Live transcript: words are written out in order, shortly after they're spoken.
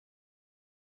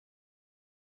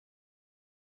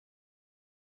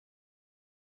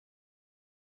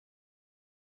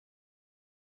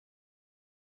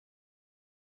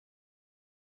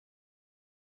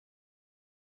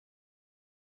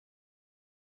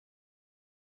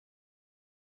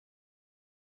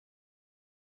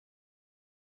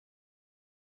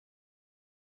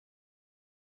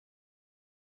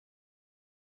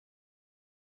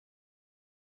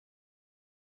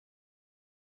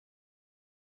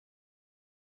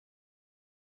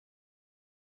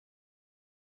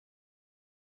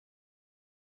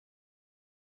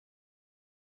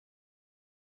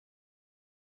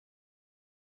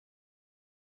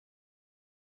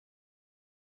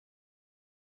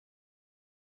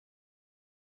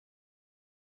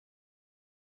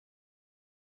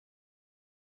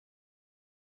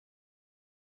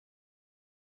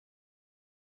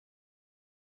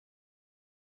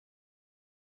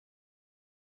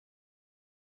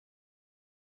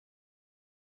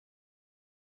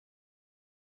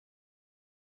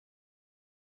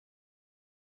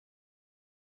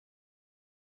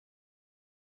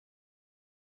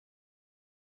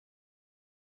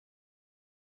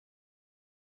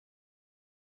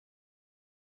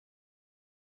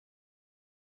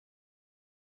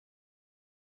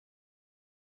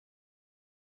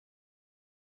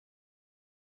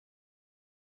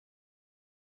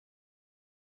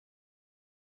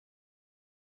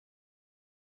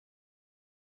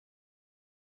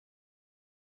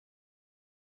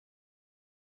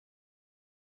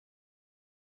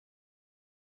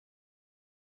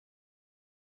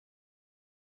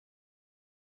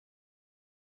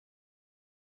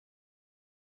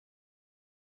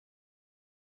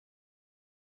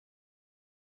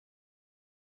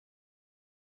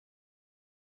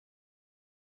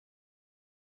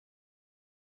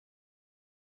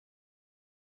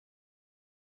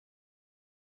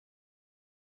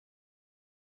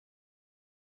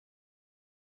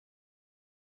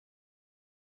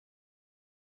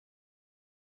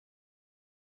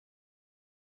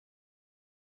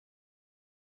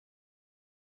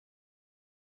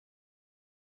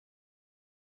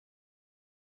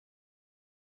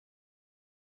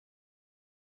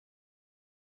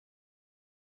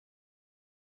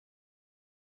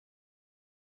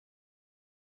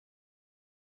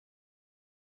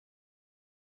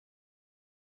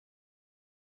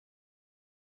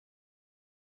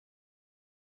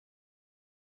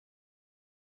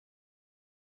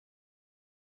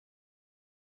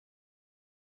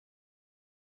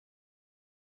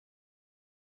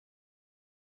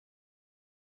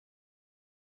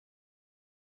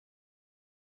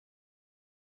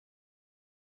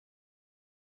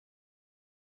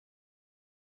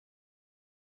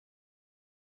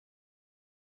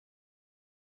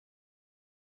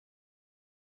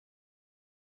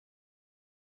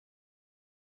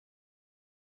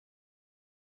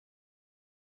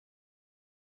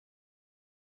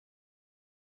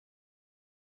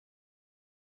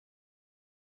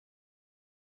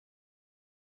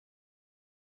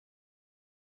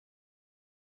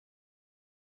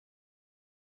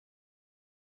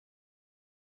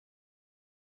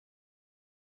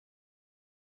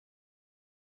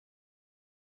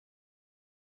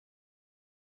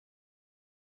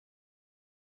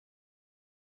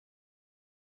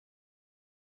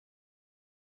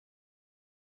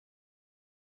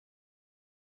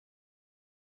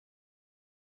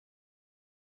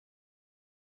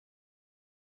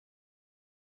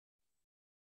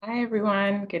Hi,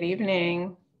 everyone. Good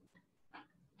evening.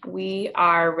 We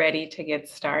are ready to get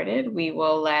started. We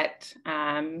will let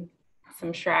some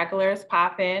stragglers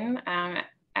pop in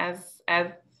as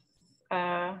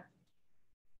we're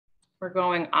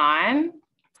going on.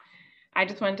 I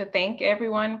just wanted to thank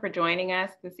everyone for joining us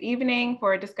this evening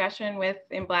for a discussion with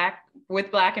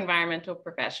Black environmental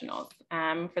professionals.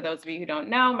 For those of you who don't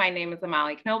know, my name is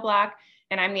Amali Knobloch,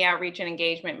 and I'm the Outreach and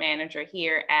Engagement Manager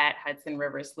here at Hudson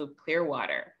River Sloop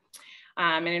Clearwater.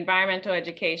 And environmental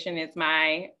education is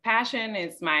my passion,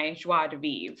 is my joie de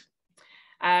vivre.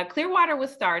 Clearwater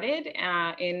was started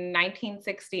in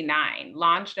 1969,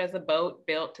 launched as a boat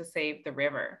built to save the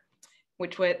river,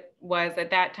 which was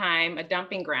at that time a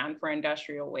dumping ground for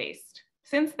industrial waste.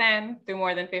 Since then, through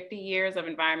more than 50 years of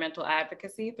environmental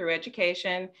advocacy through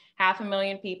education,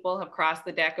 500,000 people have crossed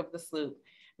the deck of the sloop,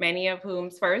 many of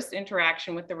whom's first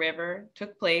interaction with the river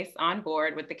took place on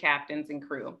board with the captains and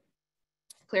crew.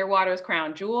 Clearwater's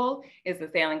crown jewel is the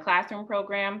sailing classroom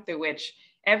program, through which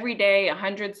every day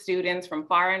 100 students from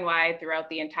far and wide throughout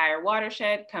the entire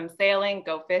watershed come sailing,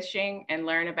 go fishing, and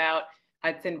learn about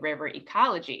Hudson River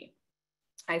ecology.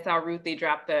 I saw Ruthie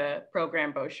drop the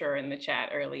program brochure in the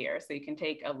chat earlier, so you can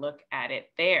take a look at it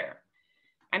there.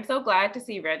 I'm so glad to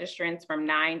see registrants from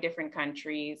 9 different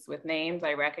countries with names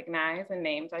I recognize and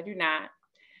names I do not.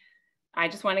 I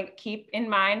just want to keep in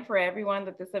mind for everyone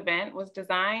that this event was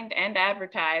designed and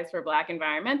advertised for Black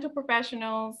environmental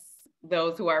professionals,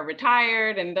 those who are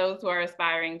retired, and those who are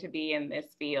aspiring to be in this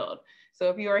field. So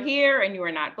if you are here and you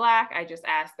are not Black, I just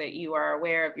ask that you are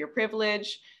aware of your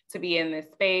privilege to be in this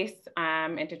space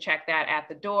and to check that at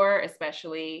the door,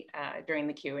 especially during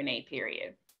the Q&A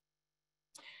period.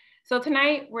 So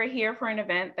tonight we're here for an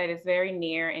event that is very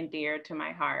near and dear to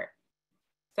my heart.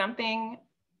 Something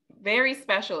very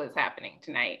special is happening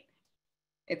tonight.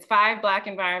 It's 5 Black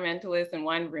environmentalists in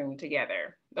one room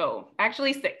together. Oh,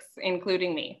 actually 6,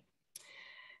 including me.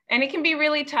 And it can be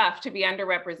really tough to be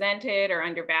underrepresented or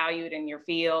undervalued in your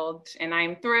field. And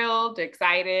I'm thrilled,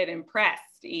 excited,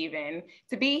 impressed even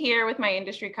to be here with my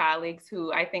industry colleagues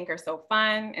who I think are so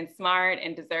fun and smart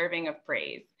and deserving of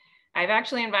praise. I've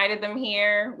actually invited them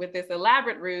here with this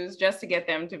elaborate ruse just to get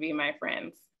them to be my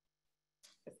friends.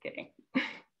 Just kidding.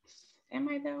 Am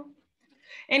I though?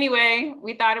 Anyway,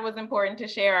 we thought it was important to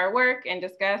share our work and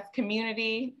discuss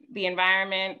community, the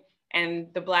environment, and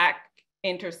the Black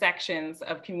intersections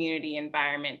of community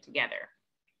environment together.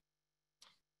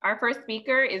 Our first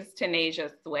speaker is Tanasia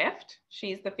Swift.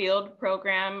 She's the field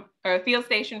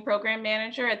station program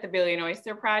manager at the Billion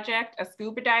Oyster Project, a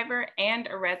scuba diver, and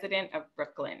a resident of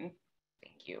Brooklyn.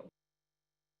 Thank you.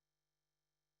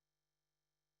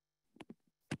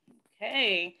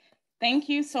 Okay. Thank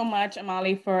you so much,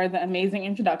 Amali, for the amazing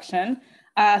introduction.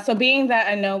 So being that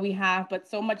I know we have but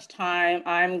so much time,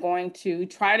 I'm going to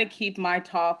try to keep my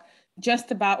talk just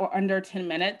about or under 10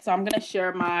 minutes. So I'm going to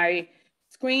share my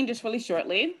screen just really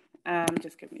shortly.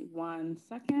 Just give me 1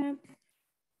 second.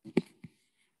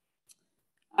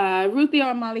 Ruthie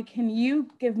or Amali, can you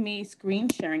give me screen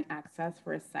sharing access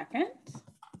for a second?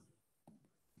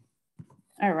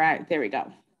 All right, there we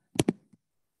go.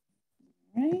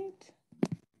 All right.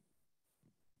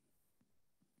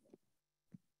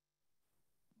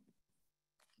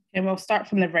 And we'll start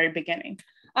from the very beginning.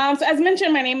 So as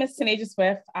mentioned, my name is Tanasia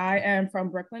Swift. I am from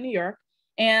Brooklyn, New York,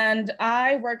 and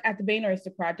I work at the Billion Oyster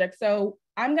Project. So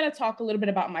I'm gonna talk a little bit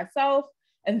about myself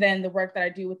and then the work that I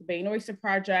do with the Billion Oyster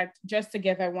Project, just to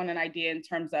give everyone an idea in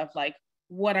terms of like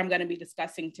what I'm gonna be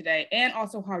discussing today, and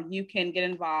also how you can get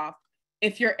involved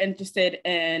if you're interested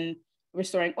in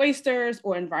restoring oysters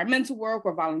or environmental work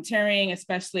or volunteering,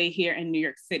 especially here in New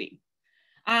York City.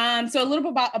 So a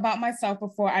little bit about myself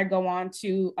before I go on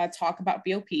to talk about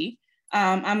BOP.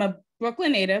 I'm a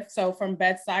Brooklyn native, so from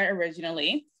Bed-Stuy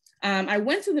originally. I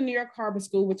went to the New York Harbor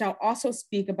School, which I'll also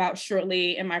speak about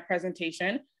shortly in my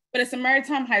presentation, but it's a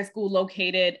maritime high school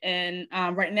located in,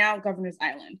 right now, Governor's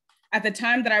Island. At the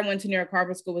time that I went to New York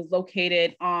Harbor School, was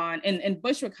located in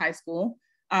Bushwick High School,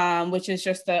 which is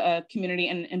just a community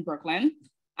in Brooklyn.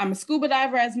 I'm a scuba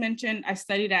diver, as mentioned. I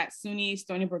studied at SUNY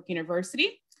Stony Brook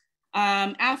University.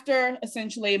 After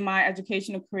essentially my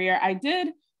educational career, I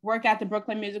did work at the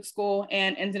Brooklyn Music School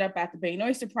and ended up at the Billion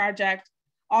Oyster Project,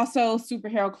 also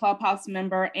Superhero Clubhouse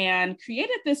member, and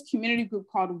created this community group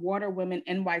called Water Women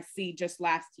NYC just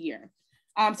last year.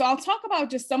 So I'll talk about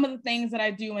just some of the things that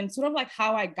I do and sort of like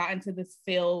how I got into this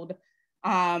field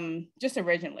just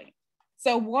originally.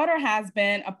 So water has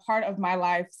been a part of my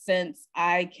life since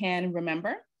I can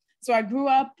remember. So I grew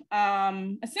up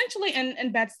essentially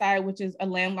in Bed-Stuy, which is a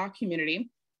landlocked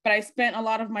community, but I spent a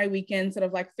lot of my weekends sort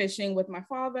of like fishing with my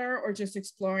father or just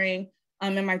exploring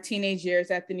in my teenage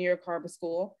years at the New York Harbor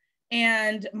School.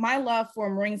 And my love for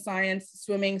marine science,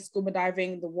 swimming, scuba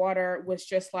diving, the water was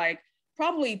just like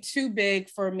probably too big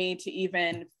for me to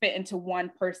even fit into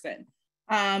one person.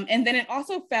 And then it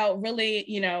also felt really,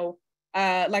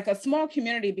 like a small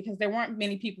community because there weren't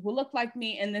many people who looked like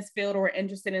me in this field or were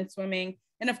interested in swimming.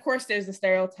 And of course, there's the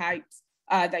stereotypes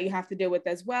that you have to deal with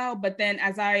as well. But then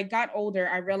as I got older,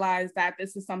 I realized that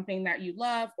this is something that you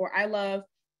love or I love.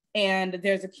 And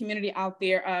there's a community out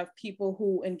there of people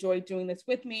who enjoy doing this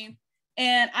with me.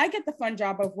 And I get the fun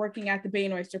job of working at the Bay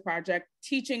and Oyster Project,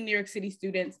 teaching New York City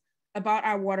students about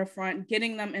our waterfront,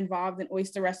 getting them involved in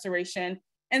oyster restoration.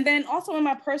 And then also in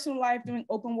my personal life, doing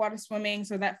open water swimming.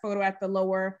 So that photo at the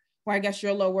lower, or I guess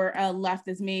your lower left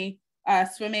is me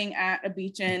swimming at a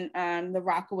beach in the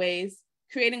Rockaways,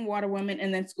 creating water women,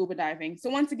 and then scuba diving. So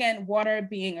once again, water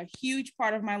being a huge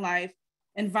part of my life,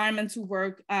 environmental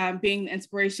work being the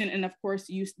inspiration, and of course,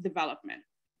 youth development.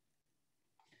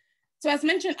 So as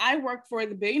mentioned, I work for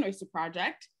the Bay and Oyster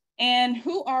Project. And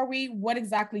who are we? What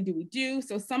exactly do we do?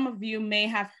 So some of you may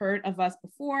have heard of us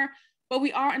before, but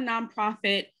we are a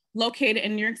nonprofit located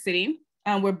in New York City.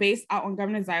 We're based out on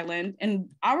Governor's Island, and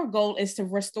our goal is to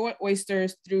restore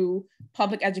oysters through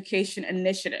public education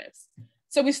initiatives.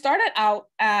 So we started out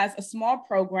as a small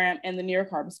program in the New York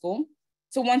Harbor School.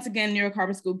 So once again, New York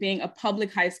Harbor School being a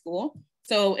public high school.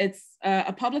 So it's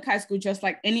a public high school just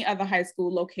like any other high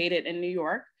school located in New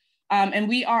York. And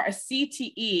we are a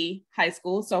CTE high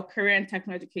school, so career and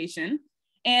technical education.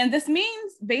 And this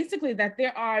means basically that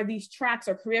there are these tracks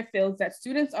or career fields that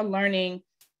students are learning.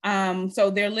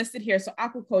 So they're listed here. So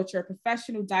aquaculture,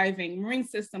 professional diving, marine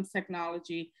systems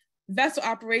technology, vessel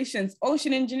operations,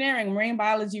 ocean engineering, marine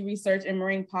biology research, and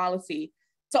marine policy.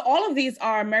 So all of these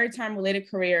are maritime related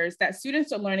careers that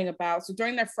students are learning about. So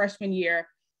during their freshman year,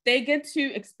 they get to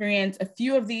experience a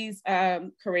few of these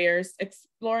careers,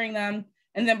 exploring them.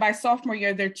 And then by sophomore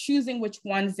year, they're choosing which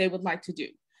ones they would like to do.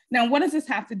 Now, what does this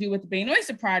have to do with the Bay and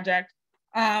Oyster Project?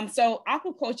 So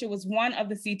aquaculture was one of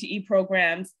the CTE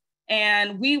programs,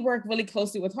 and we work really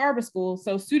closely with Harbor School.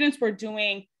 So students were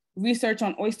doing research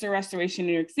on oyster restoration in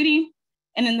New York City.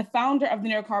 And then the founder of the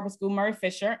New York Harbor School, Murray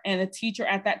Fisher, and the teacher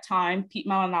at that time, Pete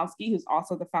Malinowski, who's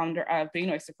also the founder of Bay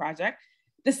and Oyster Project,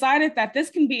 decided that this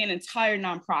can be an entire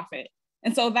nonprofit.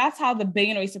 And so that's how the Bay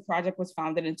and Oyster Project was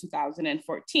founded in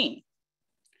 2014.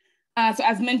 So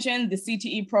as mentioned, the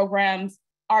CTE programs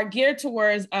are geared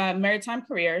towards maritime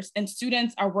careers, and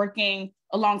students are working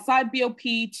alongside BOP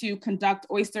to conduct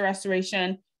oyster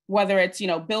restoration, whether it's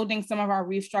building some of our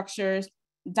reef structures,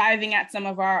 diving at some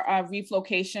of our reef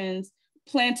locations,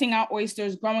 planting our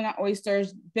oysters, growing our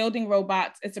oysters, building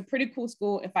robots. It's a pretty cool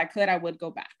school. If I could, I would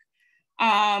go back.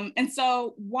 And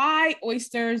so why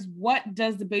oysters? What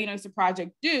does the Bay and Oyster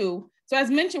Project do? So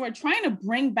as mentioned, we're trying to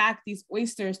bring back these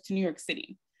oysters to New York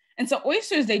City. And so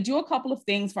oysters, they do a couple of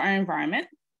things for our environment.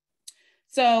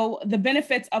 So the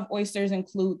benefits of oysters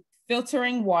include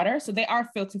filtering water. So they are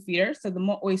filter feeders. So the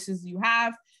more oysters you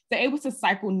have, they're able to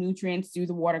cycle nutrients through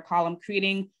the water column,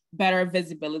 creating better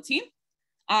visibility.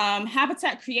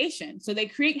 Habitat creation. So they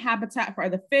create habitat for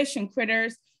other fish and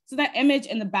critters. So that image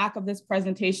in the back of this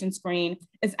presentation screen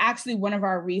is actually one of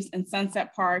our reefs in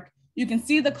Sunset Park. You can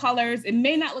see the colors. It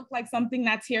may not look like something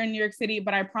that's here in New York City,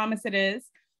 but I promise it is.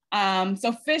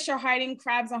 So fish are hiding,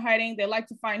 crabs are hiding. They like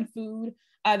to find food.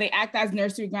 They act as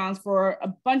nursery grounds for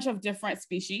a bunch of different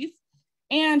species.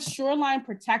 And shoreline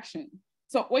protection.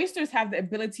 So oysters have the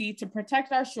ability to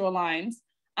protect our shorelines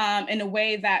in a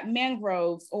way that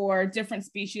mangroves or different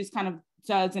species kind of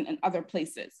does in other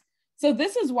places. So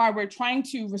this is why we're trying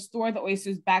to restore the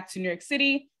oysters back to New York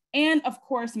City, and of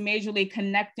course, majorly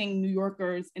connecting New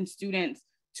Yorkers and students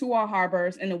to our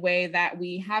harbors in a way that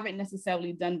we haven't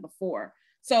necessarily done before.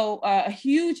 So a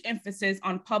huge emphasis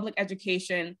on public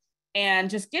education and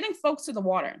just getting folks to the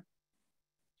water.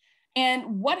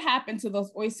 And what happened to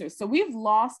those oysters? So we've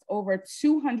lost over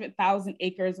 200,000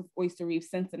 acres of oyster reef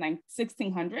since the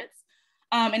 1600s.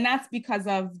 And that's because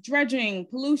of dredging,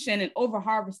 pollution, and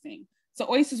overharvesting. So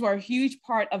oysters were a huge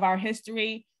part of our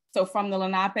history. So from the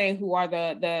Lenape, who are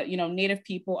the native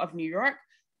people of New York,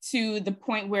 to the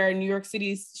point where New York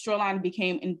City's shoreline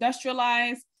became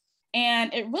industrialized.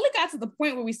 And it really got to the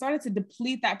point where we started to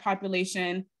deplete that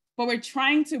population, but we're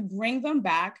trying to bring them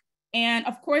back. And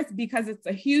of course, because it's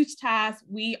a huge task,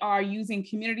 we are using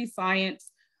community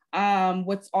science,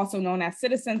 what's also known as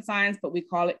citizen science, but we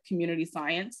call it community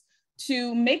science,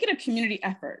 to make it a community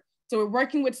effort. So we're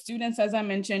working with students, as I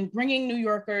mentioned, bringing New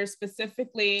Yorkers,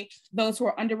 specifically those who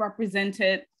are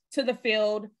underrepresented, to the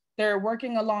field. They're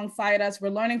working alongside us. We're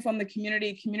learning from the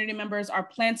community. Community members are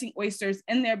planting oysters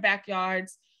in their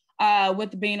backyards.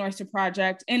 with the Bay and Oyster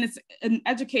Project. And it's an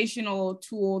educational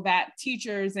tool that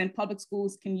teachers and public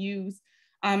schools can use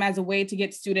as a way to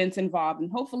get students involved.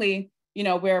 And hopefully, you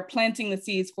know, we're planting the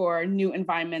seeds for new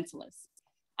environmentalists.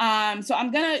 So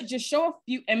I'm gonna just show a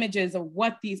few images of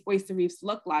what these oyster reefs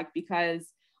look like, because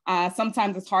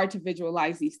sometimes it's hard to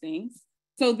visualize these things.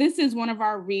 So this is one of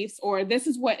our reefs, or this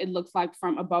is what it looks like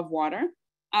from above water.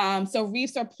 So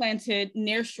reefs are planted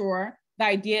near shore. The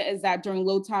idea is that during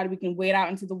low tide, we can wade out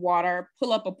into the water,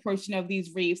 pull up a portion of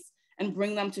these reefs and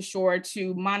bring them to shore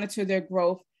to monitor their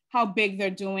growth, how big they're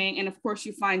doing. And of course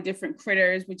you find different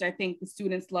critters, which I think the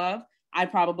students love. I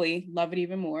probably love it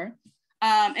even more.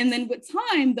 And then with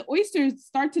time, the oysters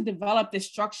start to develop this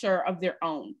structure of their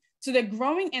own. So they're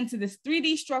growing into this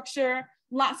 3D structure,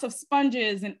 lots of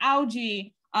sponges and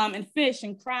algae and fish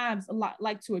and crabs a lot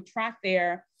like to attract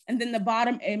there. And then the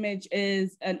bottom image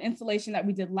is an installation that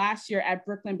we did last year at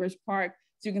Brooklyn Bridge Park.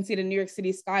 So you can see the New York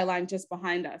City skyline just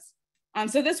behind us.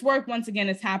 So this work, once again,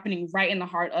 is happening right in the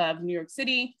heart of New York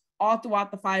City, all throughout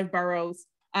the 5 boroughs.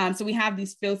 So we have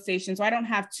these field stations. So I don't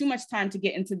have too much time to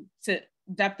get into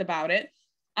depth about it.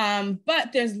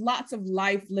 But there's lots of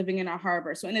life living in our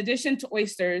harbor. So in addition to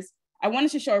oysters, I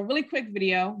wanted to show a really quick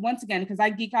video, once again, because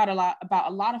I geek out a lot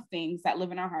about a lot of things that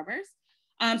live in our harbors.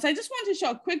 So I just wanted to show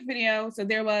a quick video. So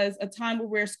there was a time where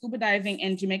we were scuba diving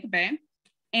in Jamaica Bay,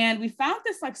 and we found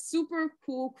this like super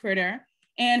cool critter.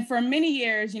 And for many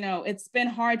years, you know, it's been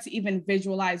hard to even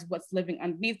visualize what's living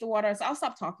underneath the water. So I'll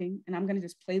stop talking and I'm gonna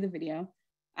just play the video.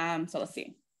 So let's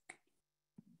see.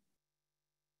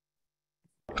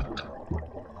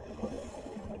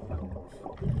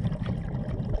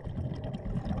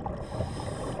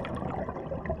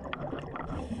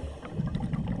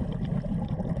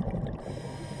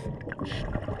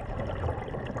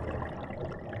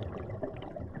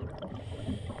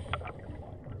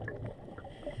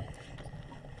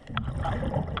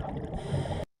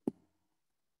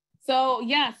 So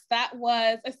yes, that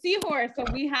was a seahorse. So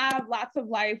we have lots of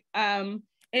life in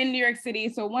New York City.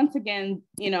 So once again,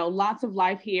 you know, lots of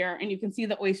life here, and you can see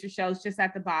the oyster shells just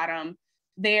at the bottom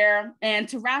there. And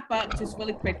to wrap up just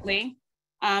really quickly,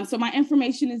 so my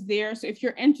information is there. So if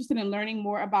you're interested in learning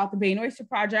more about the Bay and Oyster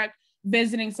Project,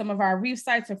 visiting some of our reef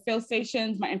sites or field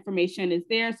stations, my information is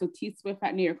there. So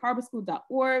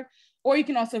tswift@newyorkharborschool.org, or you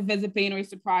can also visit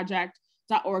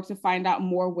bayandoysterproject.org to find out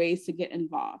more ways to get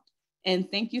involved.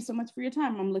 And thank you so much for your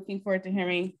time. I'm looking forward to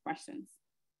hearing questions.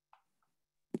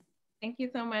 Thank you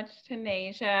so much,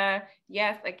 Tanasia.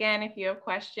 Yes, again, if you have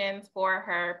questions for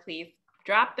her, please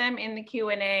drop them in the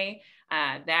Q&A.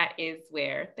 That is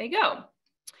where they go.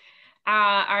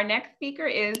 Our next speaker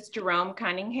is Jerome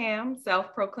Cunningham,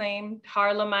 self-proclaimed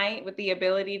Harlemite with the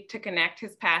ability to connect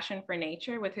his passion for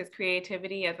nature with his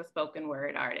creativity as a spoken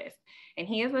word artist. And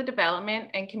he is a development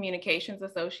and communications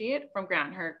associate from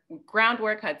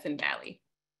Groundwork Hudson Valley.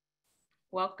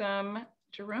 Welcome,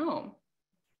 Jerome.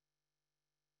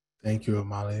 Thank you,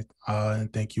 Amali,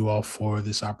 and thank you all for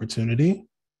this opportunity.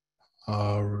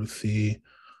 Ruthie,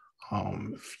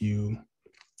 if you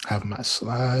have my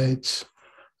slides,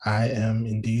 I am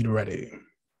indeed ready.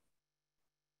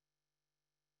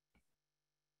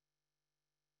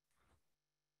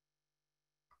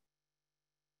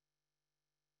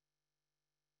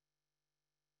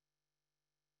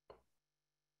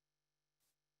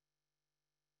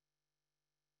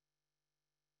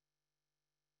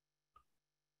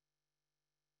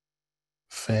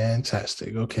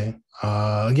 Fantastic. Okay.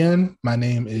 Again, my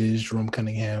name is Jerome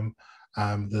Cunningham.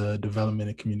 I'm the Development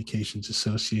and Communications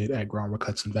Associate at Groundwork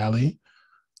Hudson Valley.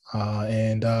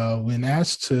 And when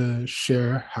asked to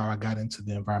share how I got into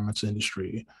the environmental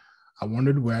industry, I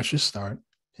wondered where I should start.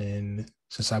 And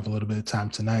since I have a little bit of time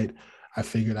tonight, I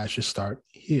figured I should start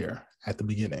here at the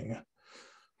beginning.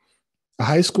 A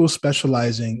high school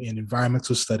specializing in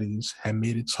environmental studies had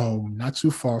made its home not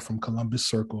too far from Columbus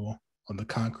Circle on the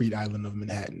concrete island of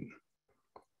Manhattan.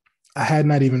 I had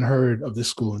not even heard of this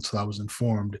school until I was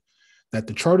informed that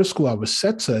the charter school I was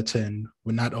set to attend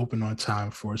would not open on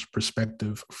time for its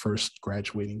prospective first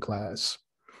graduating class.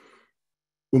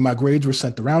 When my grades were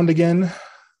sent around again,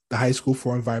 the High School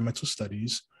for Environmental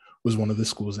Studies was one of the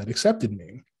schools that accepted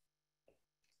me.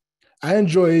 I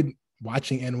enjoyed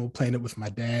watching Animal Planet with my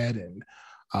dad, and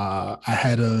I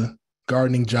had a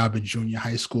gardening job at junior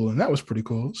high school, and that was pretty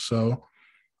cool. So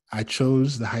I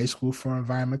chose the High School for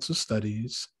Environmental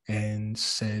Studies and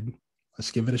said, let's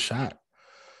give it a shot.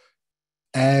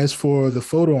 As for the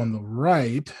photo on the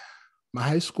right, my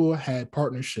high school had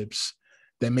partnerships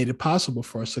that made it possible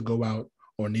for us to go out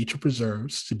on nature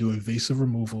preserves to do invasive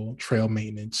removal, trail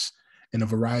maintenance, and a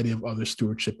variety of other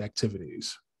stewardship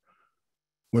activities.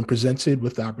 When presented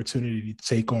with the opportunity to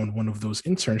take on one of those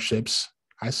internships,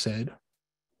 I said,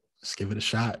 let's give it a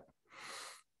shot.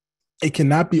 It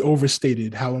cannot be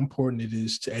overstated how important it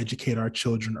is to educate our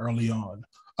children early on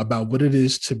about what it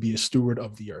is to be a steward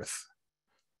of the earth.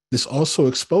 This also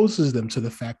exposes them to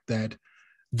the fact that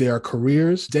there are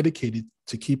careers dedicated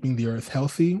to keeping the earth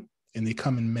healthy, and they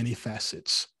come in many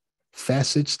facets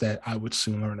that I would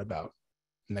soon learn about.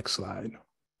 Next slide.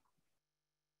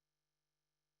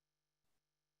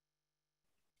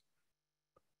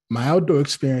 My outdoor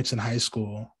experience in high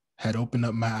school had opened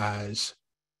up my eyes,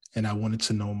 and I wanted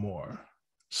to know more.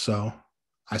 So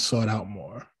I sought out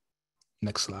more.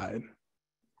 Next slide.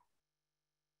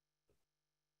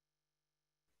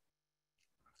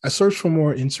 I searched for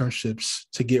more internships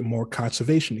to get more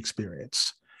conservation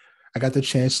experience. I got the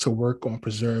chance to work on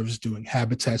preserves doing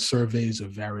habitat surveys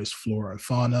of various flora and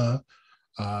fauna,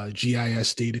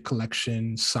 GIS data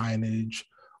collection, signage,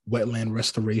 wetland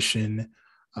restoration,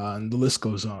 and the list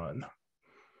goes on.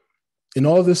 In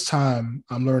all this time,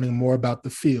 I'm learning more about the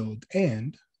field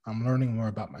and I'm learning more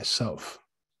about myself.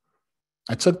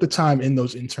 I took the time in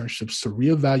those internships to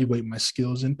reevaluate my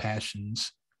skills and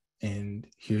passions, and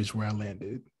here's where I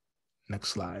landed. Next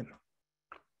slide.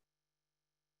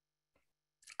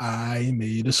 I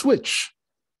made a switch.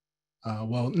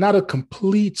 Well, not a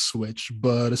complete switch,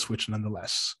 but a switch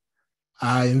nonetheless.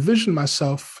 I envisioned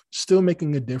myself still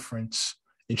making a difference,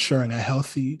 ensuring a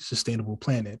healthy, sustainable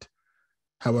planet.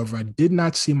 However, I did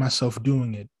not see myself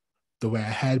doing it the way I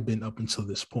had been up until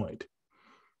this point.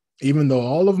 Even though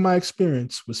all of my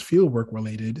experience was fieldwork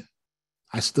related,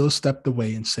 I still stepped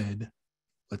away and said,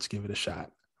 let's give it a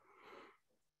shot.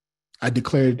 I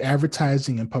declared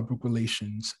advertising and public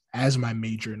relations as my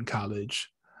major in college.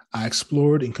 I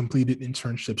explored and completed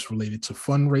internships related to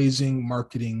fundraising,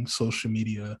 marketing, social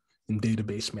media, and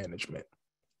database management.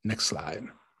 Next slide.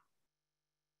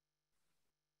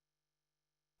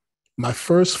 My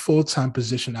first full-time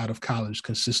position out of college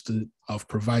consisted of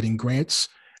providing grants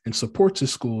and support to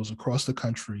schools across the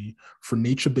country for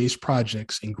nature-based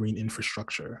projects and green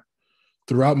infrastructure.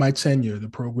 Throughout my tenure, the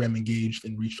program engaged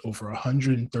and reached over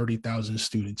 130,000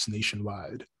 students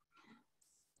nationwide.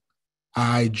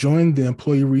 I joined the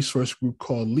employee resource group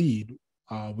called LEAD,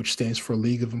 which stands for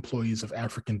League of Employees of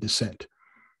African Descent.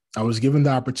 I was given the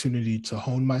opportunity to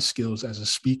hone my skills as a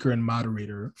speaker and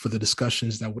moderator for the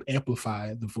discussions that would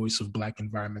amplify the voice of Black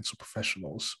environmental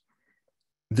professionals.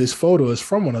 This photo is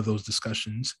from one of those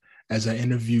discussions as I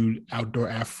interviewed Outdoor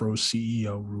Afro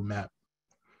CEO Rue Mapp.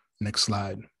 Next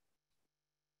slide.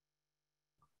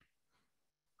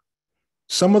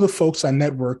 Some of the folks I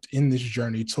networked in this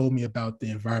journey told me about the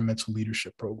Environmental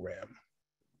Leadership Program.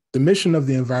 The mission of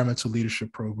the Environmental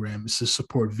Leadership Program is to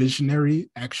support visionary,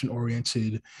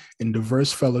 action-oriented, and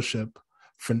diverse fellowship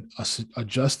for a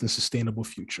just and sustainable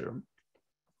future.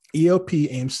 ELP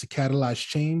aims to catalyze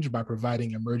change by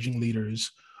providing emerging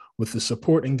leaders with the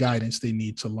support and guidance they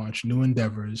need to launch new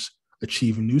endeavors,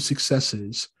 achieve new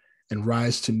successes, and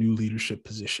rise to new leadership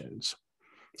positions.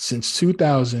 Since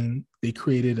 2000, they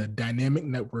created a dynamic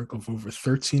network of over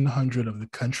 1,300 of the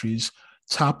country's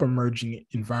top emerging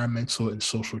environmental and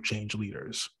social change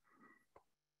leaders.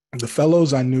 The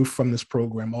fellows I knew from this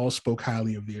program all spoke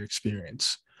highly of their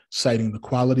experience, citing the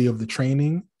quality of the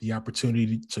training, the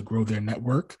opportunity to grow their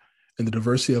network, and the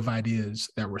diversity of ideas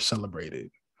that were celebrated.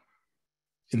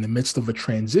 In the midst of a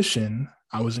transition,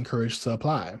 I was encouraged to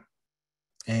apply.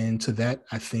 And to that,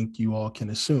 I think you all can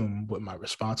assume what my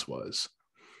response was.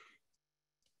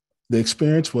 The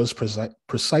experience was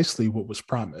precisely what was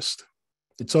promised.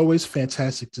 It's always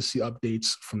fantastic to see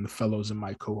updates from the fellows in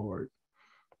my cohort.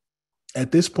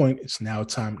 At this point, it's now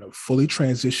time to fully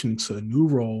transition to a new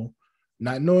role,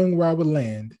 not knowing where I would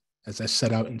land as I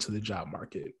set out into the job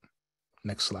market.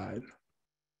 Next slide.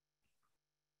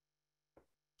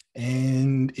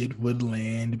 And it would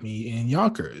land me in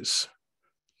Yonkers.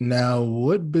 Now,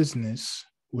 what business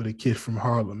would a kid from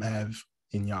Harlem have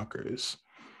in Yonkers?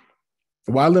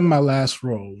 While in my last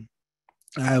role,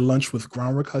 I had lunch with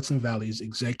Groundwork Hudson Valley's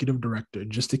executive director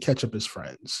just to catch up as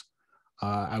friends.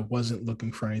 I wasn't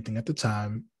looking for anything at the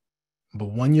time,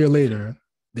 but 1 year later,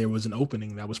 there was an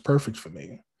opening that was perfect for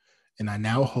me. And I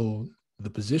now hold the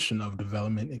position of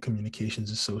Development and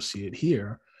Communications Associate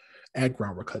here at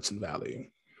Groundwork Hudson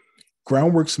Valley.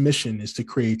 Groundwork's mission is to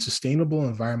create sustainable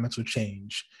environmental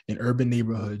change in urban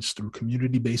neighborhoods through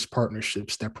community-based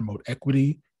partnerships that promote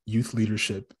equity, youth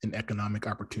leadership, and economic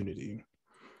opportunity.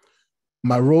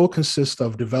 My role consists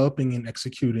of developing and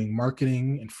executing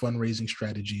marketing and fundraising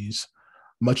strategies.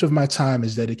 Much of my time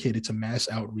is dedicated to mass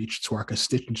outreach to our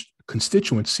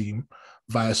constituency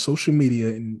via social media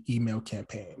and email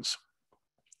campaigns.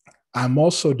 I'm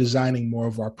also designing more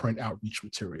of our print outreach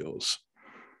materials.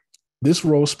 This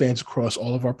role spans across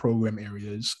all of our program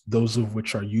areas, those of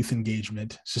which are youth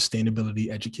engagement, sustainability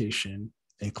education,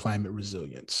 and climate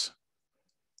resilience.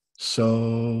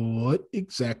 So what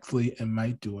exactly am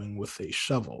I doing with a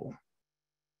shovel?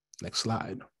 Next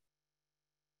slide.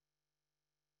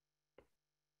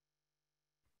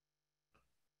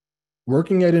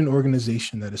 Working at an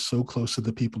organization that is so close to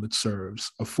the people it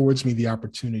serves affords me the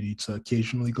opportunity to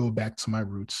occasionally go back to my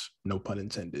roots, no pun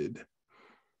intended.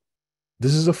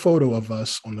 This is a photo of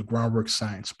us on the Groundwork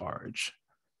Science Barge.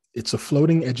 It's a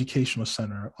floating educational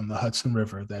center on the Hudson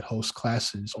River that hosts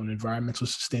classes on environmental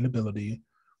sustainability,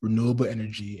 renewable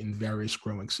energy, and various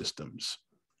growing systems.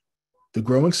 The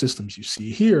growing systems you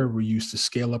see here were used to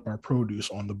scale up our produce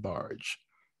on the barge.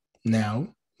 Now,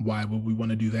 why would we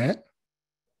want to do that?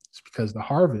 It's because the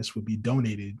harvest would be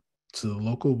donated to the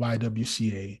local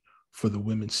YWCA for the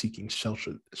women seeking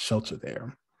shelter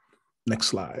there. Next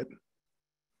slide.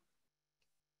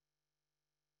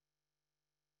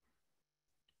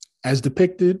 As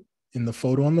depicted in the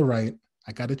photo on the right,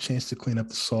 I got a chance to clean up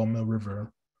the Sawmill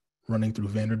River running through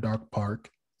Vanderdark Park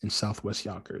in Southwest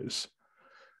Yonkers.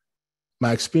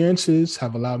 My experiences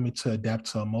have allowed me to adapt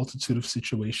to a multitude of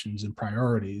situations and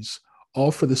priorities,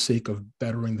 all for the sake of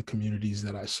bettering the communities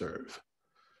that I serve.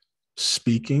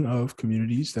 Speaking of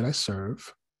communities that I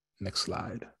serve, next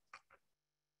slide.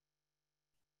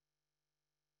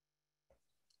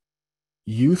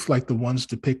 Youth like the ones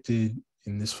depicted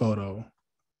in this photo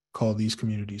call these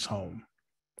communities home.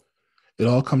 It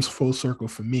all comes full circle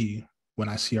for me when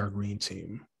I see our green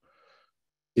team.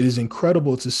 It is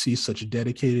incredible to see such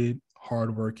dedicated,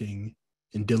 hardworking,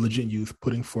 and diligent youth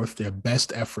putting forth their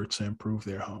best effort to improve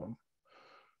their home.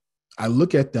 I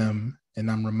look at them and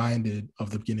I'm reminded of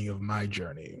the beginning of my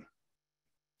journey.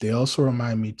 They also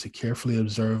remind me to carefully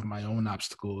observe my own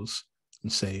obstacles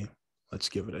and say, let's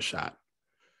give it a shot.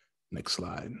 Next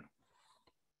slide.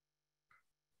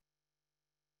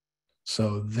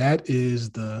 So that is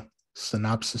the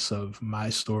synopsis of my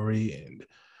story and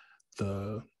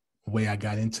the way I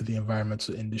got into the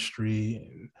environmental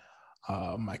industry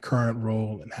and my current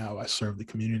role and how I serve the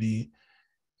community.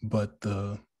 But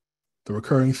the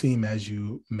recurring theme, as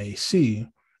you may see,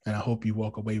 and I hope you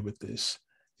walk away with this,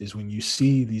 is when you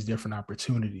see these different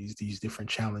opportunities, these different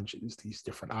challenges, these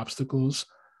different obstacles,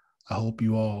 I hope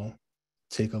you all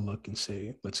take a look and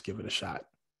say, let's give it a shot.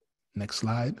 Next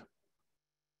slide.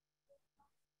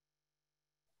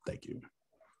 Thank you.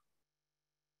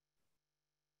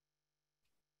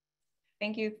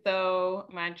 Thank you so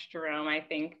much, Jerome. I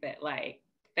think that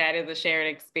that is a shared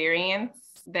experience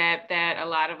that a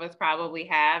lot of us probably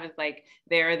have. It's like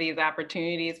there are these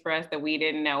opportunities for us that we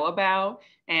didn't know about.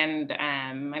 And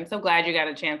I'm so glad you got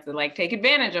a chance to take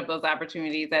advantage of those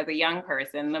opportunities as a young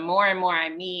person. The more and more I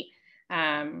meet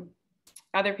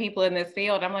other people in this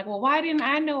field, I'm like, well, why didn't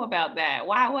I know about that?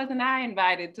 Why wasn't I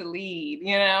invited to lead,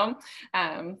 you know?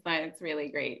 So it's really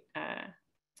great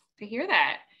to hear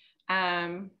that.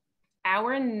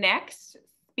 Our next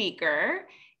speaker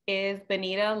is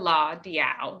Benita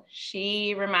Law-Diao.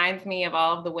 She reminds me of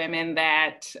all of the women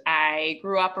that I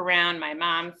grew up around, my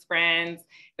mom's friends,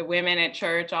 the women at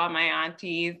church, all my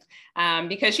aunties,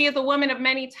 because she is a woman of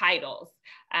many titles.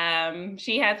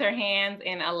 She has her hands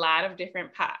in a lot of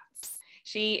different pots.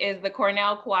 She is the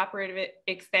Cornell Cooperative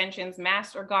Extension's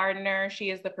Master Gardener. She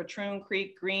is the Patroon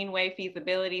Creek Greenway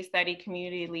Feasibility Study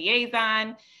Community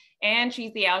Liaison, and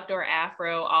she's the Outdoor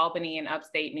Afro Albany and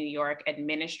Upstate New York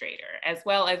Administrator, as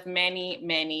well as many,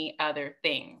 many other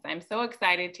things. I'm so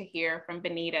excited to hear from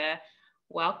Benita.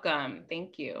 Welcome.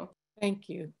 Thank you. Thank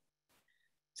you.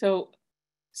 So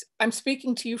I'm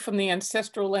speaking to you from the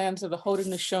ancestral lands of the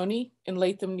Haudenosaunee in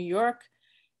Latham, New York.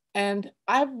 And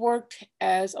I've worked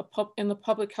as in the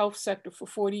public health sector for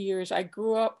 40 years. I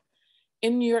grew up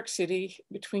in New York City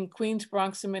between Queens,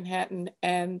 Bronx, and Manhattan.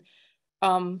 And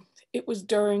it was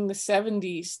during the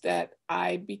 70s that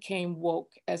I became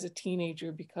woke as a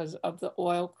teenager because of the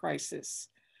oil crisis.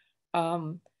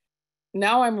 Now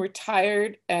I'm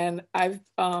retired, and I've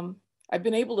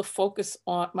been able to focus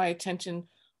on my attention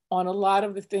on a lot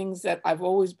of the things that I've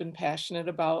always been passionate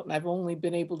about, and I've only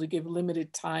been able to give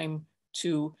limited time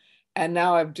to. And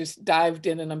now I've just dived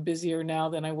in, and I'm busier now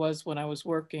than I was when I was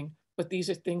working. But these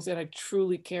are things that I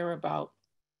truly care about.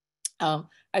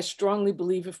 I strongly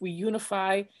believe if we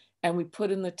unify and we put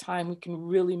in the time, we can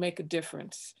really make a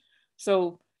difference.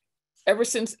 So ever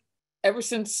since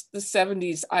the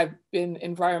 70s, I've been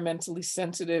environmentally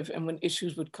sensitive. And when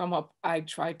issues would come up, I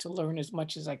tried to learn as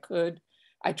much as I could.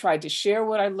 I tried to share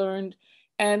what I learned,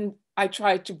 and I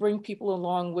tried to bring people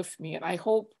along with me. And I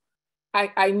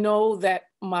know that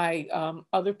my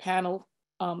other panel,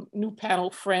 new panel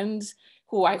friends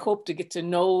who I hope to get to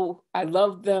know. I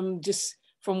love them just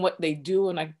from what they do,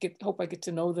 and hope I get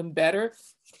to know them better.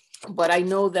 But I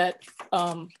know that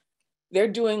they're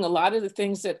doing a lot of the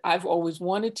things that I've always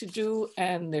wanted to do,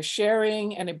 and they're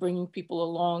sharing and they're bringing people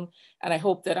along. And I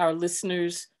hope that our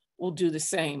listeners will do the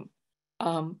same.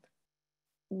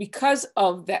 Because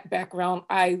of that background,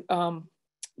 I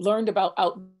learned about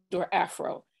Outdoor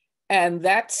Afro. And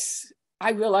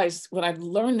I realized when I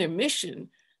learned their mission,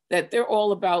 that they're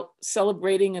all about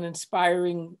celebrating and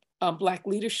inspiring Black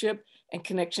leadership and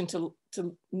connection to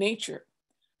nature.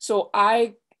 So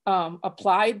I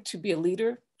applied to be a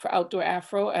leader for Outdoor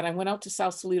Afro, and I went out to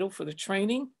South Toledo for the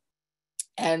training.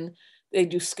 And they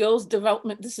do skills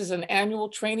development. This is an annual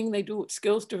training. They do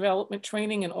skills development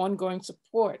training and ongoing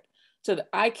support so that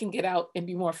I can get out and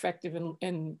be more effective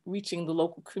in reaching the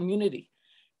local community.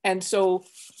 And so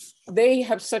they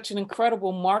have such an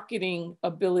incredible marketing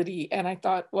ability. And I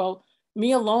thought, well,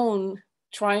 me alone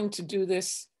trying to do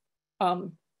this,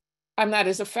 I'm not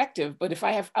as effective, but if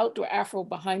I have Outdoor Afro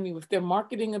behind me with their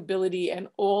marketing ability and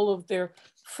all of their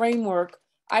framework,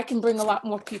 I can bring a lot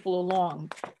more people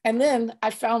along. And then I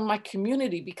found my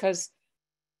community, because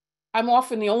I'm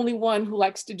often the only one who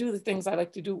likes to do the things I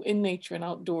like to do in nature and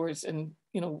outdoors and,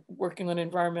 working on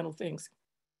environmental things.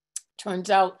 Turns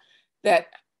out that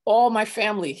all my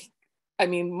family,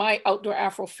 my Outdoor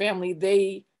Afro family,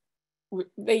 they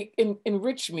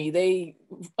enrich me. They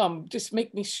just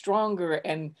make me stronger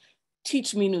and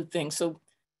teach me new things. So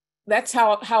that's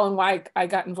how and why I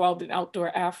got involved in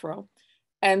Outdoor Afro.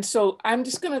 And so I'm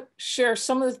just going to share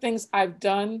some of the things I've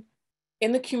done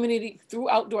in the community through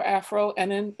Outdoor Afro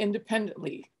and then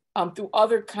independently through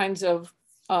other kinds of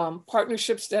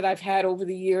partnerships that I've had over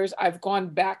the years. I've gone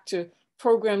back to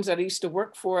programs that I used to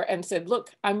work for and said, look,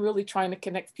 I'm really trying to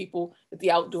connect people with the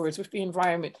outdoors, with the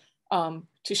environment,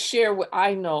 to share what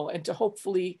I know and to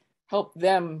hopefully help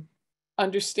them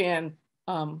understand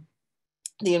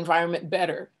the environment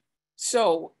better.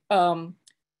 So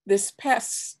this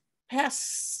past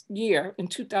year in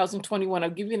 2021, I'll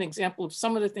give you an example of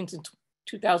some of the things in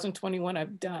 2021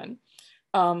 I've done.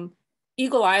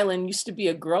 Eagle Island used to be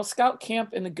a Girl Scout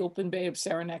camp in the Gilpin Bay of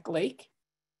Saranac Lake.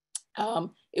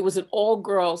 It was an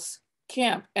all-girls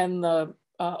camp, and the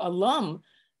alum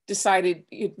decided,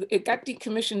 it got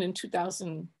decommissioned in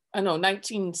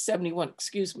 1971,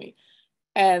 excuse me.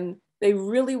 And they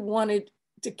really wanted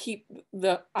to keep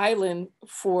the island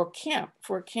for a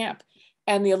camp.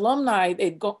 And the alumni,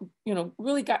 they'd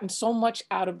really gotten so much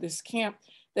out of this camp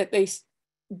that they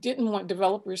didn't want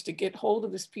developers to get hold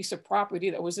of this piece of property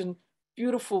that was in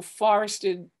beautiful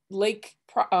forested lake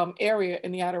area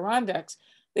in the Adirondacks.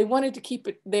 They wanted to keep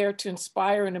it there to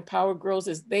inspire and empower girls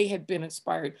as they had been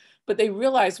inspired. But they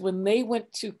realized when they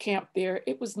went to camp there,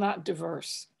 it was not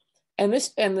diverse. And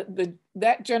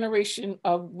that generation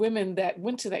of women that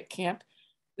went to that camp,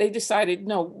 they decided,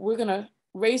 no, we're gonna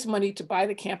raise money to buy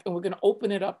the camp, and we're gonna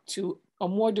open it up to a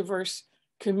more diverse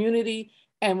community.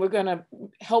 And we're gonna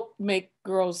help make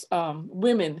girls,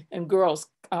 women and girls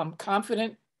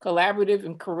confident, collaborative,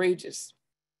 and courageous.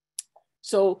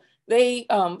 So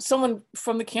someone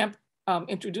from the camp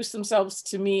introduced themselves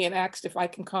to me and asked if I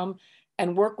can come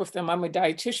and work with them. I'm a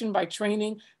dietitian by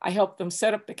training. I help them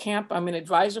set up the camp. I'm an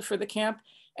advisor for the camp.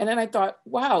 And then I thought,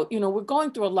 wow, we're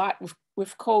going through a lot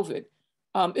with COVID.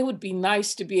 It would be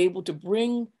nice to be able to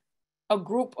bring a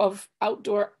group of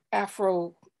Outdoor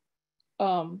Afro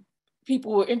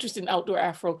people who are interested in Outdoor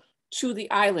Afro to the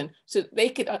island so that they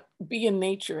could be in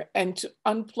nature and to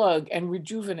unplug and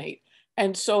rejuvenate.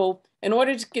 And so in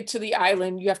order to get to the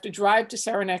island, you have to drive to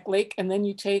Saranac Lake, and then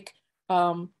you take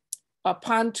a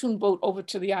pontoon boat over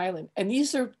to the island. And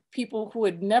these are people who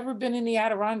had never been in the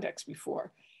Adirondacks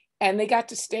before. And they got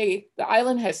to stay. The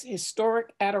island has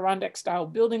historic Adirondack style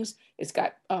buildings. It's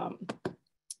got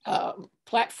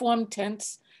platform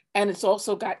tents, and it's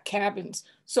also got cabins.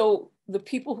 So the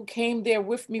people who came there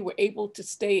with me were able to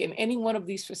stay in any one of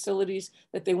these facilities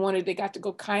that they wanted. They got to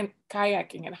go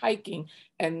kayaking and hiking,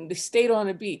 and they stayed on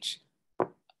the beach.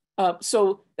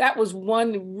 So that was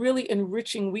one really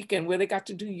enriching weekend where they got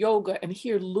to do yoga and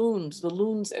hear the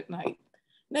loons at night.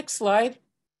 Next slide.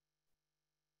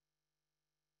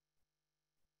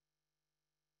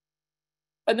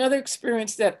 Another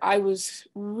experience that I was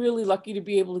really lucky to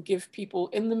be able to give people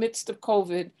in the midst of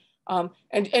COVID.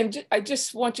 And I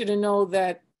just want you to know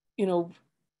that,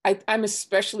 I'm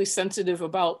especially sensitive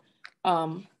about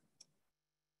at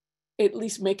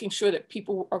least making sure that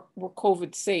people were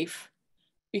COVID safe,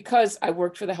 because I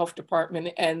worked for the health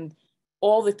department, and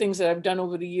all the things that I've done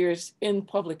over the years in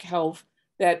public health,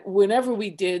 that whenever we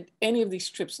did any of these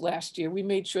trips last year, we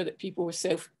made sure that people were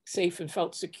safe and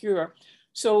felt secure.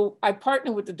 So I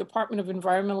partnered with the Department of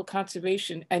Environmental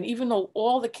Conservation, and even though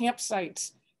all the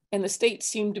campsites in the state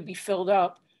seemed to be filled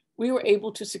up, we were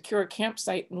able to secure a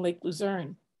campsite in Lake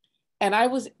Luzerne. And I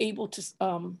was able to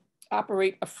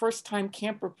operate a first-time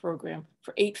camper program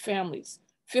for 8 families,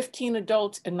 15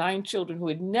 adults and 9 children who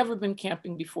had never been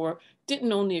camping before,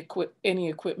 didn't own any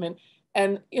equipment.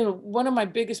 And one of my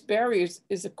biggest barriers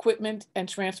is equipment and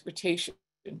transportation.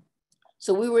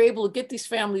 So we were able to get these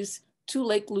families to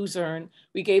Lake Luzerne.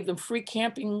 We gave them free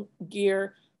camping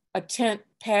gear, a tent,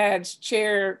 pads,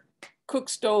 chair, cook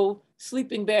stove,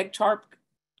 sleeping bag, tarp,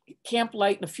 camp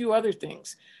light, and a few other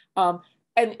things.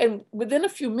 And within a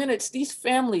few minutes, these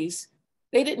families,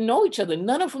 they didn't know each other.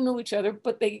 None of them knew each other,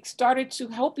 but they started to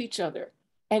help each other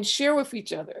and share with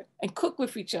each other and cook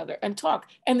with each other and talk.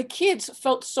 And the kids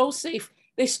felt so safe.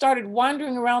 They started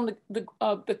wandering around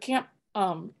the camp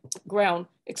ground,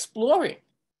 exploring.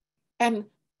 And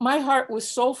my heart was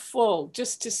so full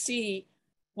just to see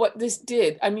what this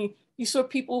did. I mean, you saw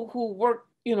people who worked,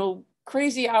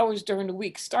 crazy hours during the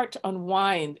week start to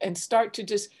unwind and start to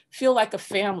just feel like a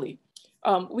family.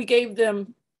 We gave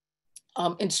them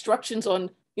instructions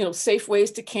on, safe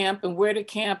ways to camp and where to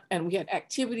camp, and we had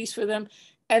activities for them.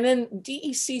 And then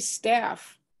DEC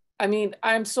staff, I mean,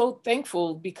 I'm so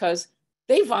thankful because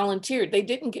they volunteered. They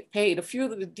didn't get paid. A few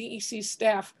of the DEC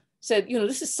staff said,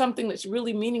 this is something that's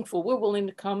really meaningful. We're willing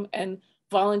to come and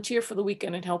volunteer for the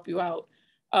weekend and help you out.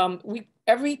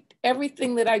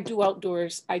 Everything that I do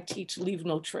outdoors, I teach leave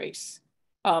no trace.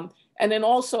 And then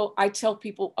also I tell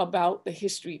people about the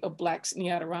history of Blacks in the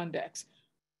Adirondacks.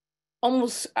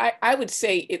 Almost, I would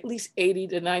say at least 80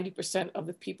 to 90% of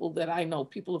the people that I know,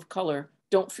 people of color,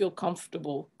 don't feel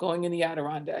comfortable going in the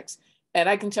Adirondacks. And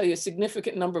I can tell you a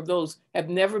significant number of those have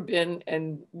never been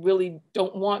and really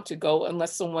don't want to go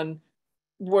unless someone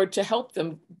were to help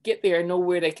them get there and know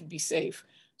where they could be safe.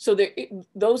 So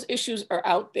those issues are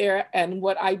out there. And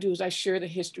what I do is I share the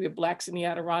history of Blacks in the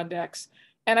Adirondacks,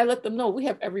 and I let them know we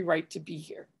have every right to be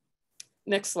here.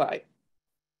 Next slide.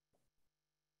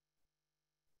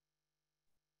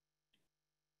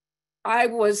 I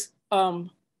was the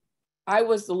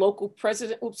local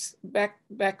president. Oops,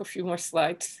 back a few more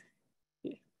slides.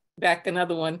 Back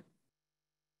another one.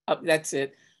 Oh, that's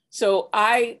it. So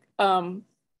I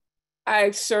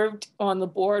served on the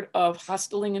board of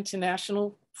Hosteling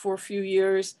International for a few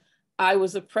years. I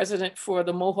was the president for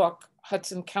the Mohawk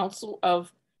Hudson Council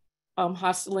of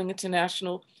Hosteling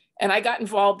International. And I got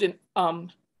involved in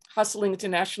Hosteling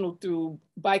International through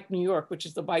Bike New York, which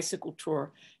is the bicycle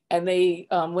tour. And they,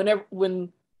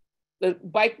 when the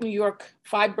Bike New York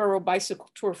 5-borough bicycle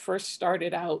tour first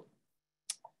started out,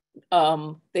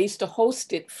 they used to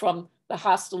host it from the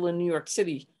hostel in New York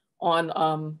City on,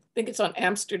 I think it's on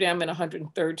Amsterdam and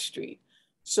 103rd Street.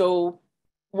 So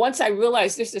once I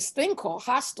realized there's this thing called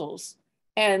hostels,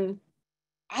 and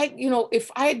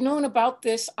if I had known about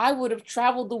this, I would have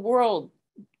traveled the world,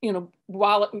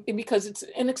 because it's an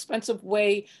inexpensive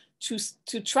way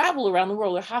to travel around the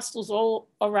world. There are hostels all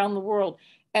around the world,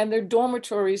 and they're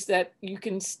dormitories that you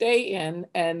can stay in,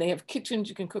 and they have kitchens,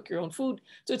 you can cook your own food.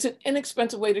 So it's an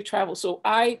inexpensive way to travel. So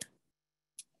I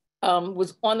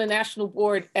was on the national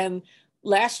board, and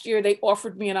last year they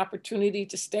offered me an opportunity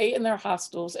to stay in their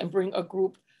hostels and bring a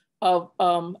group of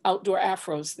outdoor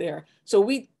Afros there. So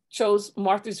we chose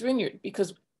Martha's Vineyard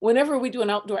because whenever we do an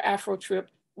outdoor Afro trip,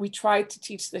 we try to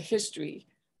teach the history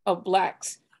of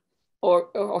Blacks or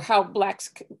how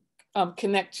Blacks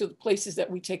connect to the places that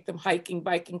we take them hiking,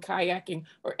 biking, kayaking,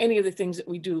 or any of the things that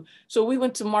we do. So we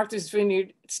went to Martha's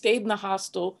Vineyard, stayed in the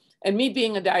hostel, and me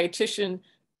being a dietitian,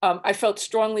 I felt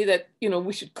strongly that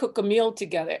we should cook a meal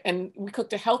together, and we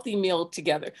cooked a healthy meal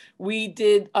together. We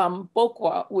did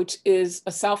Bokwa, which is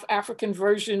a South African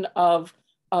version of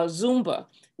Zumba.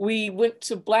 We went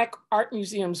to Black art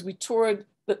museums. We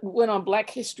went on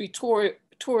Black history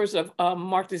tours of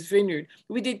Martha's Vineyard.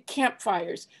 We did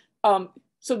campfires.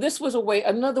 So this was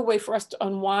another way for us to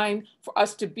unwind, for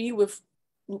us to be with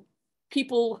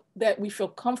people that we feel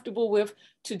comfortable with,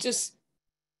 to just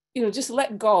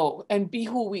let go and be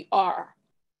who we are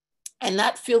and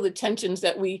not feel the tensions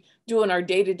that we do in our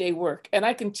day-to-day work. And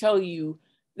I can tell you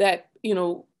that,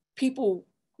 people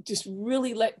just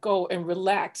really let go and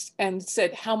relaxed and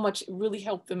said how much it really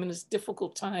helped them in this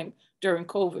difficult time during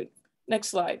COVID. Next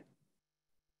slide.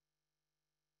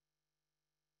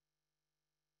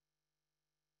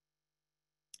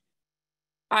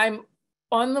 I'm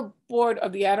on the board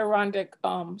of the Adirondack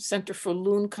Center for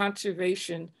Loon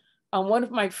Conservation. One of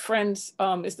my friends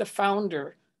is the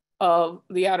founder of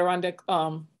the Adirondack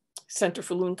Center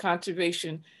for Loon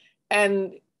Conservation.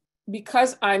 And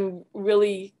because I'm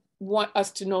really want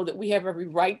us to know that we have every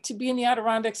right to be in the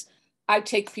Adirondacks, I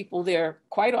take people there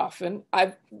quite often.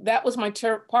 That was my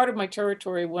part of my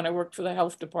territory when I worked for the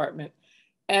health department.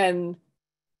 And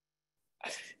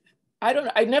I don't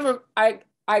know,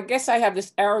 I guess I have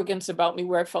this arrogance about me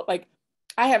where I felt like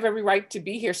I have every right to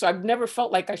be here. So I've never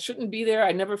felt like I shouldn't be there.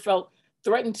 I never felt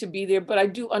threatened to be there, but I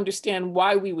do understand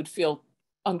why we would feel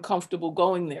uncomfortable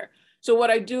going there. So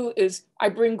what I do is I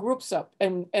bring groups up,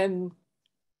 and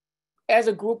as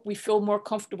a group, we feel more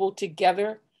comfortable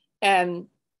together. And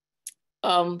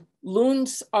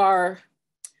loons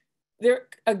they're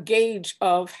a gauge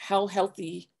of how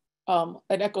healthy an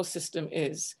ecosystem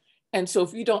is. And so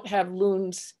if you don't have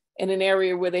loons in an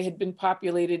area where they had been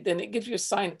populated, then it gives you a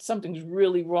sign that something's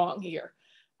really wrong here.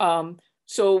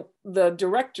 So the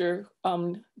director,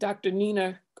 Dr.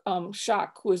 Nina Schock,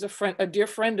 who is a dear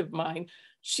friend of mine,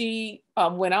 she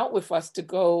went out with us to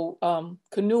go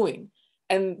canoeing.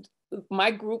 And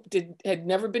my group had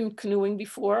never been canoeing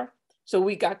before. So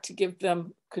we got to give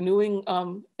them canoeing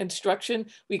instruction.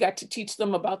 We got to teach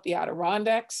them about the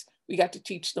Adirondacks. We got to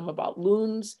teach them about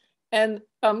loons. And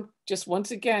just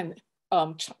once again,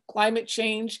 climate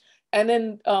change. And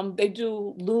then they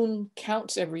do loon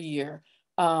counts every year.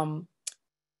 And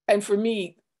for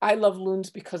me, I love loons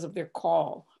because of their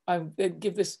call. They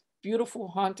give this beautiful,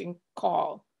 haunting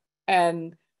call.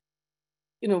 And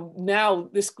now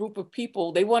this group of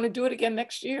people, they want to do it again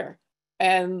next year.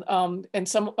 And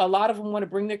a lot of them want to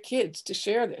bring their kids to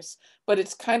share this, but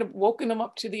it's kind of woken them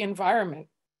up to the environment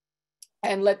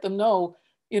and let them know,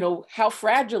 how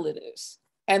fragile it is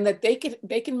and that they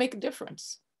can make a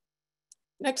difference.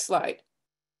 Next slide.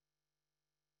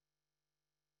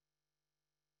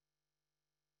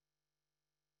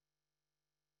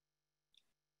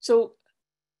 So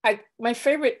my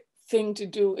favorite thing to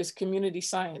do is community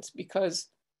science, because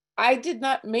I did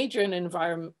not major in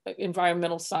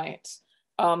environmental science.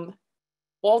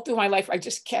 All through my life, I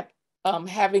just kept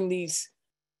having these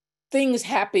things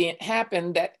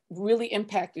happen that really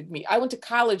impacted me. I went to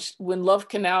college when Love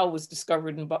Canal was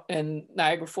discovered in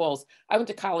Niagara Falls. I went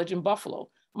to college in Buffalo.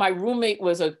 My roommate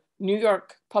was a New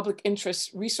York public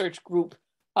interest research group.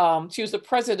 She was the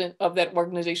president of that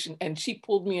organization, and she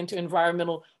pulled me into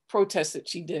environmental protests that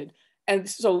she did. And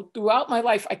so throughout my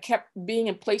life, I kept being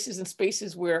in places and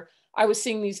spaces where I was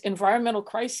seeing these environmental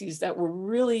crises that were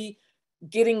really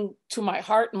getting to my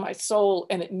heart and my soul,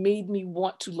 and it made me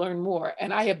want to learn more.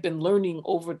 And I have been learning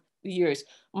over the years.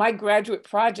 My graduate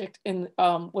project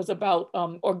was about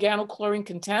organochlorine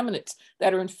contaminants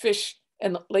that are in fish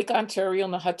in Lake Ontario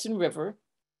and the Hudson River,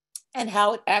 and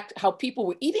how people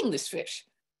were eating this fish.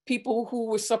 People who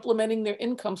were supplementing their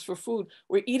incomes for food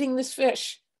were eating this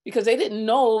fish because they didn't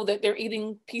know that they're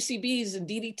eating PCBs and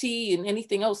DDT and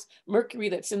anything else, mercury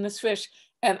that's in this fish.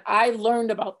 And I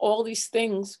learned about all these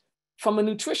things from a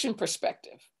nutrition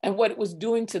perspective and what it was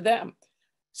doing to them.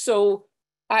 So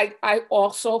I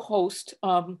also host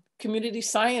community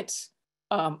science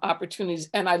opportunities,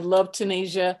 and I love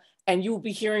Tanasia, and you'll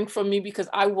be hearing from me because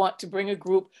I want to bring a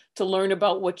group to learn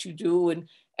about what you do and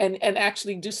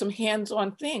actually do some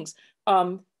hands-on things.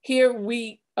 Here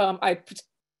I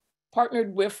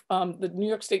partnered with the New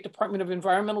York State Department of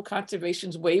Environmental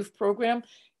Conservation's WAVE program.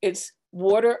 It's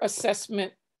water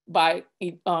assessment by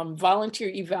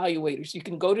volunteer evaluators. You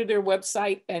can go to their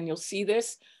website and you'll see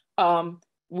this.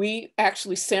 We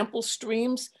actually sample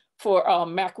streams for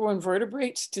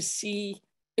macroinvertebrates to see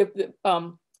if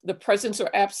the presence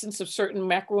or absence of certain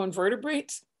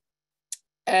macroinvertebrates.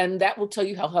 And that will tell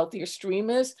you how healthy your stream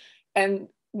is. And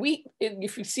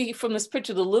if you see from this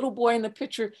picture, the little boy in the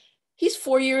picture, he's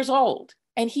 4 years old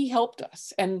and he helped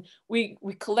us. And we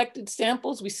collected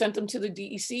samples, we sent them to the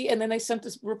DEC, and then they sent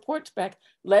us reports back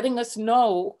letting us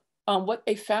know what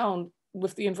they found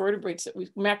with the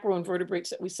macroinvertebrates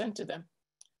that we sent to them.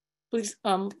 Please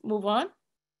move on.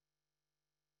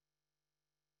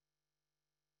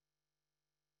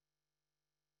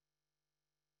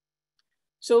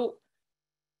 So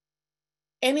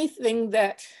anything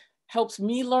that helps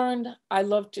me learn, I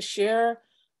love to share.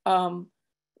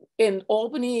 In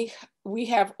Albany, we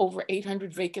have over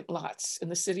 800 vacant lots in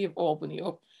the city of Albany.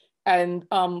 And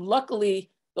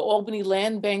luckily, the Albany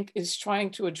Land Bank is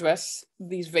trying to address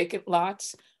these vacant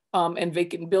lots and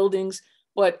vacant buildings.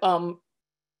 But I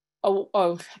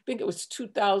think it was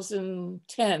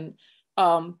 2010,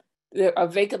 a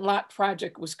vacant lot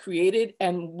project was created,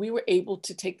 and we were able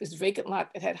to take this vacant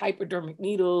lot that had hypodermic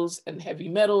needles and heavy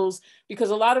metals, because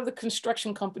a lot of the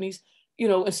construction companies,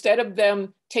 instead of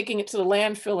them taking it to the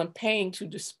landfill and paying to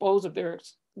dispose of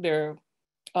their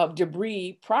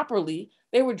debris properly,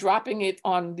 they were dropping it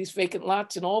on these vacant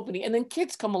lots in Albany, and then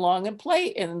kids come along and play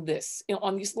in this,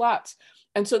 on these lots.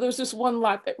 And so there was this one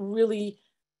lot that really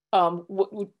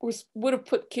would have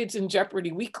put kids in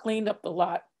jeopardy. We cleaned up the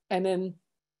lot, and then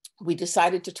we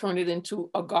decided to turn it into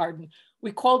a garden.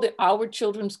 We called it Our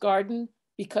Children's Garden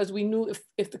because we knew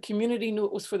if the community knew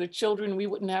it was for the children, we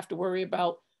wouldn't have to worry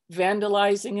about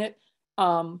vandalizing it.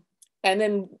 And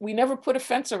then we never put a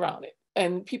fence around it.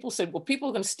 And people said, well, people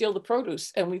are going to steal the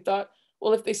produce. And we thought,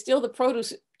 well, if they steal the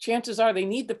produce, chances are they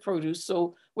need the produce.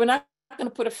 So we're not going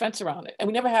to put a fence around it. And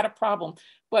we never had a problem.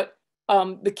 But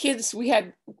the kids, we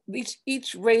had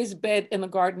each raised bed in the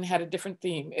garden had a different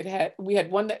theme. We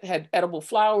had one that had edible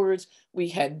flowers. We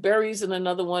had berries in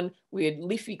another one. We had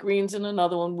leafy greens in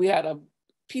another one. We had a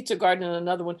pizza garden in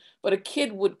another one. But a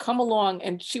kid would come along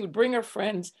and she would bring her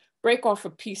friends, break off a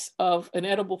piece of an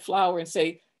edible flower and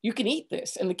say, you can eat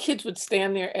this. And the kids would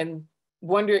stand there and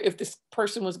wonder if this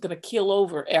person was going to keel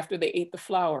over after they ate the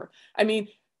flower. I mean,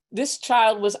 this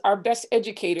child was our best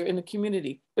educator in the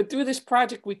community. But through this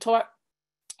project, we taught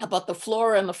about the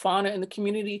flora and the fauna in the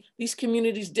community. These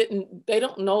communities they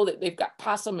don't know that they've got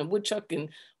possum and woodchuck and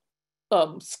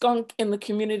skunk in the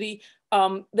community.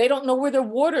 They don't know where their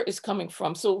water is coming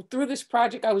from. So through this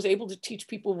project, I was able to teach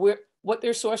people what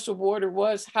their source of water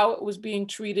was, how it was being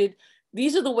treated.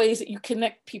 These are the ways that you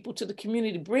connect people to the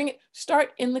community. Start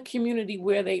in the community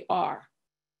where they are.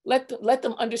 Let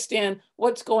them understand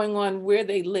what's going on where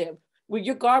they live. Where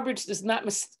your garbage does not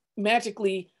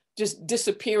magically just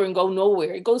disappear and go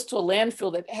nowhere. It goes to a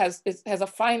landfill that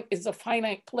is a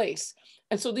finite place.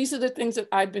 And so these are the things that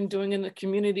I've been doing in the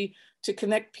community to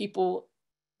connect people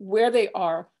where they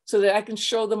are so that I can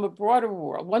show them a broader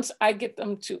world. Once I get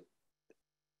them to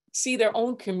see their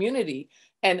own community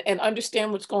and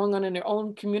understand what's going on in their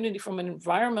own community from an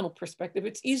environmental perspective,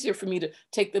 it's easier for me to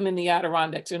take them in the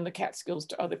Adirondacks or in the Catskills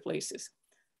to other places.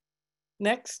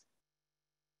 Next.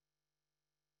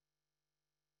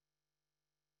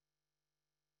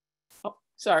 Oh,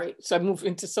 sorry. So I moved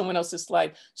into someone else's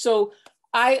slide. So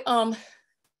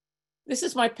this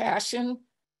is my passion.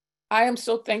 I am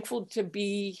so thankful to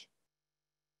be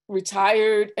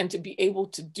retired and to be able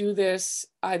to do this.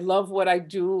 I love what I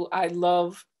do. I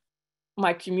love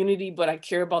my community, but I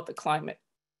care about the climate.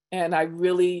 And I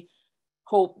really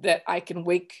hope that I can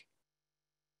wake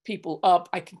people up.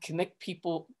 I can connect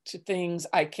people to things.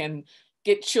 I can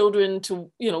get children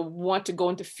to, want to go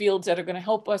into fields that are going to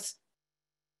help us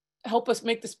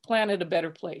make this planet a better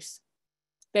place.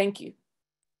 Thank you.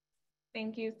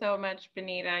 Thank you so much,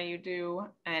 Benita. You do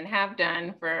and have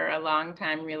done for a long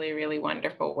time really, really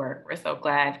wonderful work. We're so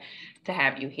glad to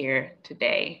have you here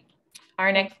today.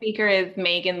 Our next speaker is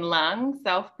Megan Lung,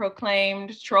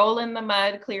 self-proclaimed troll in the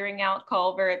mud, clearing out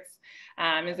culverts,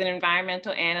 is an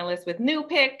environmental analyst with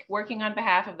NEIWPCC, working on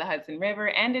behalf of the Hudson River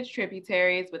and its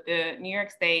tributaries with the New York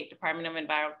State Department of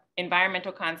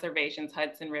Environmental Conservation's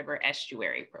Hudson River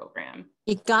Estuary Program.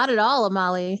 You got it all,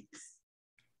 Amali.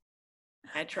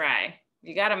 I try.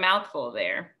 You got a mouthful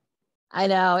there. I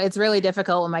know, it's really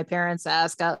difficult when my parents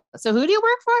ask, so who do you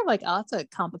work for? I'm like, oh, that's a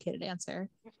complicated answer.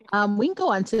 We can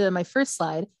go on to my first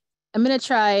slide. I'm going to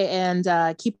try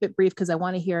and keep it brief because I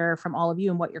want to hear from all of you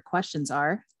and what your questions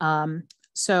are.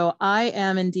 So I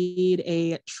am indeed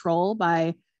a troll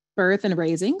by birth and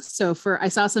raising. So I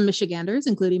saw some Michiganders,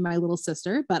 including my little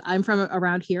sister, but I'm from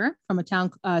around here, from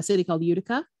a city called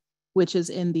Utica, which is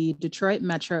in the Detroit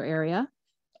metro area.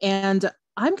 And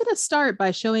I'm going to start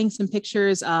by showing some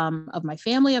pictures of my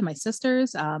family, of my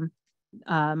sisters.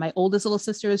 My oldest little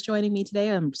sister is joining me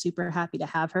today. I'm super happy to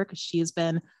have her because she has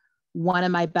been one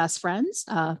of my best friends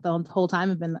the whole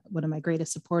time. I've been one of my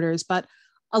greatest supporters. But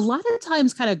a lot of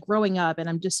times kind of growing up, and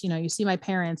I'm just, you see my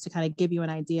parents to kind of give you an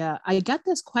idea, I get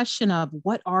this question of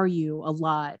what are you a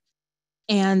lot?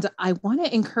 And I want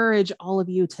to encourage all of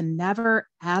you to never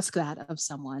ask that of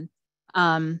someone.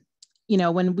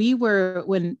 When we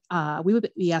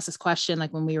would be asked this question,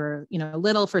 like when we were,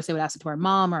 little, first they would ask it to our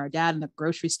mom or our dad in the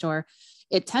grocery store.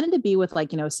 It tended to be with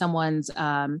someone's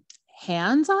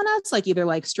hands on us, like either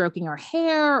like stroking our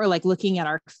hair or like looking at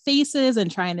our faces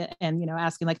and trying to, and,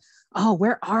 asking like, oh,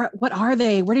 what are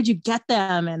they? Where did you get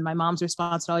them? And my mom's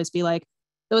response would always be like,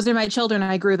 those are my children.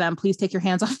 I grew them. Please take your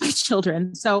hands off my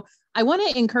children. So I want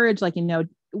to encourage,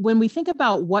 when we think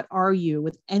about what are you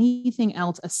with anything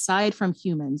else aside from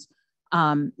humans,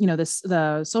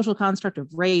 the social construct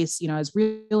of race, has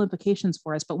real implications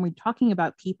for us. But when we're talking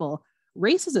about people,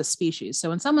 race is a species. So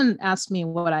when someone asks me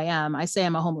what I am, I say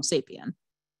I'm a Homo sapien.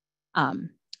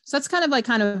 So that's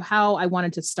kind of how I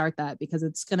wanted to start that, because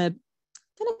it's gonna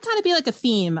kind of be like a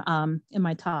theme in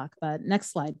my talk. But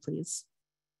next slide, please.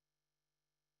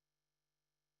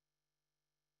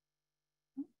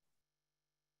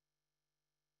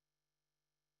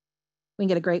 We can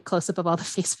get a great close-up of all the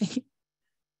face paint.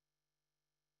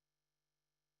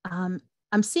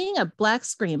 I'm seeing a black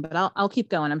screen, but I'll keep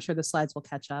going. I'm sure the slides will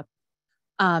catch up.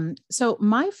 So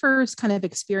my first kind of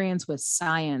experience with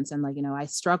science, and I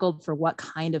struggled for what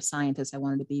kind of scientist I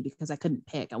wanted to be because I couldn't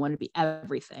pick. I wanted to be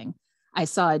everything. I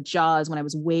saw Jaws when I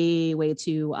was way, way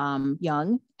too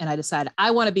young, and I decided I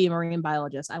want to be a marine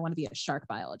biologist. I want to be a shark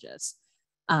biologist.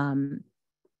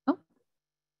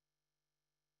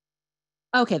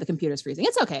 Okay, the computer's freezing.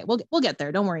 It's okay. We'll get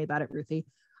there. Don't worry about it, Ruthie.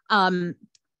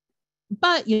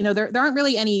 But there aren't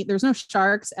really any. There's no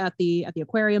sharks at the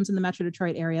aquariums in the Metro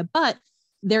Detroit area, but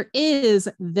there is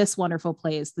this wonderful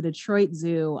place, the Detroit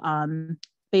Zoo,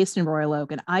 based in Royal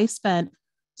Oak, and I spent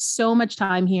so much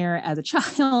time here as a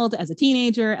child, as a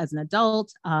teenager, as an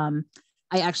adult. I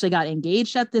actually got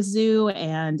engaged at the zoo,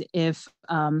 and if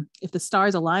the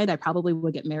stars aligned, I probably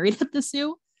would get married at the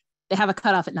zoo. They have a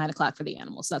cutoff at 9 o'clock for the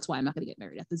animals, so that's why I'm not going to get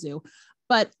married at the zoo.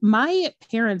 But my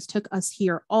parents took us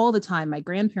here all the time. My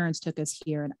grandparents took us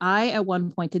here, and I at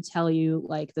one point could tell you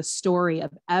the story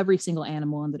of every single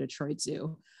animal in the Detroit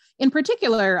Zoo. In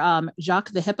particular,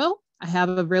 Jacques the hippo. I have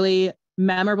a really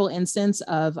memorable instance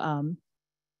of.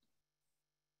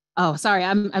 Oh, sorry,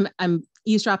 I'm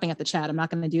eavesdropping at the chat. I'm not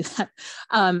going to do that.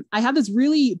 I have this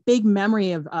really big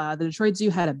memory of the Detroit Zoo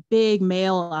had a big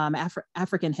male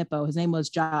African hippo. His name was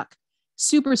Jacques.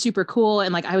 Super, super cool.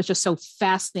 And I was just so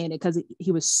fascinated because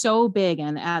he was so big.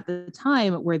 And at the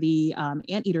time where the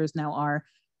anteaters now are,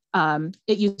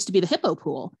 it used to be the hippo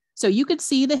pool. So you could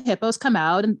see the hippos come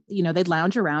out and, they'd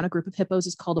lounge around. A group of hippos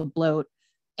is called a bloat.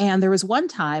 And there was one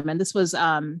time, and this was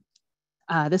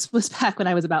back when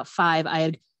I was about 5, I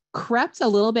had crept a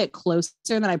little bit closer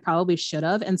than I probably should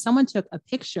have. And someone took a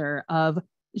picture of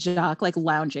Jacques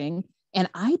lounging. And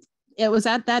it was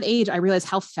at that age, I realized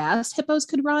how fast hippos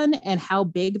could run and how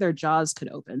big their jaws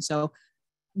could open. So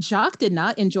Jacques did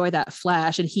not enjoy that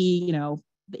flash. And he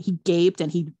gaped and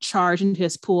he charged into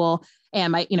his pool.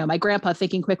 And my grandpa,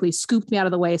 thinking quickly, scooped me out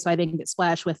of the way so I didn't get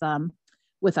splashed with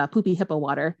poopy hippo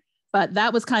water. But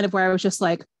that was kind of where I was just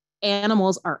like,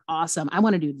 animals are awesome. I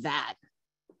want to do that.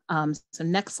 So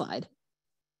next slide.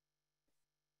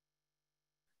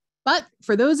 But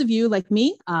for those of you like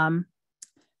me, so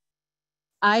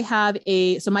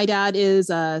my dad is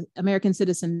an American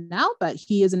citizen now, but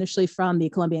he is initially from the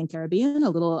Colombian Caribbean, a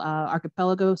little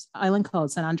archipelago island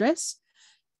called San Andres.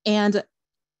 And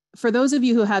for those of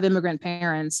you who have immigrant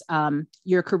parents,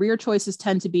 your career choices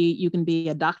tend to be, you can be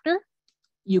a doctor,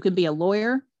 you can be a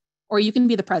lawyer, or you can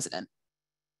be the president.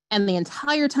 And the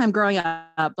entire time growing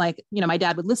up, my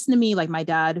dad would listen to me. My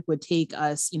dad would take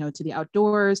us, to the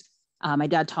outdoors. My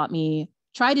dad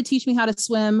tried to teach me how to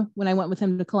swim when I went with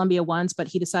him to Colombia once, but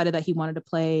he decided that he wanted to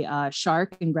play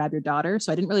shark and grab your daughter.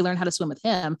 So I didn't really learn how to swim with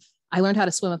him. I learned how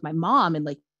to swim with my mom in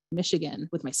Lake Michigan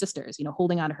with my sisters,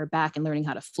 holding onto her back and learning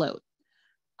how to float.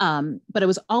 But it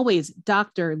was always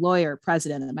doctor, lawyer,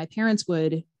 president. And my parents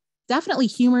would definitely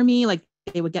humor me.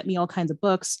 They would get me all kinds of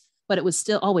books, but it was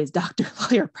still always doctor,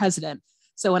 lawyer, president.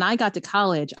 So when I got to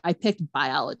college, I picked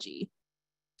biology,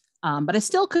 but I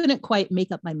still couldn't quite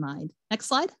make up my mind. Next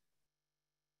slide.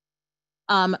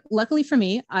 Luckily for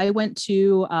me, I went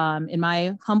to, in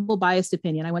my humble biased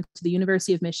opinion, I went to the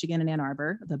University of Michigan in Ann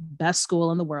Arbor, the best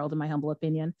school in the world, in my humble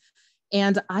opinion.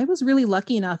 And I was really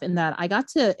lucky enough in that I got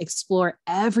to explore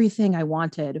everything I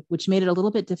wanted, which made it a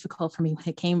little bit difficult for me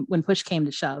when push came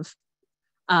to shove.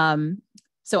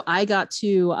 So I got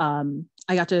to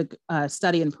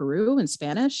study in Peru in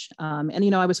Spanish.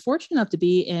 And, I was fortunate enough to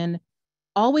be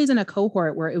always in a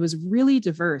cohort where it was really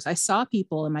diverse. I saw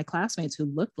people in my classmates who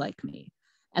looked like me.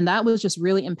 And that was just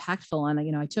really impactful.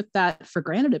 And, I took that for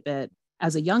granted a bit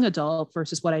as a young adult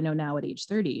versus what I know now at age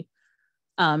 30.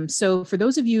 So for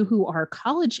those of you who are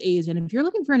college age, and if you're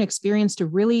looking for an experience to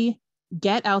really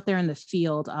get out there in the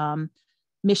field,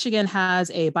 Michigan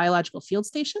has a biological field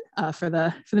station for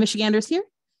the Michiganders here.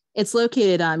 It's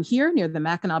located here near the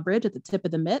Mackinac Bridge at the tip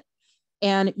of the Mitt.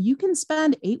 And you can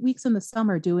spend 8 weeks in the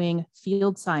summer doing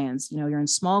field science. You're in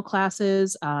small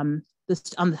classes. On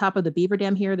the top of the beaver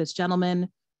dam here, this gentleman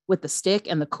with the stick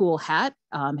and the cool hat,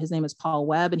 his name is Paul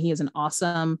Webb, and he is an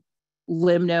awesome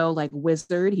limno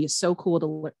wizard. He is so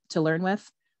cool to learn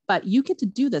with. But you get to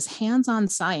do this hands-on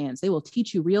science. They will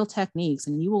teach you real techniques,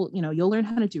 and you'll learn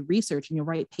how to do research, and you'll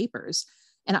write papers.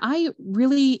 And I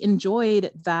really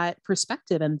enjoyed that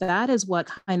perspective. And that is what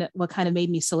kind of made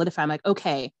me solidify. I'm like,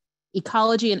 okay,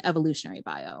 ecology and evolutionary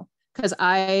bio, because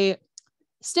I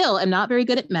still am not very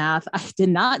good at math. I did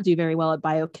not do very well at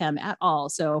biochem at all.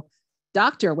 So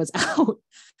doctor was out.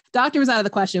 doctor was out of the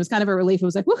question. It was kind of a relief. It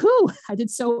was like,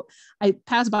 woohoo, I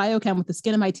passed biochem with the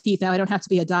skin of my teeth. Now I don't have to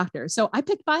be a doctor. So I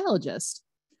picked biologist.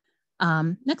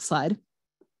 Next slide.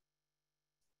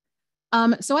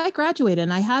 So I graduated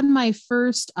and I had my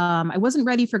first, I wasn't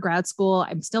ready for grad school.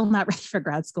 I'm still not ready for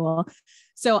grad school.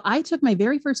 So I took my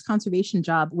very first conservation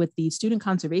job with the Student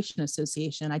Conservation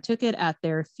Association. I took it at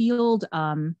their field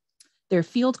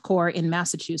corps in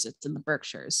Massachusetts in the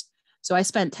Berkshires. So I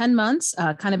spent 10 months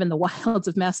kind of in the wilds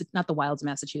of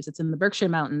Massachusetts, in the Berkshire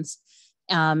Mountains.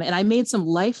 And I made some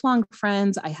lifelong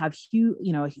friends. I have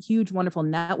a huge, wonderful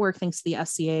network thanks to the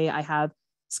SCA. I have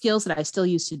skills that I still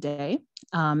use today.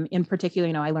 In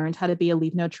particular, I learned how to be a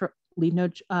leave no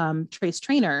trace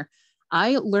trainer.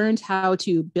 I learned how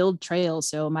to build trails.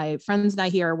 So my friends and I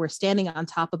here were standing on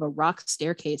top of a rock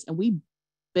staircase, and we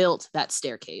built that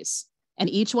staircase. And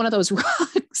each one of those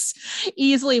rocks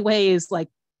easily weighs like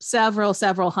several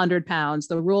hundred pounds.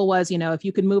 The rule was, if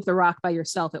you could move the rock by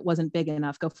yourself, it wasn't big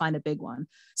enough, go find a big one.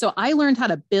 So I learned how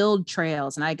to build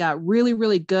trails, and I got really,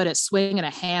 really good at swinging a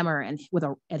hammer and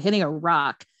hitting a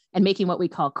rock and making what we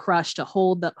call crush to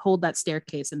hold that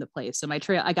staircase into place. So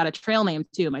I got a trail name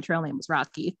too. My trail name was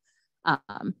Rocky,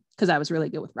 because I was really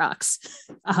good with rocks.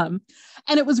 And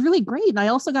it was really great. And I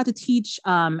also got to teach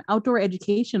outdoor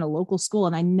education at a local school.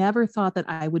 And I never thought that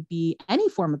I would be any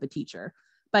form of a teacher,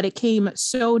 but it came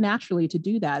so naturally to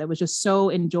do that. It was just so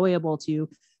enjoyable to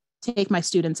take my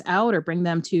students out or bring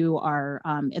them to our,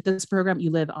 at this program,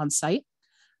 you live on site.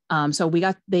 So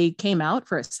they came out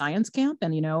for a science camp,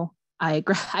 and, I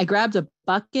grabbed a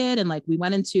bucket and we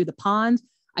went into the pond.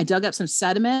 I dug up some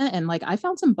sediment and I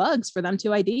found some bugs for them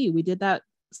to ID. We did that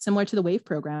similar to the WAVE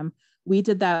program. We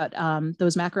did that,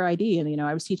 those macro ID. And,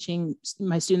 I was teaching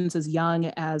my students as young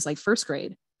as first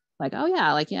grade,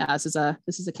 this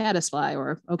is a caddisfly,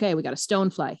 or, okay, we got a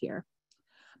stonefly here.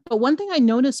 But one thing I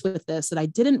noticed with this that I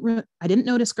didn't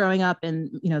notice growing up in,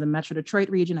 the Metro Detroit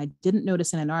region, I didn't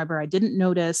notice in Ann Arbor, I didn't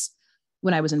notice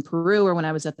when I was in Peru or when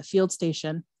I was at the field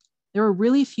station. There were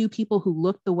really few people who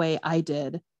looked the way I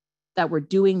did that were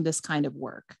doing this kind of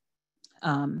work.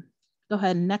 Go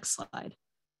ahead, next slide.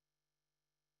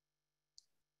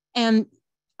 And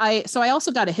I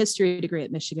also got a history degree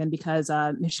at Michigan because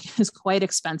Michigan is quite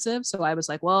expensive. So I was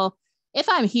like, well, if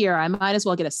I'm here, I might as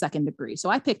well get a second degree. So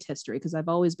I picked history because I've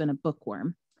always been a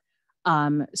bookworm.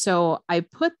 So I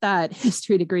put that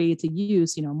history degree to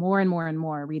use, more and more and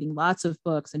more, reading lots of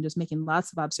books and just making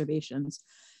lots of observations.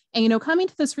 And, coming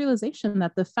to this realization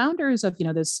that the founders of,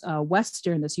 this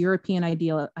this European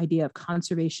idea of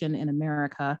conservation in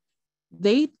America,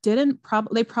 they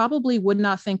probably would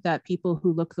not think that people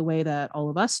who look the way that all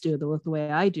of us do, that look the way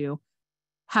I do,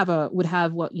 would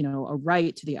have a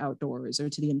right to the outdoors or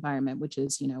to the environment, which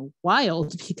is,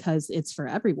 wild because it's for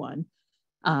everyone.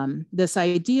 This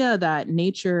idea that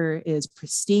nature is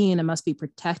pristine and must be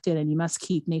protected and you must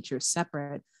keep nature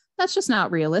separate, that's just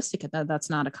not realistic. That's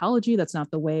not ecology. That's not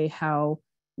the way how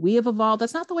we have evolved.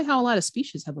 That's not the way how a lot of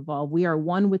species have evolved. We are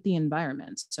one with the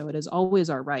environment. So it is always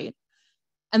our right.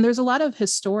 And there's a lot of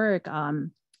historic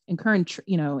and current,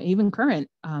 even current,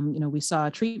 we saw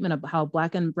a treatment of how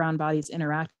Black and brown bodies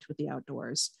interact with the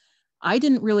outdoors. I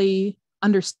didn't really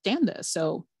understand this.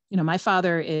 So, my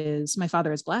father is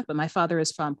Black, but my father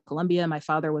is from Colombia. My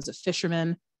father was a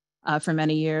fisherman for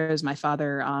many years. My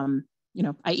father,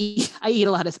 I eat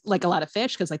a lot of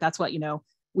fish because that's what,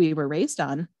 we were raised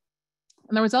on.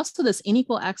 And there was also this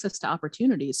unequal access to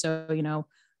opportunities. So,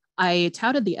 I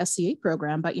touted the SCA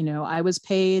program, but, I was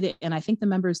paid, and I think the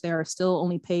members there are still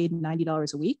only paid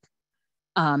 $90 a week.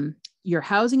 Your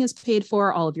housing is paid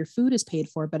for, all of your food is paid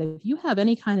for. But if you have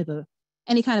any kind of a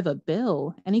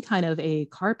bill, any kind of a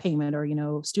car payment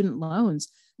or, student loans,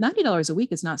 $90 a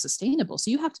week is not sustainable.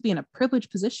 So you have to be in a privileged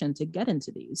position to get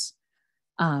into these.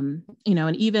 And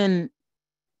even,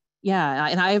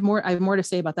 and I have more to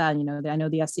say about that. I know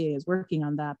the SCA is working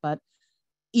on that, but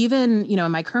even,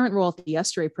 in my current role at the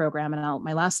estuary program, and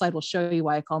my last slide will show you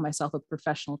why I call myself a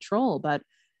professional troll, but,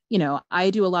 I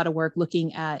do a lot of work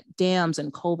looking at dams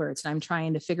and culverts, and I'm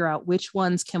trying to figure out which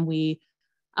ones can we,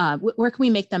 where can we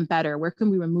make them better? Where can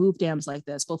we remove dams like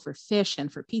this, both for fish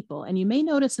and for people? And you may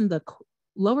notice in the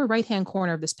lower right-hand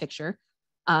corner of this picture,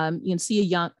 you can see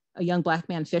a young Black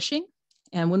man fishing.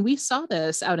 And when we saw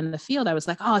this out in the field, I was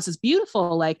like, oh, this is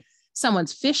beautiful.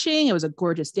 Someone's fishing. It was a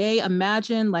gorgeous day.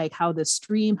 Imagine how this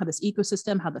stream, how this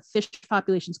ecosystem, how the fish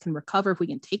populations can recover if we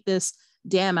can take this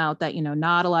dam out that,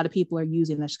 not a lot of people are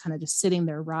using, that's kind of just sitting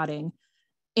there rotting.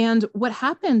 And what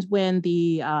happened when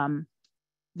the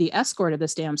escort of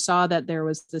this dam saw that there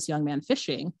was this young man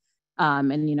fishing,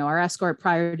 and, our escort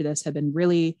prior to this had been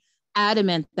really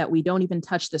adamant that we don't even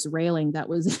touch this railing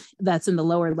that's in the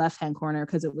lower left-hand corner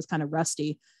because it was kind of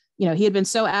rusty. You know, he had been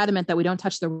so adamant that we don't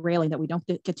touch the railing, that we don't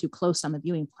get too close on the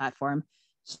viewing platform.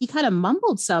 He kind of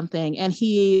mumbled something and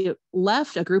he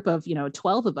left a group of,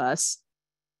 12 of us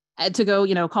to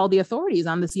go, call the authorities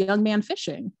on this young man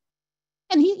fishing.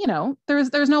 And he,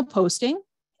 there's no posting.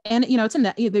 And, it's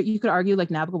you could argue like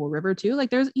navigable river too. Like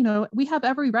there's, we have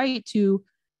every right to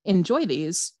enjoy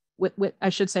these with I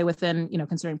should say within,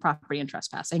 considering property and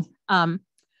trespassing.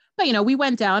 But, we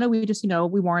went down and we just,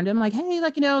 we warned him like, hey,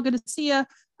 like, good to see you.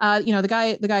 The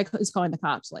guy is calling the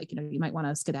cops, like, you might want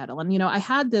to skedaddle. And, I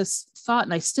had this thought,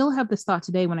 and I still have this thought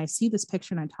today when I see this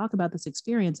picture and I talk about this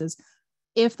experience, is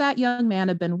if that young man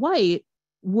had been white,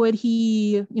 would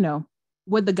he,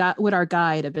 would our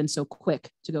guide have been so quick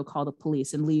to go call the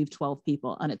police and leave 12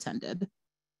 people unattended?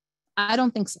 I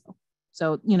don't think so.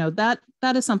 So, that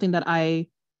is something that I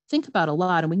think about a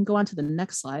lot, and we can go on to the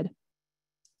next slide.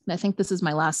 And I think this is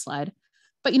my last slide.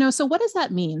 But, so what does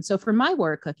that mean? So for my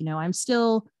work, like, I'm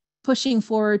still pushing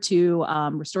forward to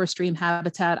restore stream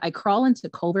habitat. I crawl into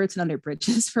culverts and under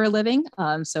bridges for a living.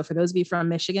 So for those of you from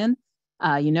Michigan,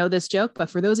 this joke, but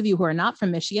for those of you who are not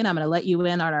from Michigan, I'm going to let you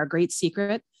in on our great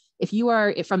secret. If you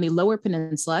are from the lower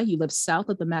peninsula, you live south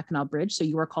of the Mackinac Bridge, so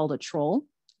you are called a troll.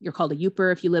 You're called a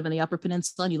Youper if you live in the upper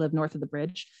peninsula and you live north of the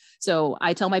bridge. So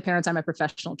I tell my parents I'm a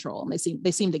professional troll, and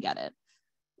they seem to get it.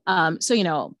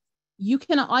 You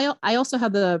can, I also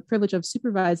have the privilege of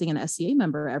supervising an SCA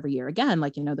member every year. Again,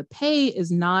 like, the pay is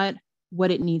not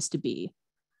what it needs to be,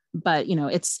 but,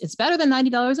 it's better than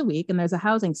 $90 a week, and there's a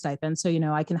housing stipend. So,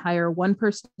 I can hire one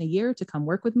person a year to come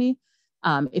work with me.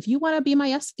 If you want to be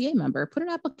my SCA member, put an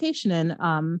application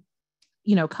in,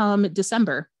 come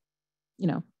December,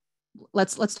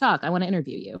 let's talk. I want to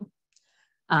interview you.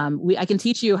 I can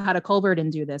teach you how to culvert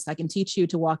and do this. I can teach you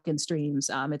to walk in streams.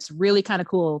 It's really kind of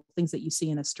cool things that you see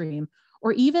in a stream.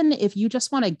 Or even if you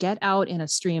just want to get out in a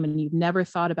stream and you've never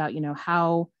thought about,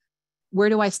 where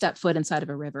do I step foot inside of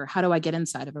a river? How do I get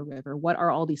inside of a river? What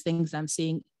are all these things I'm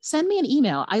seeing? Send me an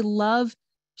email. I love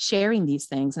sharing these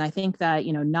things. And I think that,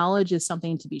 knowledge is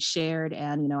something to be shared.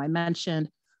 And, I mentioned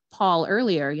Paul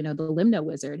earlier, the Limno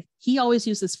wizard. He always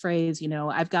used this phrase,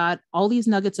 I've got all these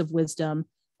nuggets of wisdom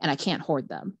and I can't hoard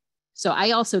them. So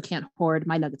I also can't hoard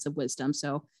my nuggets of wisdom.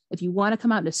 So if you want to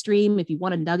come out in a stream, if you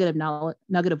want a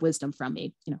nugget of wisdom from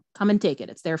me, come and take it.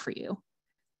 It's there for you.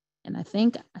 And I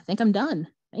think I'm done.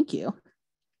 Thank you.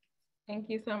 Thank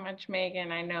you so much,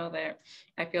 Megan. I know that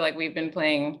I feel like we've been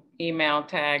playing email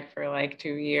tag for like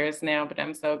 2 years now, but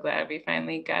I'm so glad we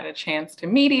finally got a chance to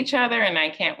meet each other, and I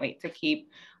can't wait to keep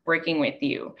working with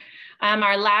you.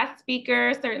 Our last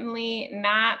speaker, certainly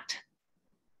not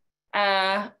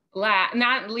last but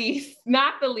not least,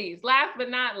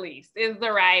 is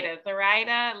Zoraida.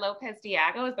 Zoraida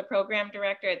Lopez-Diago is the program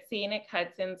director at Scenic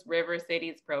Hudson's River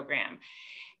Cities program,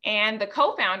 and the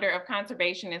co-founder of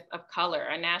Conservationists of Color,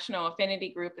 a national affinity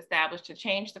group established to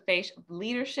change the face of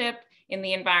leadership in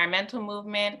the environmental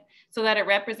movement so that it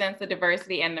represents the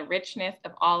diversity and the richness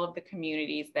of all of the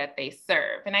communities that they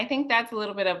serve. And I think that's a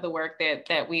little bit of the work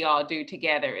that we all do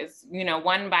together is,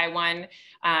 one by one,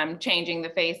 changing the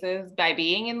faces by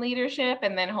being in leadership,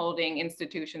 and then holding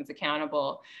institutions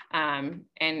accountable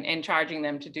and charging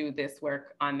them to do this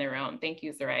work on their own. Thank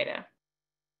you, Zoraida.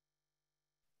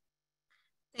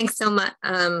 Thanks so much.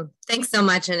 Thanks so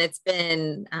much. And it's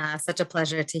been such a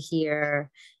pleasure to hear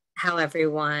how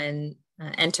everyone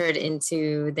entered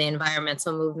into the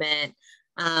environmental movement.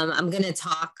 I'm going to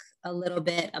talk a little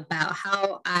bit about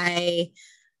how I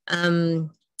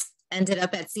ended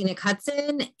up at Scenic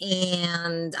Hudson,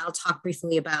 and I'll talk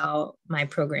briefly about my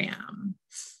program.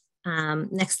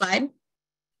 Next slide.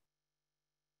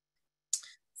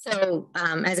 So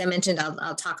as I mentioned,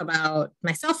 I'll talk about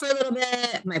myself for a little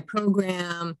bit, my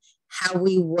program, how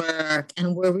we work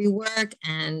and where we work,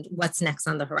 and what's next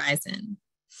on the horizon.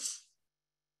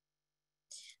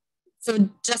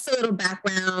 So just a little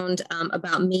background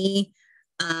about me.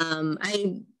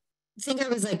 I think I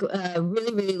was like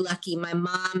really, really lucky. My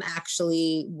mom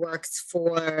actually works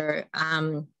for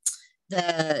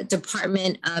the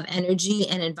Department of Energy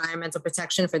and Environmental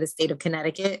Protection for the state of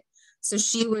Connecticut. So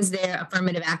she was their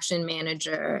affirmative action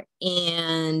manager,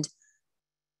 and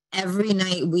every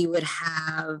night we would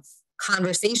have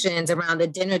conversations around the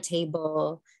dinner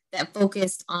table that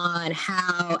focused on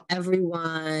how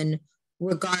everyone,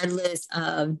 regardless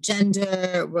of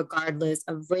gender, regardless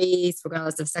of race,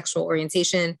 regardless of sexual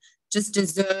orientation, just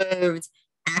deserved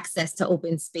access to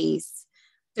open space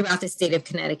throughout the state of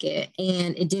Connecticut.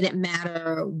 And it didn't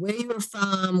matter where you were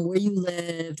from, where you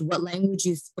lived, what language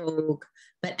you spoke,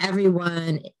 but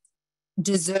everyone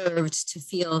deserved to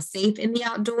feel safe in the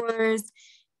outdoors,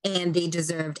 and they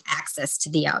deserved access to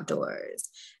the outdoors.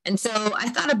 And so I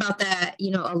thought about that,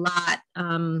 a lot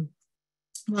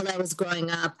while I was growing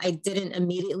up. I didn't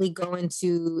immediately go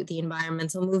into the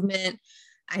environmental movement.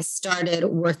 I started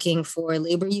working for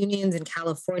labor unions in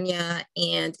California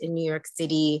and in New York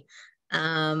City.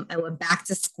 I went back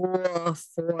to school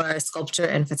for sculpture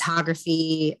and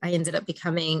photography. I ended up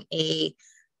becoming a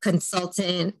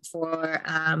consultant for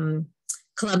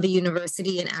Columbia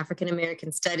University in African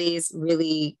American Studies,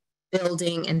 really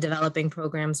building and developing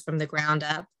programs from the ground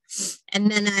up. And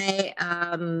then I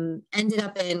ended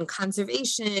up in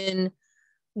conservation,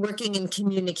 working in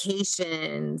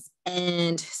communications.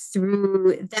 And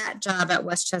through that job at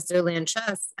Westchester Land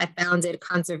Trust, I founded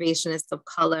Conservationists of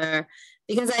Color,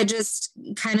 because I just,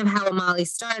 kind of how Amali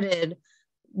started,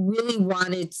 really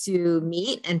wanted to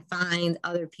meet and find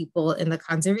other people in the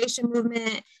conservation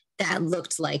movement that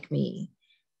looked like me.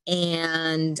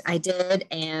 And I did,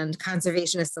 and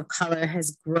Conservationists of Color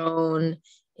has grown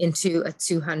into a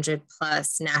 200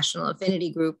 plus national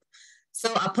affinity group.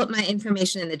 So I'll put my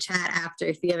information in the chat after.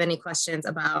 If you have any questions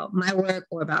about my work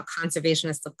or about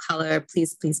Conservationists of Color,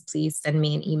 please, please, please send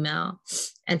me an email.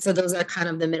 And so those are kind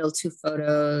of the middle two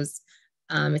photos.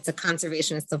 It's a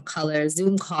Conservationists of Color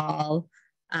Zoom call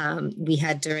we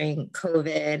had during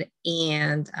COVID,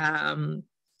 and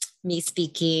me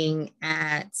speaking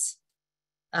at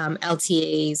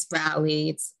LTA's rally.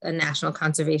 It's a national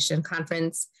conservation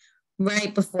conference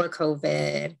right before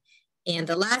COVID. And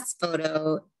the last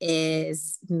photo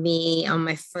is me on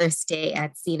my first day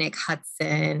at Scenic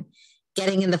Hudson,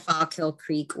 getting in the Fallkill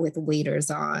Creek with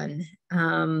waders on.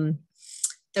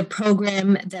 The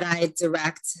program that I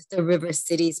direct, the River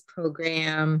Cities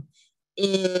program,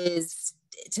 is,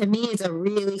 to me, it's a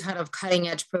really kind of cutting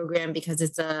edge program, because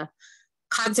it's a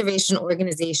conservation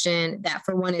organization that,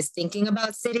 for one, is thinking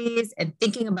about cities and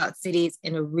thinking about cities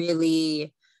in a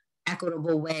really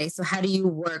equitable way. So how do you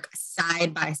work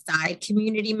side by side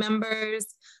community members?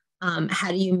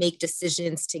 How do you make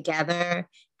decisions together?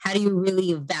 How do you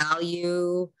really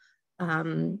value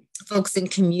folks in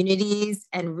communities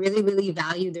and really, really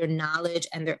value their knowledge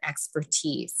and their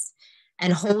expertise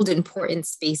and hold important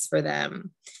space for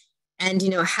them? And,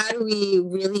 how do we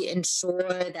really ensure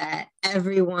that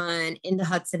everyone in the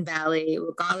Hudson Valley,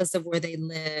 regardless of where they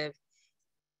live,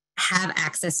 have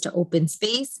access to open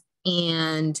space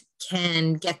and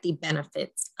can get the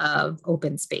benefits of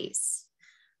open space?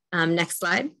 Next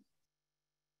slide.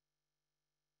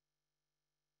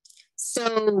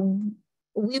 So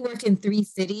we work in 3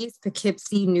 cities,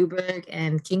 Poughkeepsie, Newburgh,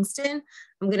 and Kingston.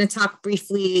 I'm going to talk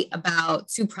briefly about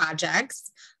 2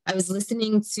 projects. I was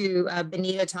listening to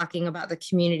Benita talking about the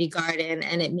community garden,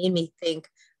 and it made me think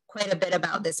quite a bit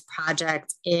about this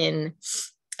project in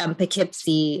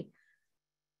Poughkeepsie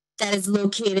that is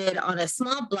located on a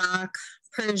small block,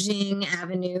 Pershing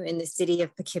Avenue, in the city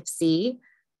of Poughkeepsie.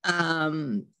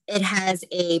 It has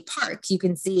a park. You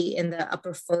can see in the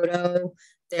upper photo,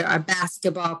 there are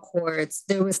basketball courts.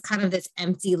 There was kind of this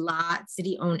empty lot,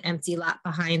 city-owned empty lot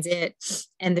behind it.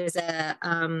 And there's a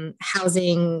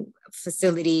housing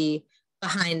facility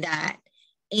behind that.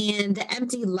 And the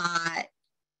empty lot,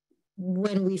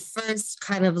 when we first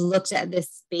kind of looked at this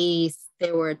space,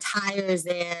 there were tires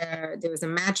there. There was a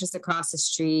mattress across the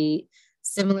street,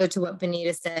 similar to what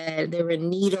Benita said. There were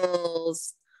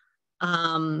needles.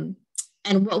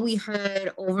 And what we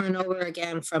heard over and over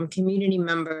again from community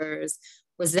members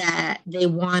was that they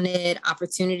wanted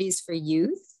opportunities for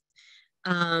youth.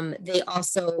 They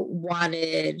also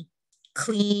wanted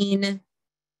clean,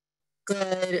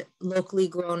 good, locally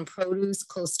grown produce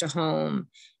close to home.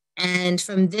 And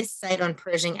from this site on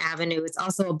Pershing Avenue, it's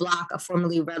also a block, a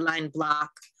formerly redlined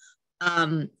block.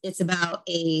 It's about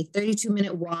a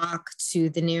 32-minute walk to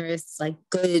the nearest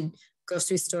good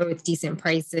grocery store with decent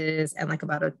prices, and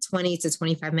about a 20 to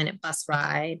 25-minute bus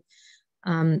ride.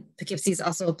 Poughkeepsie is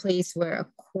also a place where a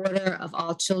quarter of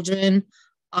all children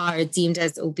are deemed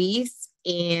as obese,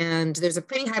 and there's a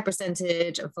pretty high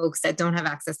percentage of folks that don't have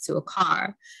access to a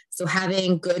car. So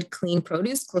having good, clean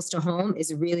produce close to home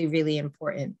is really, really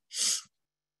important.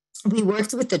 We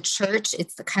worked with the church.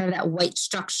 It's the kind of that white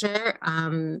structure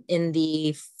in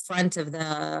the front of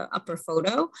the upper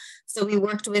photo. So we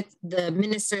worked with the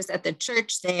ministers at the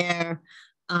church there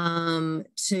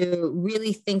to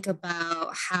really think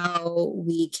about how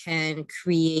we can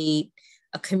create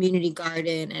a community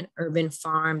garden and urban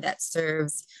farm that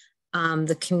serves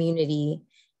the community.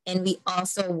 And we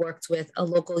also worked with a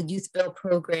local youth build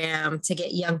program to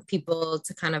get young people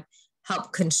to kind of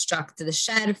help construct the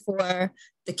shed for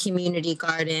the community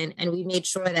garden. And we made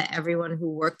sure that everyone who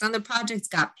worked on the projects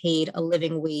got paid a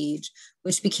living wage,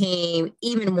 which became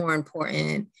even more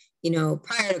important,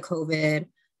 prior to COVID.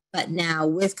 But now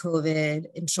with COVID,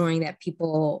 ensuring that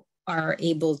people are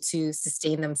able to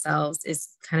sustain themselves is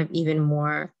kind of even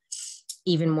more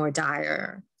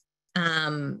dire.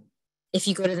 If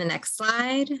you go to the next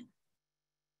slide,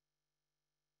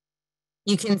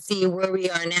 you can see where we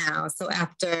are now. So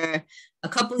after a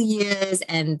couple of years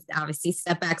and obviously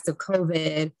setbacks of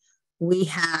COVID, we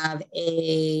have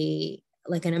an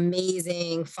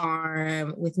amazing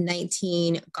farm with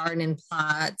 19 garden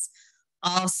plots,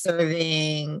 all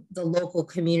serving the local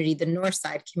community, the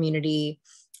Northside community.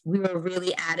 We were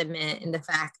really adamant in the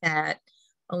fact that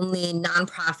only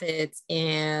nonprofits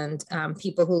and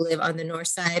people who live on the north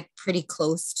side pretty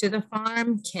close to the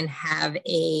farm can have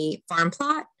a farm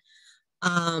plot.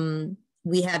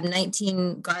 We have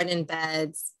 19 garden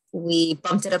beds. We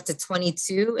bumped it up to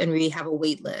 22 and we have a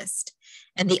wait list.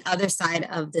 And the other side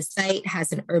of the site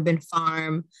has an urban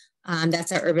farm.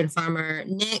 That's our urban farmer,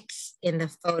 Nick, in the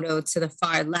photo to the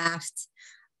far left.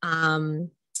 And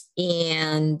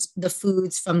the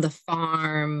foods from the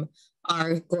farm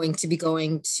are going to be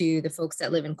going to the folks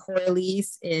that live in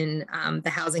Corliss in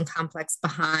the housing complex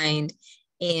behind,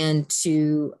 and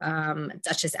to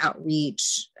Duchess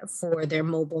Outreach for their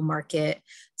mobile market.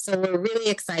 So we're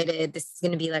really excited. This is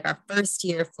going to be like our first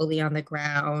year fully on the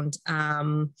ground.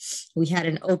 We had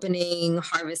an opening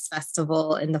harvest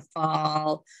festival in the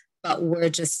fall, but we're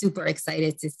just super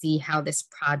excited to see how this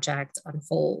project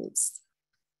unfolds.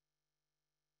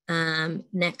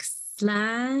 Next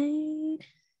slide.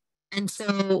 And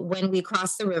so when we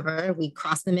cross the river, we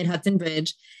cross the Mid-Hudson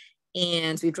Bridge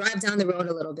and we drive down the road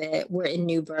a little bit, we're in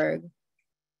Newburgh.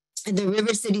 In the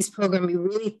River Cities program, we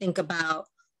really think about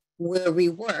where we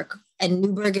work. And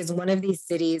Newburgh is one of these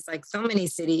cities, like so many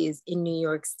cities in New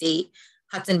York State,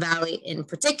 Hudson Valley in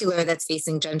particular, that's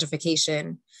facing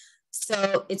gentrification.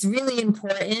 So it's really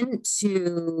important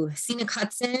to Scenic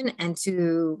Hudson and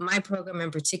to my program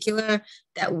in particular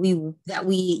that we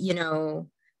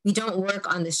don't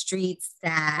work on the streets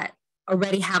that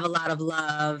already have a lot of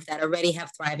love, that already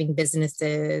have thriving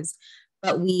businesses,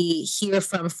 but we hear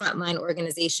from frontline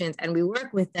organizations and we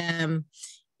work with them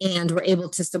and we're able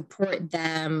to support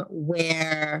them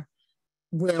where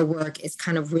work is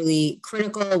kind of really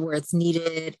critical, where it's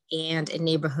needed, and in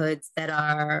neighborhoods that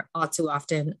are all too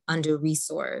often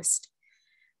under-resourced.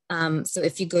 So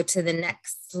if you go to the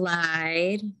next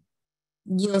slide,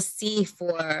 you'll see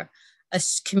for a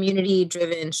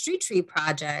community-driven street tree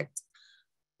project,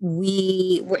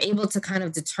 we were able to kind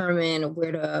of determine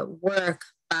where to work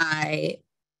by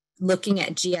looking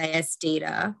at GIS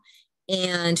data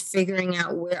and figuring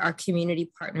out where our community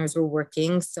partners were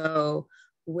working. So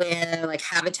where like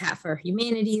Habitat for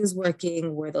Humanity was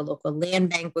working, where the local land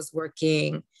bank was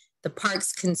working, the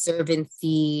Parks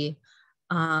Conservancy,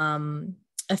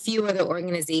 a few other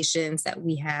organizations that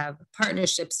we have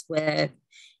partnerships with.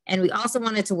 And we also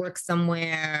wanted to work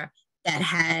somewhere that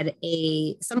had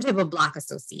some type of block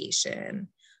association.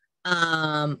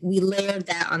 We layered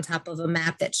that on top of a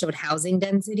map that showed housing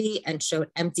density and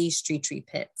showed empty street tree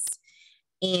pits.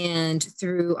 And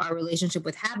through our relationship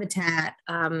with Habitat,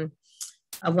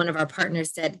 one of our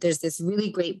partners said, there's this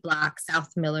really great block,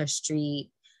 South Miller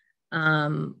Street,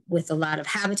 with a lot of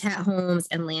Habitat homes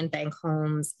and land bank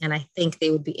homes. And I think they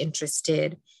would be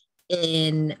interested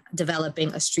in developing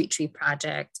a street tree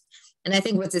project. And I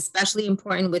think what's especially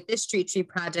important with this street tree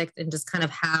project and just kind of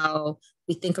how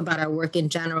we think about our work in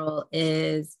general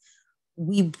is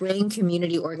we bring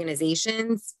community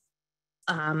organizations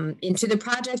into the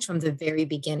project from the very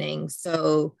beginning.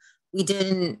 So we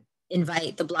didn't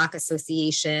invite the Block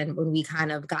Association when we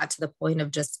kind of got to the point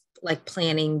of just like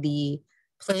planning the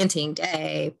planting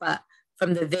day, but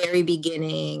from the very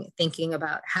beginning, thinking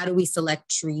about how do we select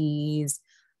trees,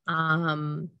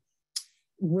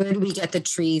 where do we get the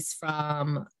trees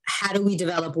from, how do we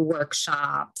develop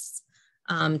workshops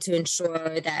to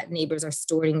ensure that neighbors are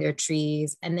storing their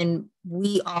trees. And then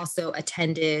we also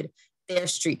attended their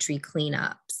street tree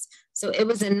cleanups. So it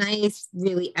was a nice,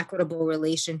 really equitable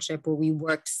relationship where we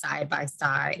worked side by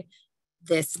side,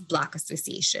 this Block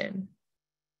Association.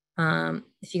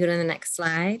 If you go to the next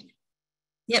slide.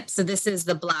 Yep, so this is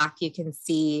the block. You can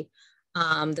see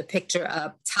the picture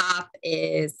up top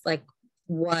is like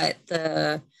what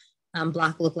the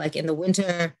block looked like in the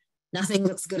winter. Nothing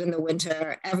looks good in the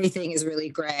winter. Everything is really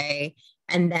gray.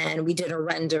 And then we did a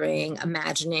rendering,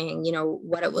 imagining,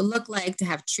 what it would look like to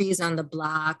have trees on the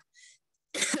block,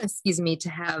 excuse me, to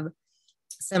have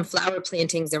some flower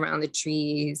plantings around the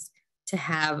trees, to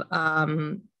have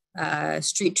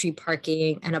street tree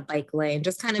parking, and a bike lane,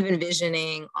 just kind of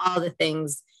envisioning all the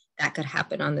things that could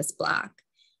happen on this block.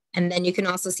 And then you can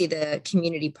also see the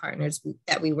community partners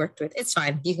that we worked with. It's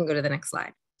fine, you can go to the next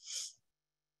slide.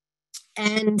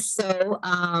 And so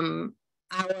our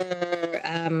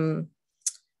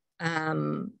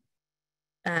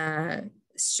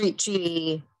street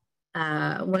tree,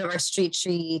 one of our street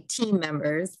tree team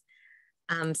members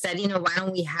said, you know, why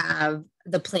don't we have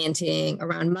the planting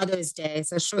around Mother's Day?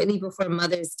 So shortly before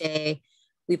Mother's Day,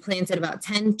 we planted about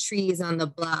 10 trees on the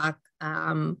block.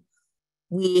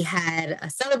 We had a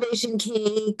celebration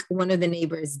cake. One of the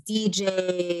neighbors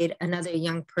DJ'd, another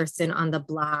young person on the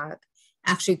block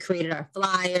actually created our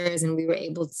flyers, and we were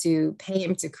able to pay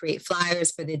him to create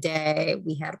flyers for the day.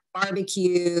 We had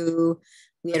barbecue,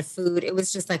 we had food. It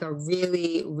was just like a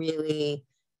really, really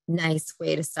nice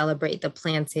way to celebrate the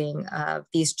planting of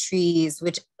these trees,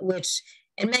 which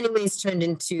in many ways turned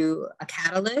into a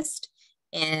catalyst.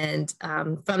 And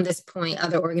from this point,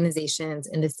 other organizations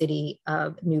in the city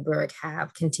of Newburgh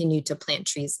have continued to plant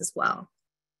trees as well.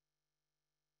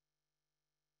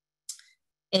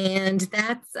 And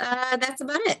that's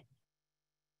about it.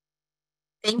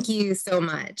 Thank you so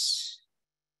much.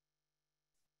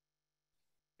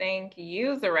 Thank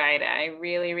you, Zoraida. I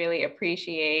really, really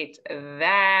appreciate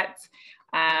that.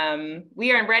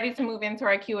 We are ready to move into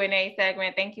our Q&A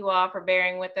segment. Thank you all for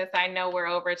bearing with us. I know we're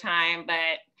over time,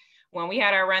 but when we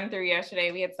had our run through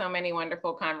yesterday, we had so many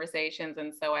wonderful conversations.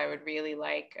 And so I would really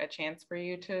like a chance for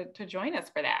you to join us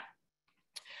for that.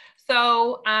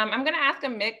 So I'm going to ask a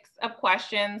mix of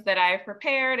questions that I've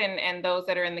prepared and those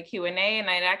that are in the Q&A. And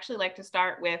I'd actually like to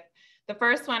start with the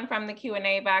first one from the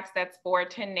Q&A box that's for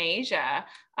Tanasia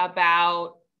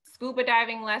about scuba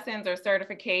diving lessons or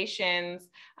certifications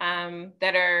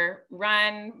that are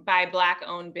run by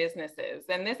Black-owned businesses.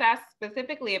 And this asks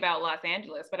specifically about Los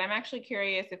Angeles, but I'm actually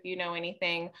curious if you know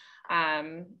anything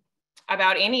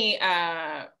about any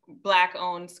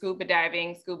Black-owned scuba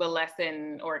diving, scuba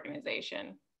lesson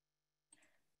organization.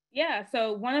 Yeah,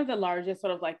 so one of the largest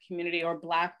sort of like community or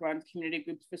Black-run community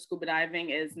groups for scuba diving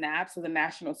is NABS, so the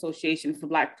National Association for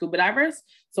Black Scuba Divers,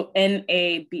 so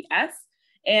NABS.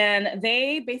 And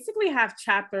they basically have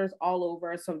chapters all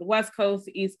over, so the West Coast,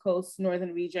 the East Coast,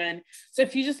 Northern region. So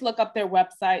if you just look up their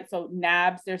website, so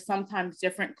NABS, there's sometimes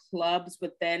different clubs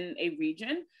within a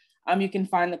region. You can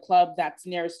find the club that's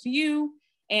nearest to you.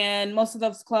 And most of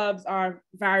those clubs are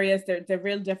various, they're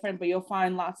real different, but you'll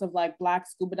find lots of like Black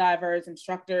scuba divers,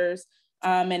 instructors.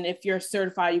 And if you're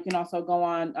certified, you can also go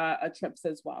on trips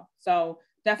as well. So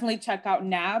definitely check out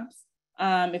NABS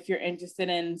if you're interested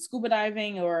in scuba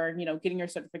diving or, you know, getting your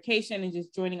certification and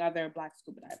just joining other Black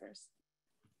scuba divers.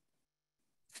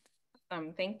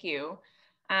 Thank you.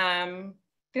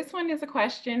 This one is a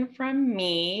question from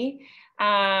me.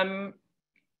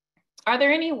 Are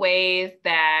there any ways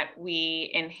that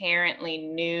we inherently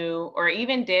knew or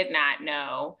even did not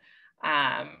know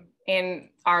in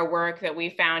our work that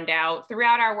we found out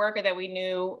throughout our work or that we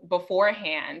knew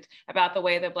beforehand about the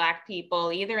way that Black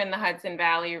people, either in the Hudson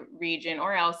Valley region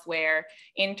or elsewhere,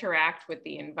 interact with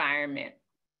the environment?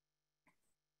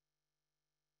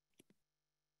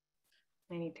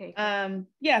 Any take?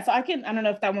 Yeah, so I don't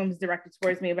know if that one was directed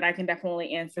towards me, but I can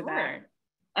definitely answer that.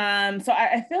 So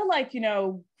I feel like, you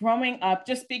know, growing up,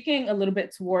 just speaking a little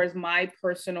bit towards my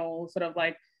personal sort of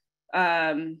like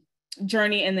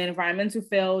journey in the environmental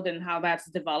field and how that's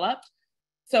developed.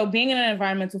 So being in an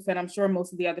environmental field, I'm sure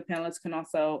most of the other panelists can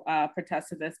also protest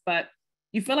to this, but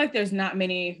you feel like there's not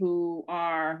many who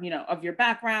are, you know, of your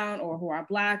background or who are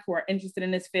Black, who are interested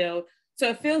in this field. So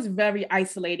it feels very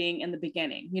isolating in the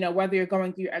beginning, you know, whether you're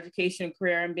going through your education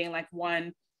career and being like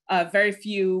one of very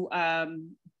few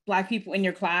Black people in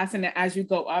your class. And as you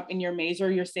go up in your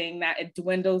major, you're seeing that it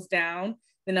dwindles down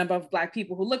the number of Black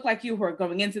people who look like you, who are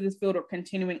going into this field or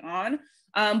continuing on.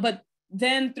 But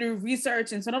then through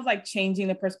research and sort of like changing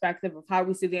the perspective of how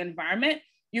we see the environment,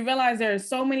 you realize there are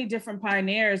so many different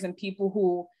pioneers and people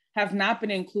who have not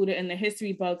been included in the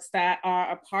history books that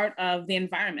are a part of the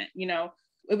environment. You know,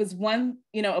 it was one,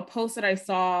 you know, a post that I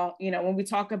saw, you know, when we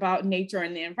talk about nature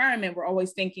and the environment, we're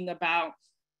always thinking about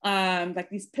like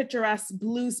these picturesque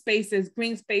blue spaces,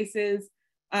 green spaces.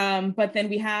 But then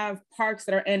we have parks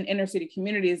that are in inner city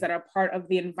communities that are part of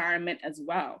the environment as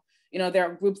well. You know, there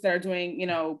are groups that are doing, you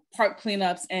know, park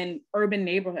cleanups in urban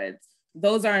neighborhoods.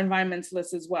 Those are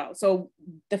environmentalists as well. So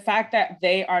the fact that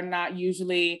they are not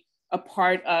usually a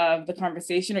part of the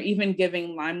conversation or even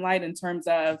giving limelight in terms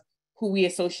of who we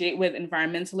associate with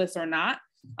environmentalists or not,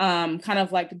 kind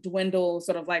of like dwindle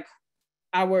sort of like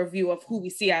our view of who we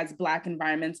see as Black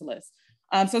environmentalists.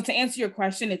 So to answer your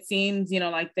question, it seems,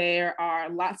 like there are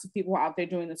lots of people out there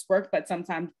doing this work, but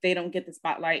sometimes they don't get the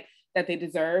spotlight that they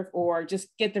deserve or just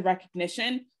get the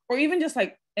recognition, or even just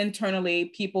like internally,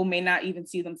 people may not even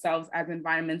see themselves as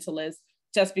environmentalists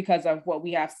just because of what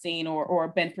we have seen or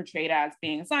been portrayed as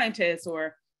being a scientist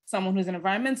or someone who's an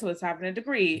environmentalist having a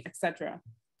degree, et cetera.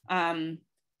 And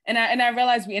I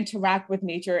realize we interact with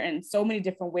nature in so many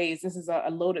different ways. This is a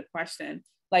loaded question.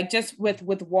 Like just with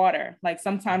water, like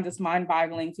sometimes it's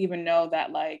mind-boggling to even know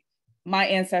that like our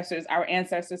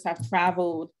ancestors have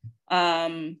traveled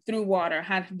through water,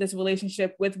 had this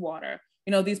relationship with water.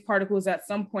 These particles at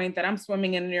some point that I'm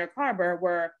swimming in New York Harbor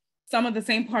were some of the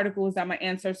same particles that my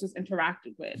ancestors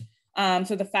interacted with.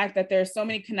 So the fact that there's so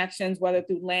many connections, whether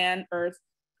through land, earth,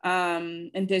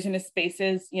 indigenous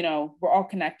spaces, we're all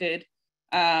connected.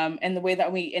 And the way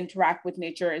that we interact with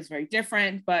nature is very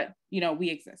different, but we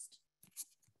exist.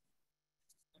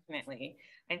 Definitely.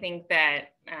 I think that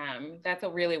that's a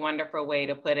really wonderful way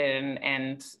to put it,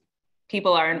 and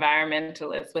people are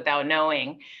environmentalists without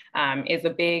knowing is a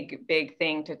big, big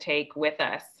thing to take with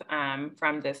us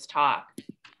from this talk.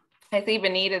 I see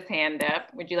Benita's hand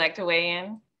up. Would you like to weigh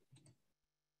in?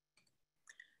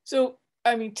 So,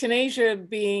 I mean, Tanasia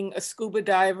being a scuba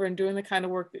diver and doing the kind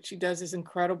of work that she does is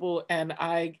incredible. And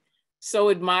I so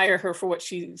admire her for what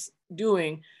she's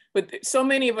doing. But so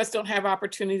many of us don't have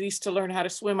opportunities to learn how to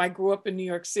swim. I grew up in New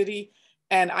York City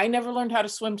and I never learned how to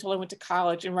swim till I went to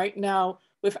college. And right now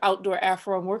with Outdoor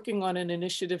Afro, I'm working on an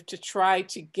initiative to try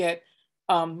to get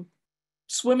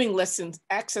swimming lessons,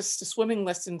 access to swimming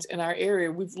lessons in our area.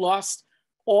 We've lost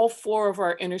all 4 of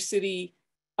our inner city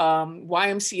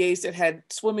YMCAs that had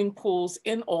swimming pools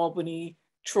in Albany,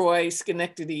 Troy,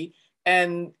 Schenectady.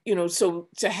 And, so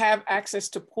to have access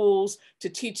to pools, to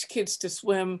teach kids to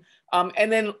swim,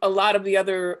 and then a lot of the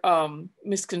other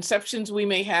misconceptions we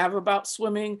may have about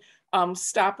swimming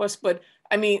stop us. But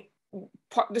I mean,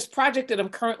 this project that I'm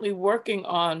currently working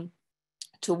on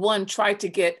to try to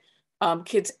get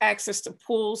kids access to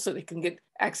pools so they can get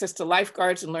access to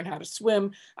lifeguards and learn how to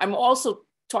swim. I'm also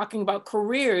talking about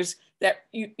careers that,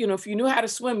 if you knew how to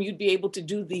swim, you'd be able to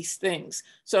do these things.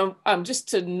 So just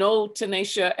to know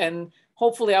Tanasia, and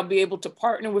hopefully I'll be able to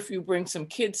partner with you, bring some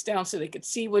kids down so they could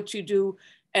see what you do.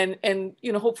 And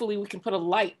hopefully we can put a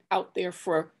light out there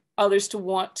for others to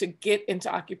want to get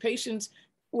into occupations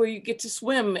where you get to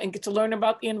swim and get to learn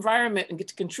about the environment and get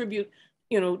to contribute,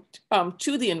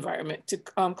 to the environment, to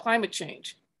climate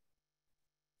change.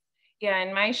 Yeah,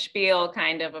 and my spiel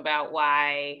kind of about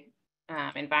why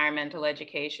environmental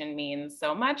education means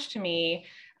so much to me.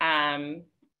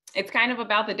 It's kind of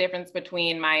about the difference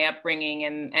between my upbringing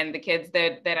and the kids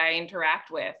that I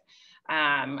interact with.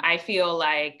 I feel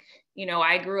like,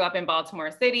 I grew up in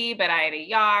Baltimore City, but I had a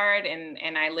yard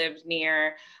and I lived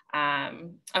near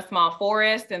a small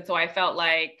forest. And so I felt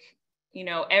like,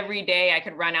 every day I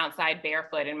could run outside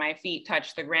barefoot and my feet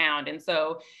touched the ground. And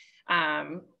so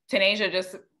Tanasia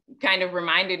just kind of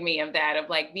reminded me of that, of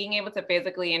like being able to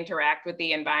physically interact with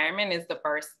the environment is the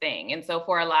first thing. And so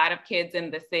for a lot of kids in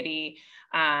the city,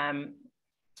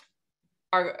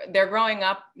 they're growing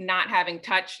up not having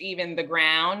touched even the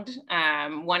ground.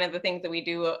 One of the things that we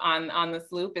do on the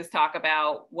sloop is talk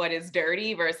about what is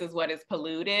dirty versus what is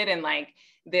polluted, and like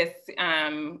this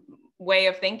way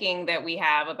of thinking that we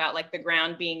have about like the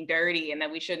ground being dirty and that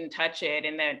we shouldn't touch it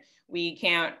and that we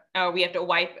can't, we have to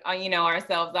wipe,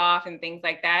 ourselves off and things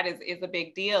like that is a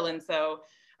big deal. And so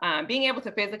being able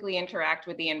to physically interact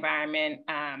with the environment,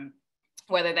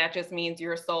 whether that just means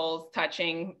your soul's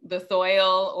touching the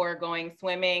soil or going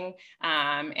swimming.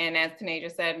 And as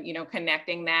Tanasia said,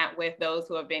 connecting that with those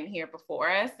who have been here before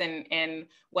us and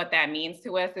what that means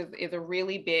to us is a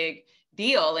really big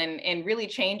deal and really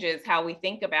changes how we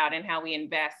think about and how we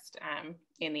invest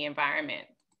in the environment.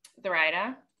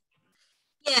 Zoraida?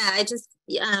 Yeah, I just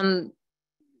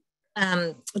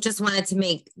wanted to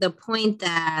make the point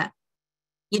that,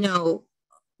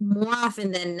 more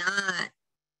often than not,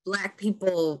 Black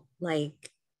people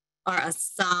are a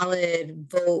solid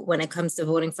vote when it comes to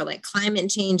voting for climate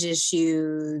change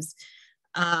issues,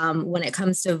 when it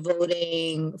comes to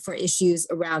voting for issues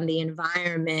around the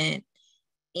environment.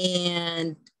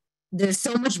 And there's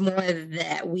so much more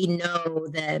that we know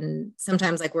than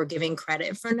sometimes we're giving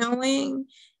credit for knowing,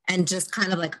 and just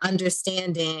kind of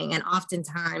understanding. And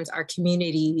oftentimes our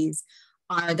communities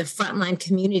are the frontline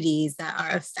communities that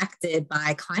are affected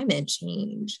by climate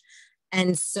change.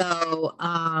 And so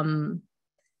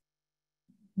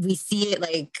we see it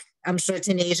I'm sure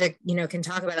Tanasia, can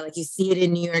talk about it. You see it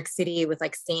in New York City with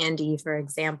Sandy, for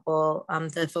example.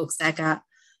 The folks that got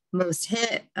most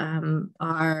hit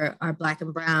are Black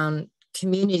and Brown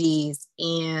communities.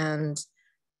 And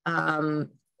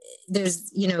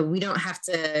there's, you know, we don't have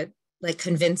to like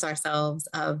convince ourselves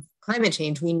of climate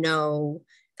change. We know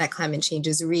that climate change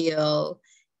is real,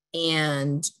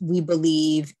 and we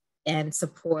believe and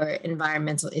support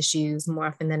environmental issues more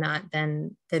often than not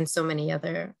than so many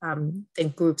other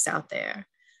groups out there.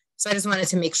 So I just wanted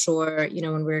to make sure, you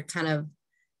know, when we're kind of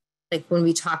like, when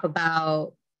we talk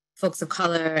about folks of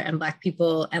color and Black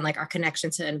people and like our connection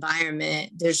to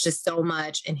environment, there's just so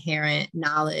much inherent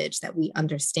knowledge that we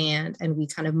understand, and we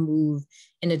kind of move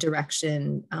in a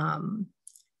direction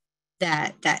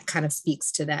that kind of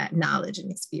speaks to that knowledge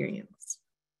and experience.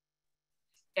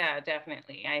 Yeah,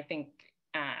 definitely. I think,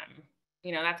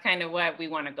 you know, that's kind of what we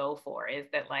want to go for, is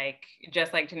that, like,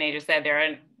 just like Tanasia said, there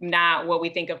are not what we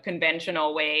think of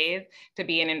conventional ways to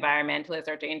be an environmentalist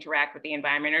or to interact with the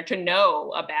environment or to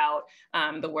know about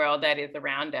the world that is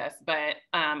around us. But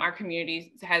our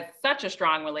community has such a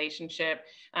strong relationship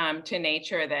to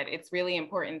nature that it's really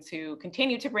important to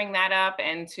continue to bring that up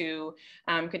and to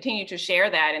continue to share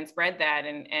that and spread that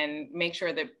and make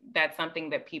sure that that's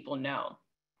something that people know.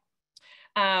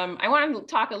 I want to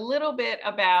talk a little bit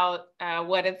about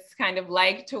what it's kind of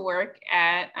like to work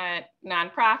at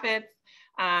nonprofits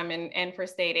and for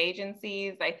state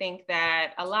agencies. I think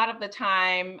that a lot of the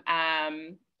time,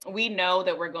 we know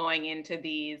that we're going into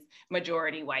these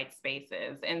majority white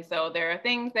spaces. And so there are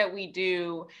things that we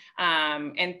do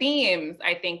and themes,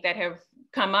 I think, that have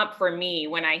come up for me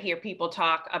when I hear people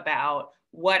talk about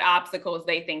what obstacles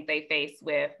they think they face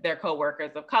with their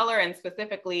coworkers of color, and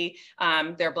specifically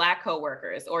their Black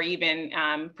coworkers, or even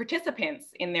participants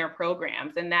in their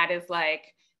programs. And that is like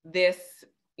this,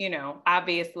 you know,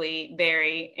 obviously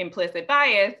very implicit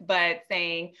bias, but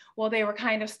saying, well, they were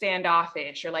kind of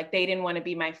standoffish, or like they didn't want to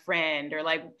be my friend, or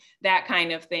like that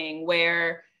kind of thing,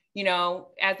 where, you know,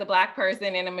 as a Black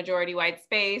person in a majority white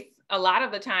space, a lot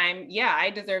of the time, yeah, I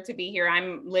deserve to be here.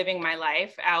 I'm living my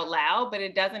life out loud, but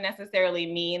it doesn't necessarily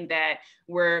mean that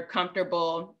we're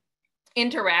comfortable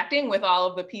interacting with all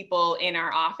of the people in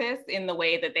our office in the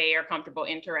way that they are comfortable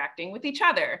interacting with each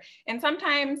other. And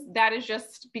sometimes that is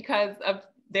just because of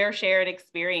their shared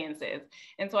experiences.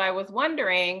 And so I was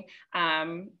wondering,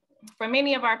 for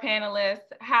many of our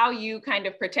panelists, how you kind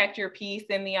of protect your peace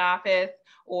in the office,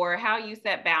 or how you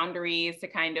set boundaries to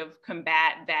kind of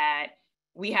combat that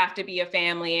we have to be a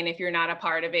family, and if you're not a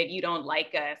part of it, you don't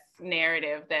like us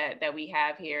narrative that we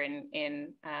have here in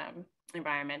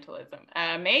environmentalism.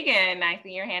 Megan, I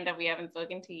see your hand up. We haven't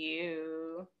spoken to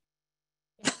you.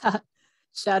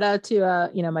 Shout out to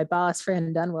you know, my boss,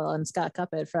 Fran Dunwell, and Scott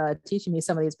Cuppett for teaching me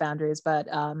some of these boundaries. But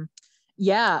I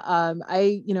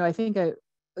think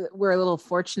we're a little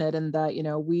fortunate in that, you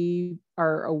know, we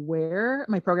are aware.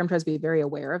 My program tries to be very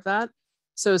aware of that.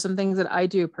 So some things that I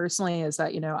do personally is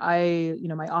that,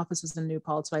 my office is in New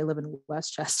Paltz, so I live in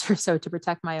Westchester. So to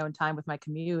protect my own time with my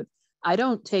commute, I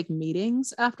don't take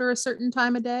meetings after a certain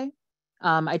time of day.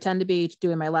 I tend to be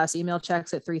doing my last email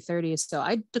checks at 3:30. So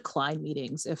I decline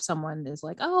meetings if someone is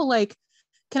like, oh, like,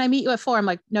 can I meet you at 4? I'm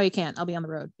like, no, you can't. I'll be on the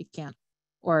road. You can't.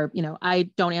 Or, you know, I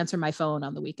don't answer my phone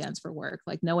on the weekends for work.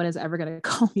 Like, no one is ever going to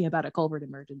call me about a culvert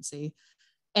emergency.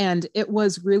 And it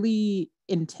was really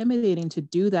intimidating to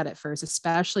do that at first,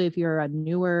 especially if you're a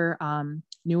newer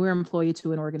employee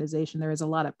to an organization. There is a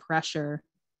lot of pressure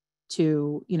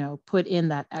to, you know, put in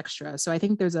that extra. So I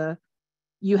think everyone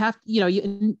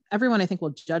I think will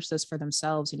judge this for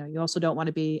themselves. You know, you also don't want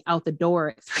to be out the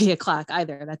door at 3 o'clock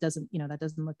either. That doesn't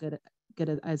look good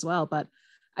as well. But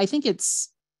I think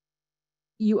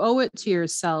you owe it to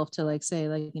yourself to like say,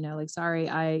 like, you know, like, sorry,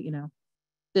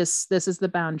 this is the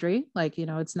boundary. Like, you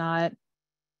know, it's not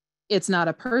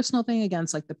a personal thing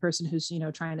against like the person who's, you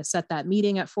know, trying to set that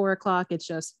meeting at 4 o'clock. It's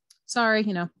just, sorry,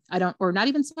 you know, I don't, or not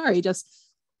even sorry, just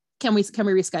can we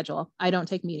reschedule? I don't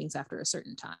take meetings after a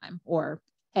certain time. Or,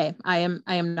 hey, I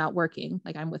am not working.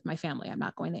 Like, I'm with my family. I'm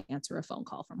not going to answer a phone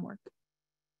call from work.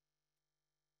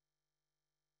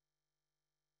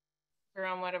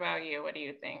 Jerome, what about you? What do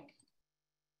you think?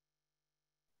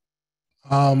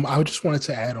 I just wanted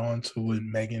to add on to what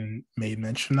Megan made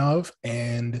mention of,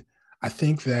 and I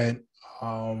think that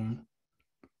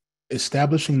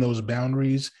establishing those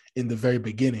boundaries in the very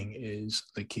beginning is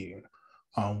the key.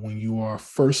 When you are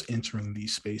first entering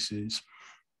these spaces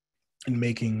and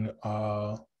making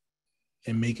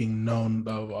known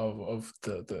of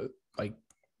the like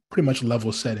pretty much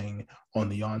level setting on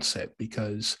the onset,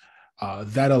 because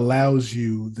that allows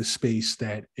you the space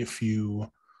that if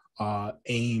you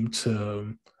aim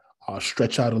to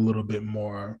stretch out a little bit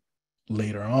more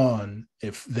later on,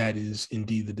 if that is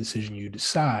indeed the decision you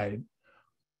decide,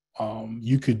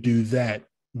 you could do that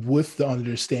with the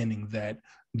understanding that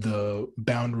the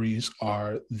boundaries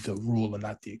are the rule and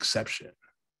not the exception.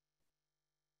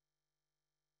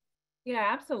 Yeah,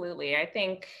 absolutely. I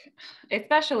think,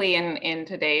 especially in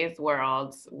today's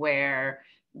world where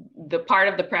the part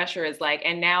of the pressure is like,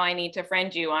 and now I need to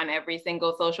friend you on every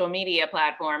single social media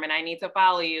platform, and I need to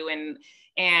follow you.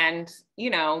 And, you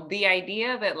know, the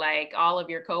idea that like all of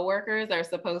your coworkers are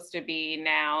supposed to be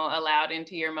now allowed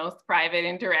into your most private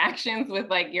interactions with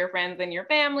like your friends and your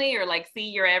family, or like see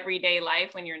your everyday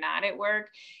life when you're not at work,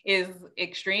 is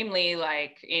extremely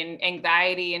like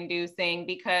anxiety inducing,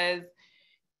 because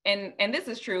and this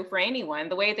is true for anyone,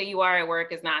 the way that you are at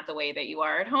work is not the way that you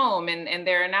are at home. And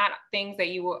there are not things that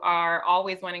you are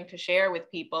always wanting to share with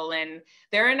people. And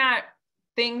there are not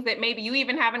things that maybe you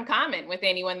even have in common with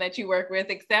anyone that you work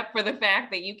with, except for the fact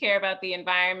that you care about the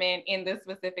environment in this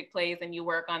specific place and you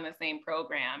work on the same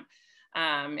program.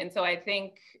 And so I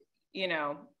think, you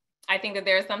know, I think that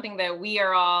there's something that we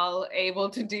are all able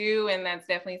to do. And that's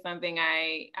definitely something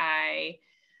I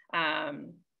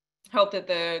hope that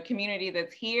the community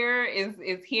that's here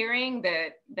is hearing,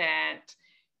 that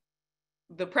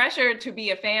the pressure to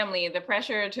be a family, the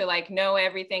pressure to like know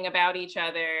everything about each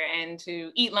other and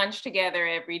to eat lunch together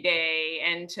every day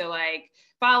and to like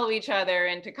follow each other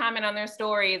and to comment on their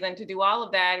stories and to do all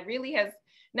of that really has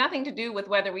nothing to do with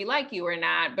whether we like you or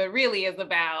not, but really is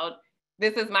about,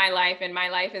 this is my life and my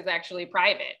life is actually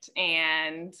private.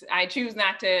 And I choose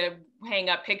not to hang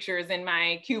up pictures in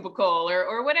my cubicle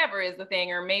or whatever is the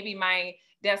thing, or maybe my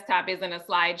desktop isn't a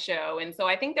slideshow. And so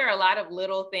I think there are a lot of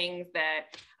little things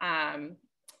that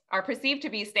are perceived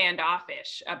to be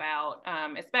standoffish about,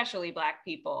 especially Black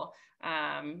people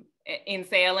in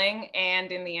sailing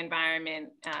and in the environment,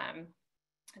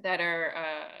 that are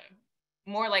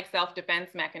more like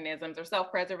self-defense mechanisms or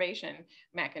self-preservation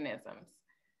mechanisms.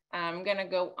 I'm gonna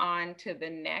go on to the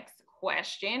next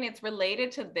question. It's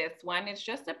related to this one. It's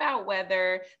just about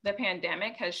whether the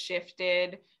pandemic has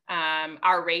shifted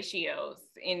our ratios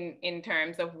in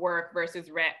terms of work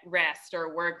versus rest,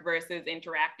 or work versus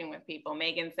interacting with people.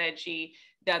 Megan said she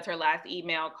does her last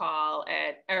email call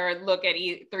look at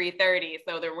 3:30,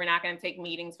 so that we're not gonna take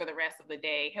meetings for the rest of the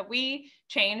day. Have we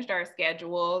changed our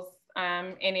schedules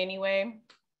in any way?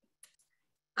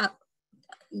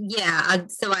 Yeah,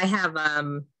 so I have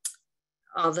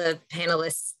all the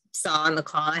panelists saw on the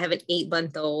call. I have an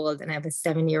 8-month-old and I have a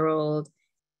 7-year-old,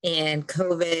 and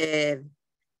COVID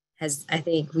has, I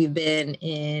think we've been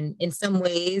in some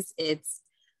ways, it's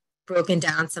broken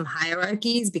down some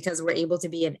hierarchies because we're able to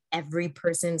be in every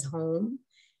person's home.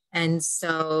 And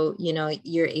so, you know,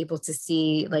 you're able to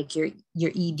see like your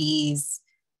ED's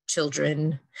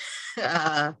children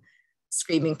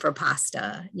screaming for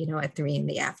pasta, you know, at 3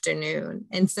 PM.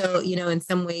 And so, you know, in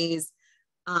some ways,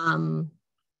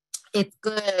 it's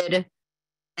good.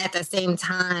 At the same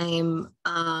time,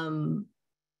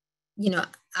 you know,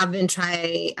 I've been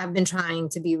trying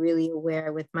to be really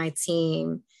aware with my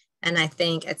team. And I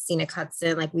think at Scenic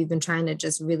Hudson, like we've been trying to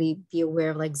just really be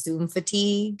aware of like Zoom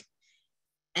fatigue.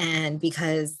 And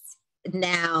because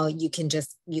now you can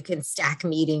stack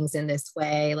meetings in this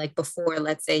way. Like before,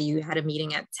 let's say you had a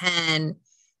meeting at 10,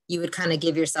 you would kind of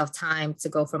give yourself time to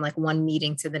go from like one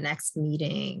meeting to the next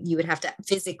meeting. You would have to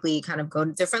physically kind of go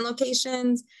to different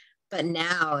locations. But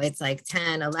now it's like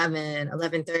 10, 11,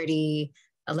 11:30,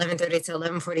 11:30 to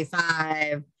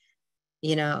 11:45,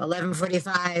 you know,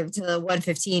 11:45 to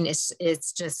 1:15.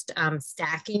 It's just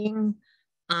stacking.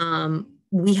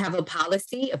 We have a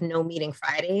policy of no meeting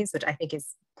Fridays, which I think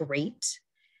is great.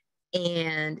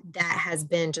 And that has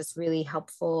been just really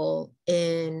helpful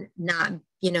in not,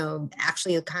 you know,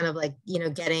 actually kind of like, you know,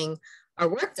 getting our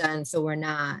work done. So we're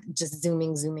not just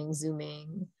zooming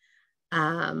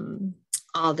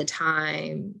all the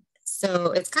time.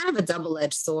 So it's kind of a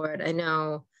double-edged sword. I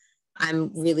know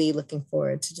I'm really looking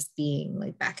forward to just being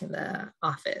like back in the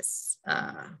office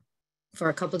for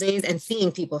a couple of days and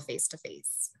seeing people face to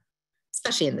face,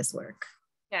 especially in this work.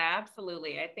 Yeah,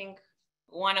 absolutely. I think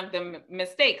one of the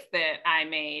mistakes that I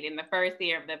made in the first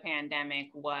year of the pandemic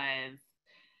was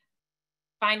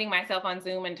finding myself on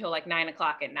Zoom until like 9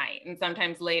 o'clock at night, and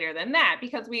sometimes later than that,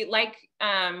 because we like,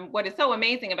 what is so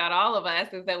amazing about all of us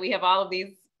is that we have all of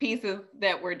these pieces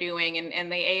that we're doing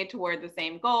and they aid toward the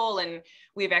same goal, and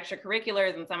we have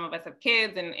extracurriculars and some of us have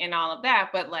kids and all of that,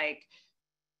 but like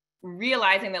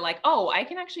realizing that like, oh, I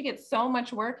can actually get so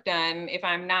much work done if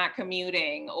I'm not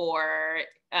commuting, or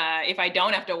if I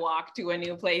don't have to walk to a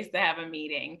new place to have a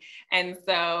meeting. And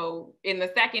so in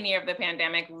the second year of the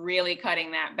pandemic, really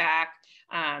cutting that back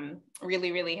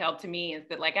really, really helped to me is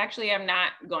that like, actually, I'm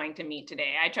not going to meet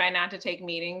today. I try not to take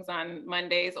meetings on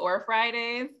Mondays or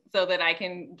Fridays so that I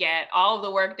can get all of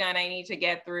the work done I need to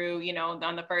get through, you know,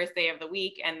 on the first day of the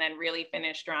week, and then really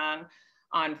finish strong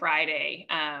on Friday.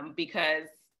 Because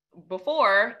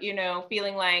before, you know,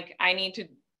 feeling like I need to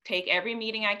take every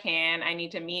meeting I can, I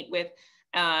need to meet with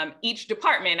each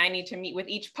department, I need to meet with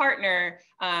each partner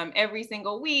every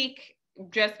single week,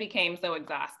 just became so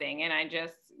exhausting. And I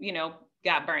just, you know,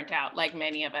 got burnt out like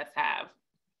many of us have.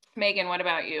 Megan, what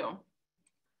about you?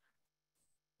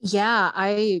 Yeah,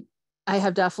 I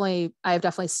have definitely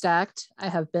stacked. I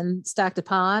have been stacked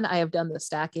upon. I have done the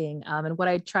stacking. And what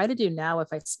I try to do now, if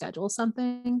I schedule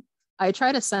something, I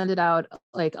try to send it out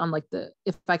like on like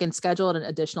if I can schedule it an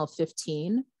additional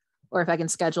 15, or if I can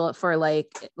schedule it for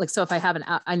like, so if I have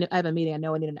I have a meeting, I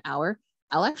know I need an hour,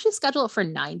 I'll actually schedule it for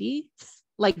 90,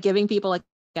 like giving people like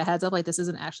a heads up, like this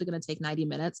isn't actually going to take 90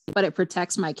 minutes, but it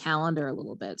protects my calendar a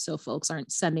little bit. So folks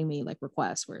aren't sending me like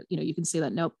requests where, you know, you can see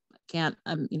that, nope, I can't,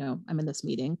 I'm in this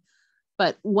meeting.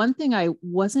 But one thing I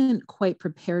wasn't quite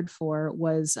prepared for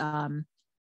was,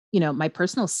 my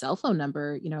personal cell phone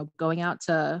number, going out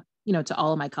to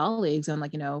all of my colleagues, and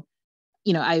like,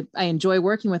 I enjoy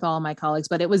working with all of my colleagues,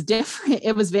 but it was different.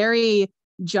 It was very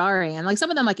jarring. And like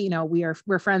some of them, like,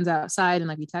 we're friends outside and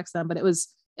like we text them, but it was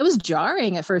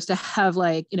jarring at first to have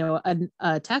like,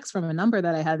 a text from a number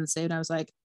that I hadn't saved. And I was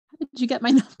like, how did you get my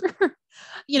number?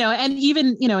 And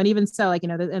even so, like,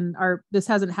 this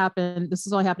hasn't happened. This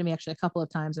has only happened to me actually a couple of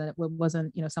times, and it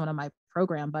wasn't, someone on my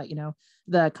program, but,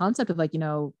 the concept of like,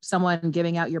 someone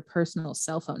giving out your personal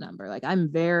cell phone number. Like,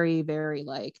 I'm very, very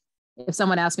like, if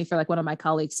someone asks me for like one of my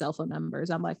colleagues' cell phone numbers,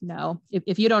 I'm like, no,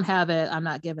 if you don't have it, I'm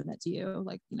not giving it to you.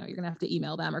 Like, you're going to have to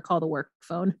email them or call the work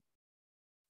phone.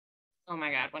 Oh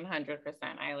my God, 100%.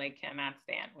 I like cannot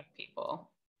stand when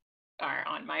people are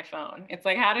on my phone. It's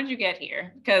like, how did you get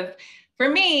here? Because for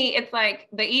me, it's like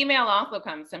the email also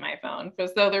comes to my phone.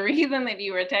 So the reason that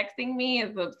you were texting me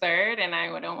is absurd, and I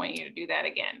don't want you to do that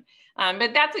again.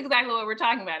 But that's exactly what we're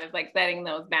talking about, is like setting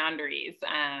those boundaries.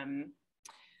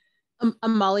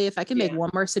 Molly, if I can make one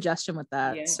more suggestion with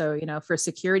that. Yeah. So, for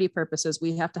security purposes,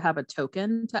 we have to have a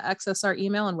token to access our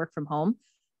email and work from home.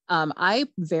 I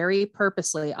very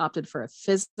purposely opted for a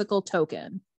physical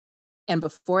token. And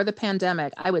before the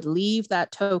pandemic, I would leave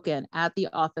that token at the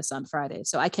office on Friday.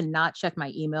 So I cannot check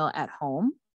my email at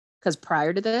home, because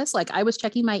prior to this, like, I was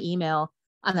checking my email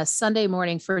on a Sunday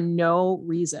morning for no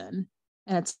reason.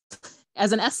 And it's,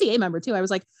 as an SCA member too, I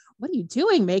was like, what are you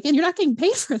doing, Megan? You're not getting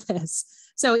paid for this.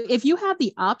 So if you have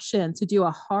the option to do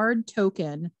a hard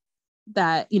token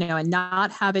that, and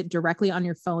not have it directly on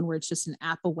your phone where it's just an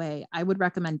app away, I would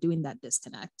recommend doing that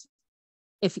disconnect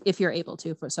if you're able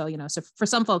to. So for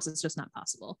some folks, it's just not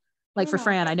possible. Like for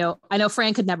Fran, I know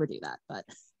Fran could never do that, but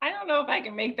I don't know if I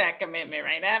can make that commitment,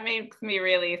 right? That makes me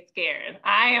really scared.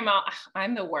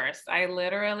 I'm the worst. I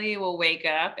literally will wake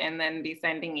up and then be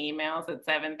sending emails at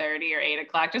 7:30 or 8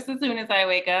 o'clock, just as soon as I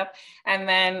wake up. And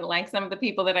then like some of the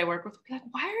people that I work with will be like,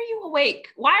 why are you awake?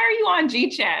 Why are you on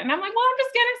GChat? And I'm like, well, I'm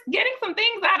just getting some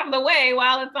things out of the way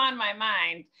while it's on my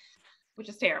mind, which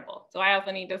is terrible. So I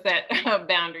also need to set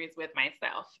boundaries with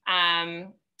myself.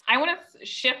 I want to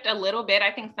shift a little bit. I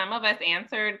think some of us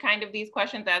answered kind of these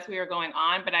questions as we were going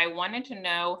on, but I wanted to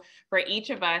know for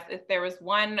each of us if there was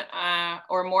one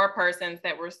or more persons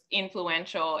that were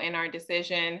influential in our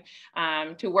decision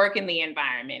to work in the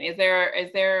environment. Is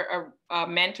there a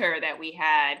mentor that we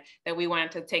had that we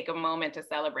wanted to take a moment to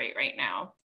celebrate right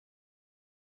now?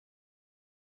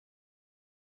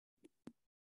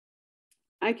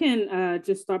 I can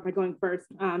just start by going first,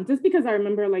 just because I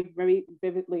remember like very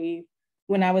vividly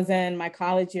when I was in my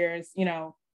college years,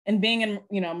 and being in,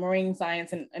 marine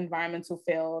science and environmental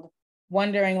field,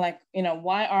 wondering like,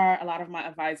 why are a lot of my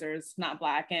advisors not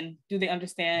Black, and do they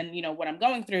understand, what I'm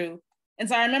going through? And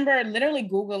so I remember literally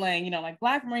Googling, like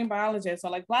Black marine biologists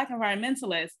or like Black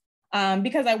environmentalists,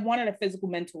 because I wanted a physical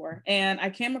mentor. And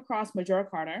I came across Majora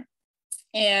Carter,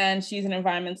 and she's an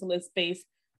environmentalist based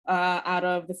out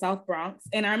of the South Bronx.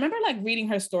 And I remember like reading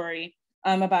her story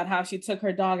about how she took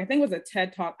her dog, I think it was a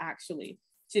TED Talk actually.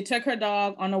 She took her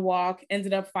dog on a walk,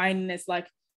 ended up finding this like,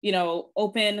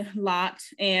 open lot,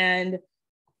 and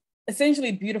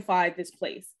essentially beautified this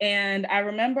place. And I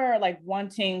remember like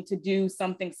wanting to do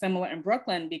something similar in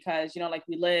Brooklyn because, like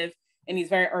we live in these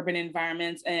very urban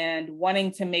environments, and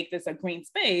wanting to make this a green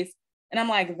space. And I'm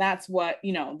like, that's what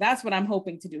I'm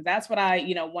hoping to do. That's what I,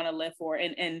 want to live for,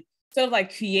 and sort of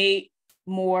like create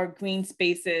more green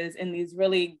spaces in these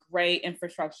really gray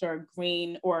infrastructure,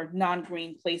 green or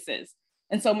non-green places.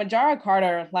 And so Majara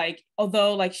Carter, like,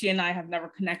 although like she and I have never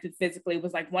connected physically,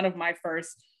 was like one of my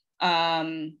first,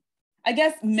 I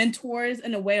guess, mentors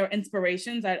in a way, or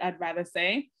inspirations, I'd rather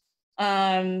say.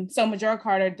 So Majara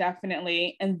Carter,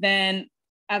 definitely. And then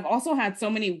I've also had so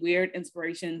many weird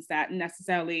inspirations that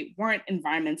necessarily weren't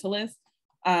environmentalists,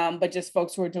 but just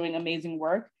folks who are doing amazing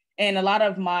work. And a lot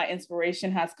of my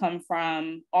inspiration has come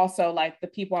from also like the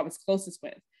people I was closest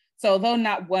with. So though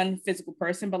not one physical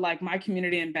person, but like my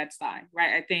community in Bed-Stuy,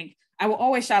 right? I think I will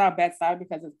always shout out Bed-Stuy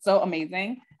because it's so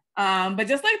amazing. But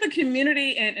just like the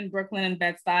community in Brooklyn and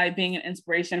Bed-Stuy being an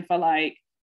inspiration for like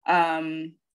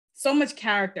so much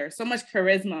character, so much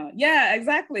charisma. Yeah,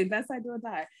 exactly. Bed-Stuy do or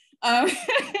die.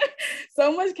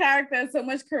 So much character, so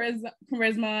much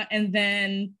charisma, and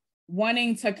then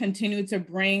wanting to continue to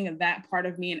bring that part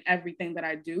of me in everything that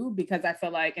I do, because I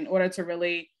feel like in order to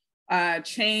really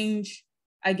change,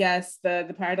 I guess,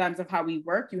 the paradigms of how we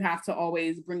work, you have to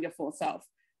always bring your full self.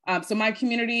 So my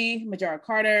community, Majara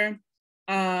Carter,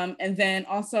 and then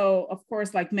also, of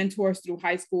course, like mentors through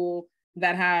high school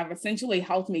that have essentially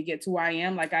helped me get to where I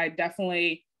am. Like I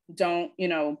definitely don't,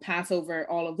 pass over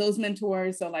all of those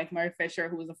mentors. So like Murray Fisher,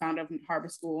 who was the founder of Harbor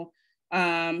School,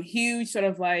 huge sort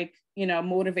of like,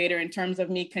 motivator in terms of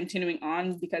me continuing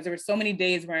on, because there were so many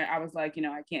days where I was like,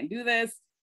 I can't do this.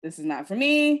 This is not for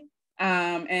me.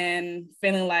 And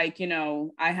feeling like,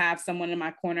 I have someone in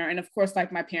my corner. And of course,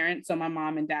 like my parents, so my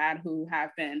mom and dad, who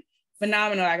have been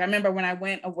phenomenal. Like I remember when I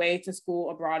went away to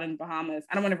school abroad in Bahamas,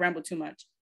 I don't want to ramble too much.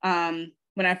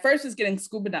 When I first was getting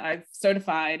scuba dive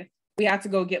certified, we had to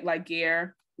go get like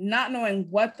gear, not knowing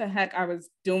what the heck I was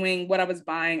doing, what I was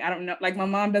buying. I don't know, like my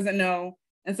mom doesn't know.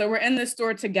 And so we're in the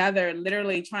store together,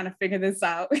 literally trying to figure this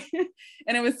out.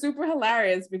 And it was super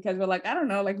hilarious because we're like, I don't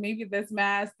know, like maybe this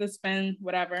mask, this pen,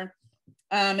 whatever.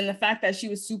 And the fact that she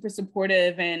was super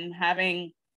supportive and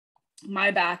having my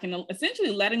back and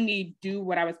essentially letting me do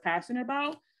what I was passionate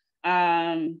about.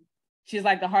 She's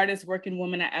like the hardest working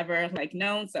woman I ever like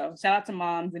known. So shout out to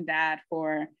moms and dad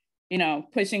for,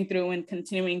 pushing through and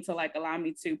continuing to like allow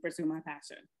me to pursue my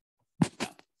passion. So.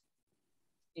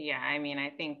 Yeah, I mean, I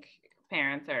think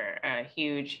parents are a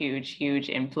huge, huge, huge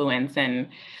influence. And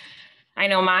I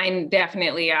know mine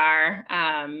definitely are.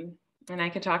 And I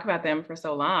could talk about them for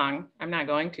so long. I'm not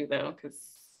going to though, because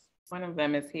one of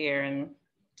them is here and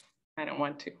I don't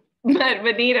want to. But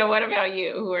Benita, what about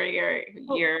you? Who are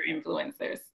your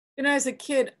influencers? As a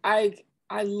kid, I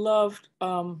loved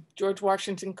George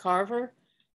Washington Carver,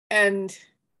 and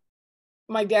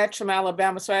my dad's from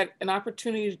Alabama, so I had an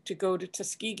opportunity to go to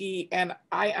Tuskegee, and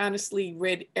I honestly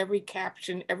read every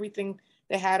caption, everything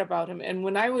they had about him. And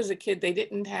when I was a kid, they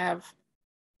didn't have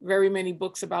very many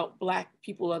books about Black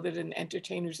people other than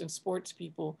entertainers and sports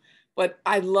people. But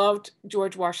I loved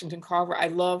George Washington Carver. I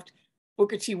loved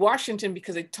Booker T. Washington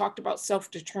because they talked about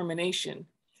self-determination.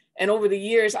 And over the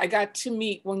years, I got to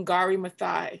meet Wangari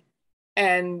Maathai,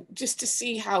 and just to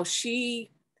see how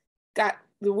she got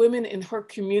the women in her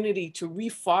community to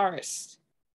reforest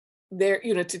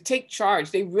to take charge.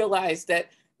 They realized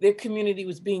that their community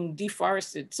was being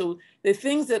deforested. So the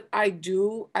things that I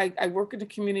do, I work in the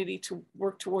community to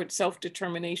work towards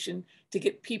self-determination, to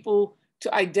get people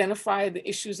to identify the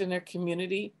issues in their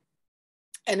community.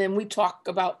 And then we talk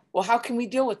about, well, how can we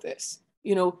deal with this?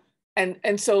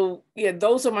 And so, yeah,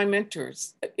 those are my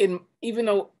mentors. Even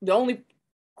though the only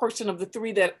person of the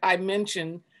three that I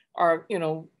mentioned are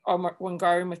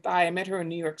Wangari Maathai. I met her in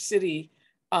New York City.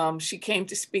 She came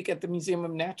to speak at the Museum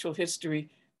of Natural History.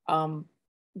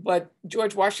 But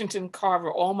George Washington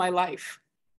Carver, all my life,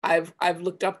 I've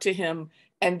looked up to him,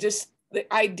 and just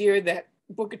the idea that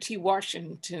Booker T.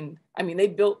 Washington, they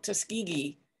built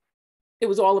Tuskegee. It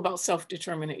was all about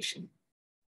self-determination.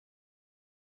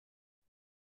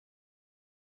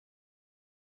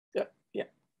 Yeah.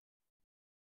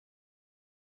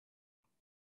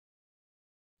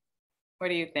 What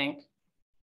do you think?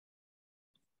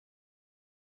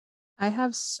 I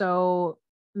have so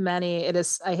many.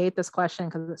 I hate this question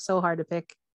because it's so hard to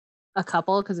pick a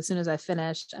couple, because as soon as I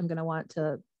finished, I'm going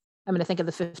to think of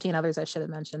the 15 others I should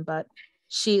have mentioned, but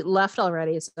she left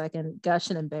already, so I can gush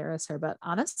and embarrass her. But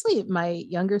honestly, my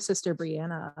younger sister,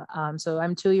 Brianna, so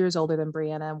I'm 2 years older than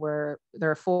Brianna,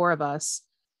 there are 4 of us.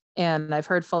 And I've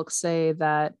heard folks say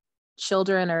that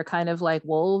children are kind of like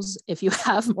wolves. If you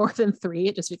have more than 3,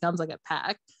 it just becomes like a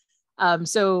pack.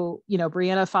 So,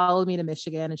 Brianna followed me to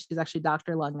Michigan, and she's actually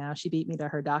Dr. Lung now. She beat me to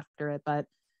her doctorate, but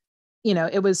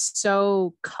it was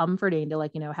so comforting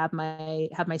to have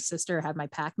my sister, have my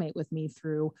packmate with me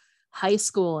through high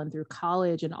school and through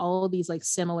college, and all of these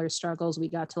similar struggles. We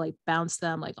got to bounce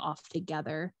them off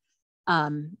together.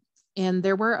 And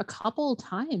there were a couple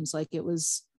times it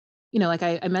was like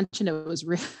I mentioned, it was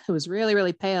really,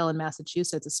 really pale in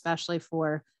Massachusetts, especially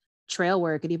for trail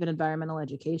work and even environmental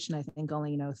education. I think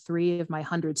only, 3 of my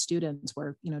 100 students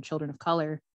were, children of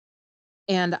color.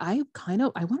 And I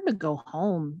wanted to go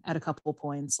home at a couple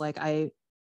points. Like I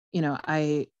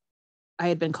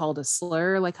had been called a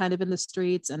slur, like kind of in the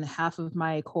streets, and half of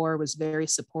my core was very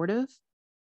supportive.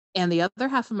 And the other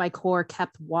half of my core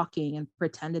kept walking and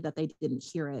pretended that they didn't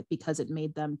hear it because it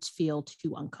made them feel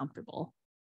too uncomfortable.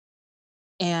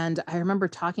 And I remember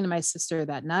talking to my sister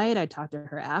that night. I talked to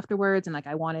her afterwards, and like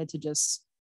I didn't want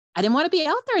to be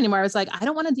out there anymore. I was like, I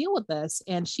don't want to deal with this.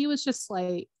 And she was just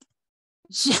like,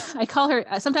 I call her,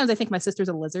 sometimes I think my sister's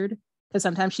a lizard, because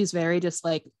sometimes she's very just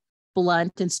like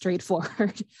blunt and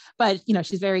straightforward, but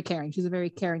she's very caring. She's a very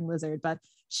caring lizard. But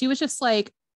she was just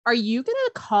like, are you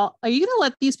gonna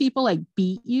let these people like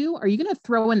beat you? Are you gonna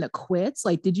throw in the quits?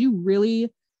 Like, did you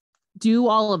really do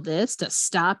all of this to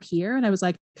stop here? And I was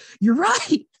like, you're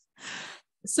right.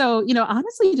 So,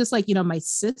 honestly, just like, my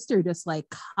sister just like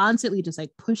constantly just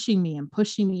like pushing me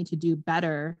to do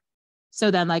better. So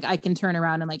then like I can turn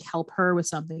around and like help her with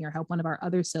something, or help one of our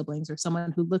other siblings, or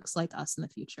someone who looks like us in the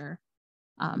future.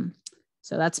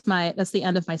 So that's the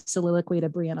end of my soliloquy to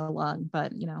Brianna Lung,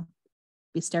 but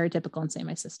be stereotypical and say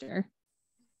my sister.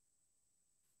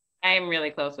 I'm really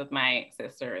close with my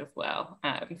sister as well.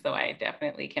 So I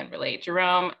definitely can relate.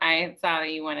 Jerome, I saw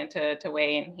that you wanted to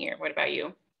weigh in here. What about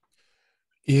you?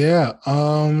 Yeah.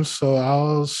 So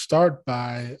I'll start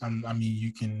by,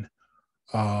 you can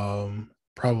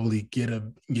probably get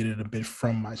it a bit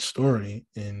from my story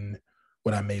in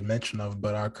what I made mention of,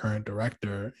 but our current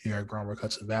director here at Groundwork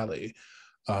Hudson Valley,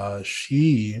 her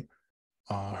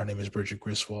name is Bridget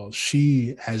Griswold.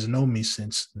 She has known me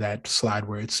since that slide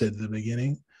where it said the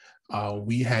beginning.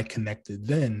 We had connected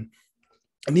then.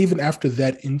 And even after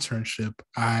that internship,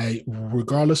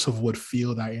 regardless of what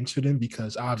field I entered in,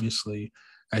 because obviously,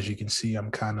 as you can see,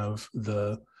 I'm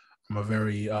a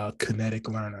very kinetic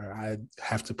learner. I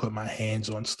have to put my hands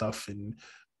on stuff and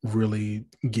really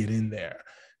get in there.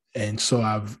 And so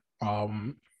I've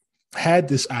had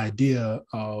this idea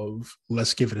of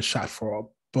let's give it a shot for a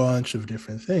bunch of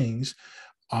different things.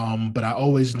 But I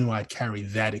always knew I'd carry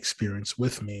that experience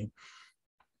with me.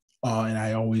 And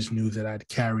I always knew that I'd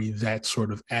carry that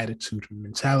sort of attitude and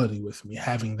mentality with me,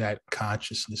 having that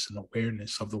consciousness and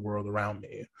awareness of the world around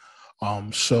me.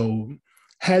 So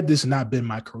had this not been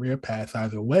my career path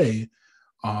either way,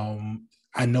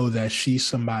 I know that she's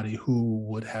somebody who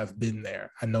would have been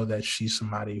there. I know that she's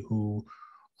somebody who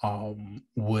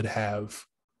would have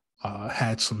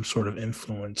had some sort of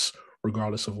influence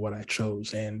regardless of what I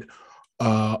chose. And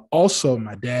also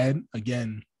my dad,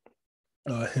 again,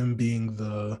 him being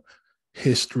the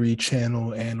History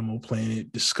Channel, Animal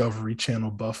Planet, Discovery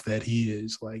Channel buff that he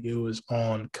is, like it was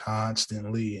on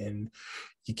constantly, and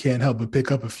you can't help but pick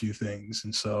up a few things.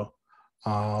 And so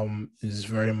is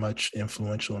very much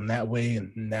influential in that way.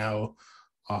 And now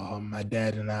my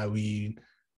dad and I, we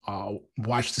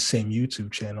watch the same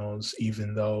YouTube channels,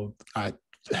 even though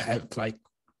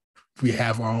we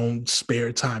have our own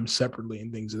spare time separately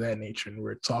and things of that nature. And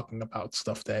we're talking about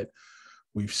stuff that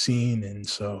we've seen. And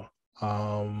so,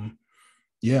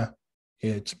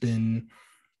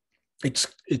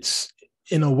 it's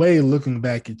in a way, looking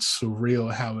back, it's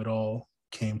surreal how it all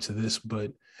came to this,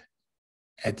 but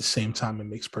at the same time, it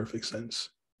makes perfect sense.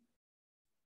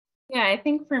 Yeah, I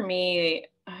think for me,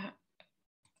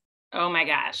 oh my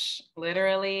gosh,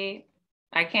 literally,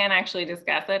 I can't actually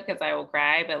discuss it because I will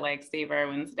cry, but like Steve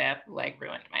Irwin's death like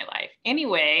ruined my life.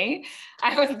 Anyway,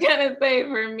 I was gonna say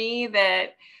for me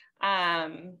that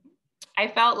I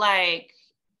felt like,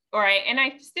 and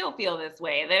I still feel this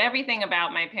way, that everything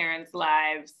about my parents'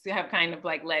 lives have kind of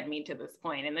like led me to this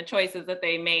point, and the choices that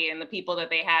they made and the people that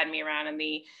they had me around and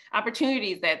the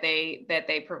opportunities that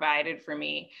they provided for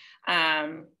me.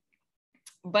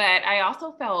 But I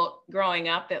also felt growing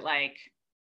up that like,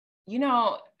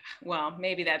 well,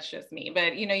 maybe that's just me,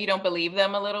 but you don't believe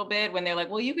them a little bit when they're like,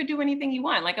 well, you could do anything you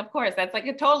want. Like, of course, that's like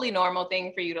a totally normal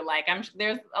thing for you to like.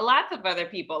 There's lots of other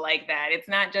people like that. It's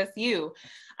not just you.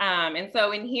 And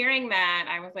so in hearing that,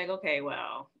 I was like, okay,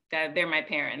 well, they're my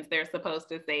parents. They're supposed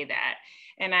to say that.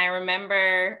 And I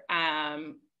remember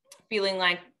feeling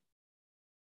like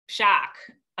shock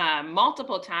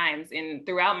multiple times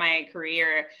throughout my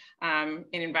career in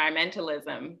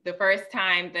environmentalism. The first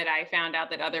time that I found out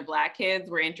that other Black kids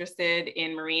were interested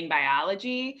in marine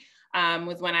biology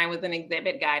was when I was an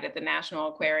exhibit guide at the National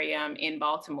Aquarium in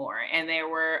Baltimore. And there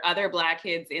were other Black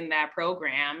kids in that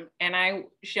program. And I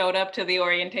showed up to the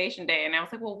orientation day and I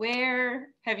was like, well, where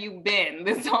have you been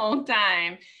this whole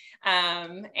time?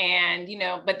 And, you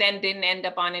know, but then didn't end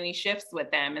up on any shifts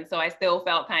with them. And so I still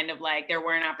felt kind of like there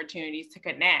weren't opportunities to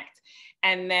connect.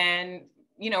 And then,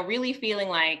 you know, really feeling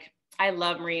like I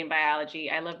love marine biology.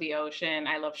 I love the ocean.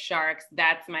 I love sharks.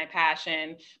 That's my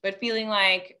passion. But feeling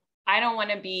like I don't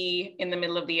want to be in the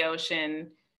middle of the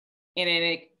ocean in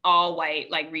an all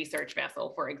white like research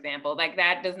vessel, for example. Like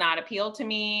that does not appeal to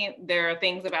me. There are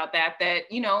things about that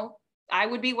that, you know, I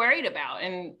would be worried about.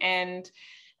 And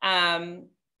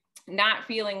not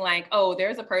feeling like, oh,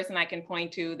 there's a person I can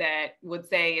point to that would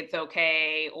say it's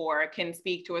okay, or can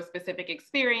speak to a specific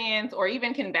experience, or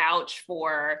even can vouch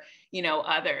for, you know,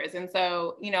 others. And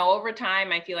so, you know, over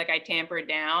time, I feel like I tampered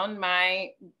down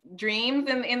my dreams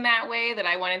in that way, that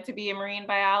I wanted to be a marine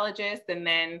biologist, and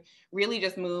then really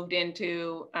just moved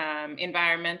into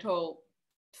environmental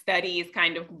studies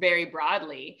kind of very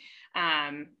broadly.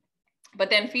 But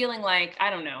then feeling like, I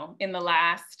don't know, in the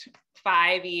last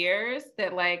 5 years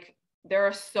that like, there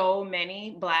are so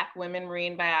many Black women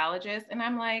marine biologists. And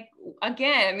I'm like,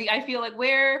 again, I feel like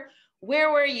where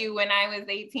were you when I was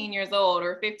 18 years old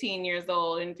or 15 years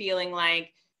old, and feeling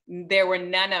like there were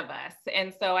none of us.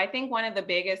 And so I think one of the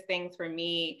biggest things for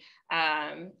me,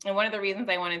 and one of the reasons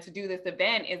I wanted to do this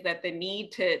event, is that the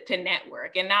need to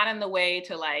network, and not in the way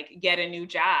to like get a new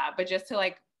job, but just to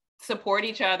like support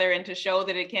each other and to show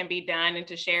that it can be done, and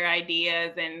to share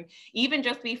ideas, and even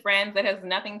just be friends that has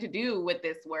nothing to do with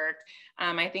this work,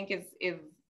 I think is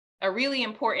a really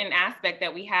important aspect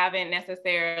that we haven't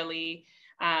necessarily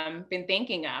been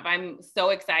thinking of. I'm so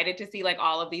excited to see like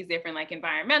all of these different like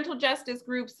environmental justice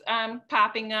groups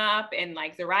popping up, and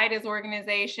like Zoraida's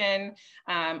organization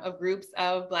of groups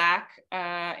of Black,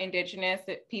 Indigenous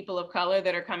people of color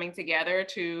that are coming together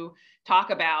to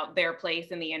talk about their place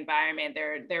in the environment,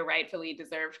 their rightfully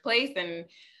deserved place.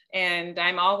 And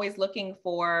I'm always looking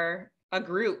for a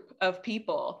group of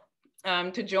people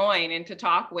to join and to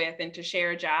talk with and to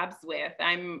share jobs with.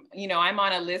 I'm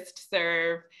on a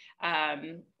listserv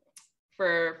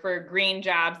for green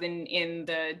jobs in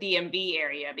the DMV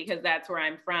area, because that's where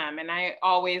I'm from. And I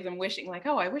always am wishing like,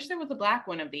 oh, I wish there was a Black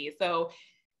one of these. So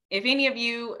if any of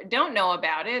you don't know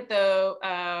about it,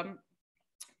 the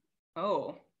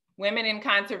Women in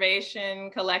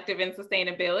Conservation Collective and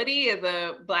Sustainability is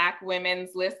a Black women's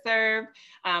listserv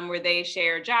where they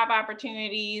share job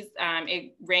opportunities.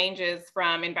 It ranges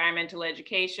from environmental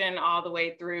education all the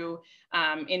way through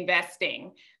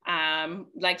investing.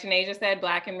 Like Tanasia said,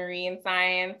 Black and Marine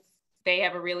Science, they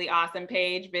have a really awesome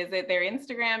page. Visit their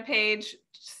Instagram page,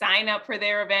 sign up for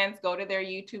their events, go to their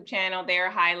YouTube channel.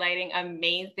 They're highlighting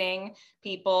amazing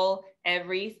people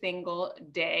every single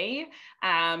day.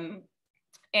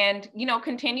 And, you know,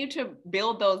 continue to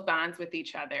build those bonds with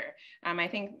each other. I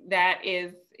think that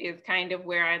is kind of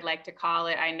where I'd like to call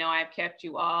it. I know I've kept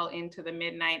you all into the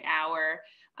midnight hour.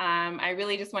 I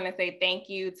really just want to say thank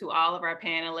you to all of our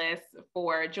panelists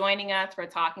for joining us, for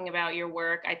talking about your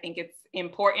work. I think it's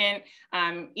important,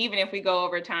 even if we go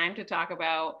over time, to talk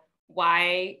about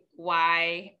why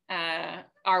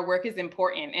our work is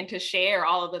important, and to share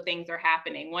all of the things that are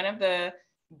happening. One of the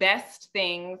best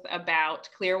things about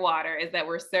Clearwater is that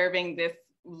we're serving this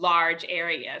large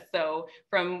area. So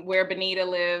from where Benita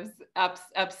lives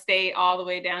upstate all the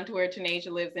way down to where Tanasia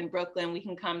lives in Brooklyn, we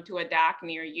can come to a dock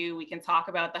near you. We can talk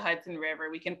about the Hudson River.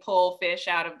 We can pull fish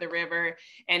out of the river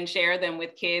and share them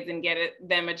with kids and get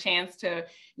them a chance to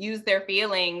use their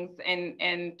feelings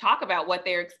and talk about what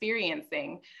they're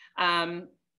experiencing.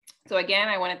 So again,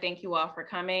 I want to thank you all for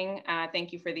coming.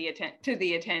 Thank you to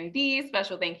the attendees.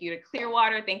 Special thank you to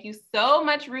Clearwater. Thank you so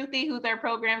much, Ruthie, who's our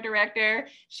program director.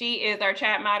 She is our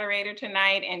chat moderator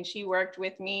tonight, and she worked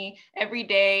with me every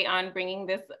day on bringing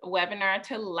this webinar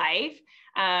to life.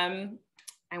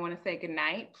 I want to say good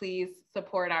night. Please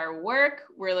support our work.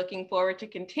 We're looking forward to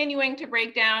continuing to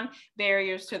break down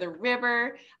barriers to the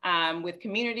river with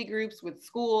community groups, with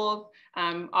schools,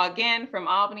 again, from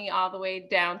Albany all the way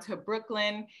down to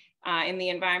Brooklyn, in the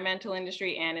environmental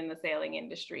industry and in the sailing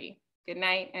industry. Good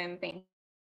night, and thank you.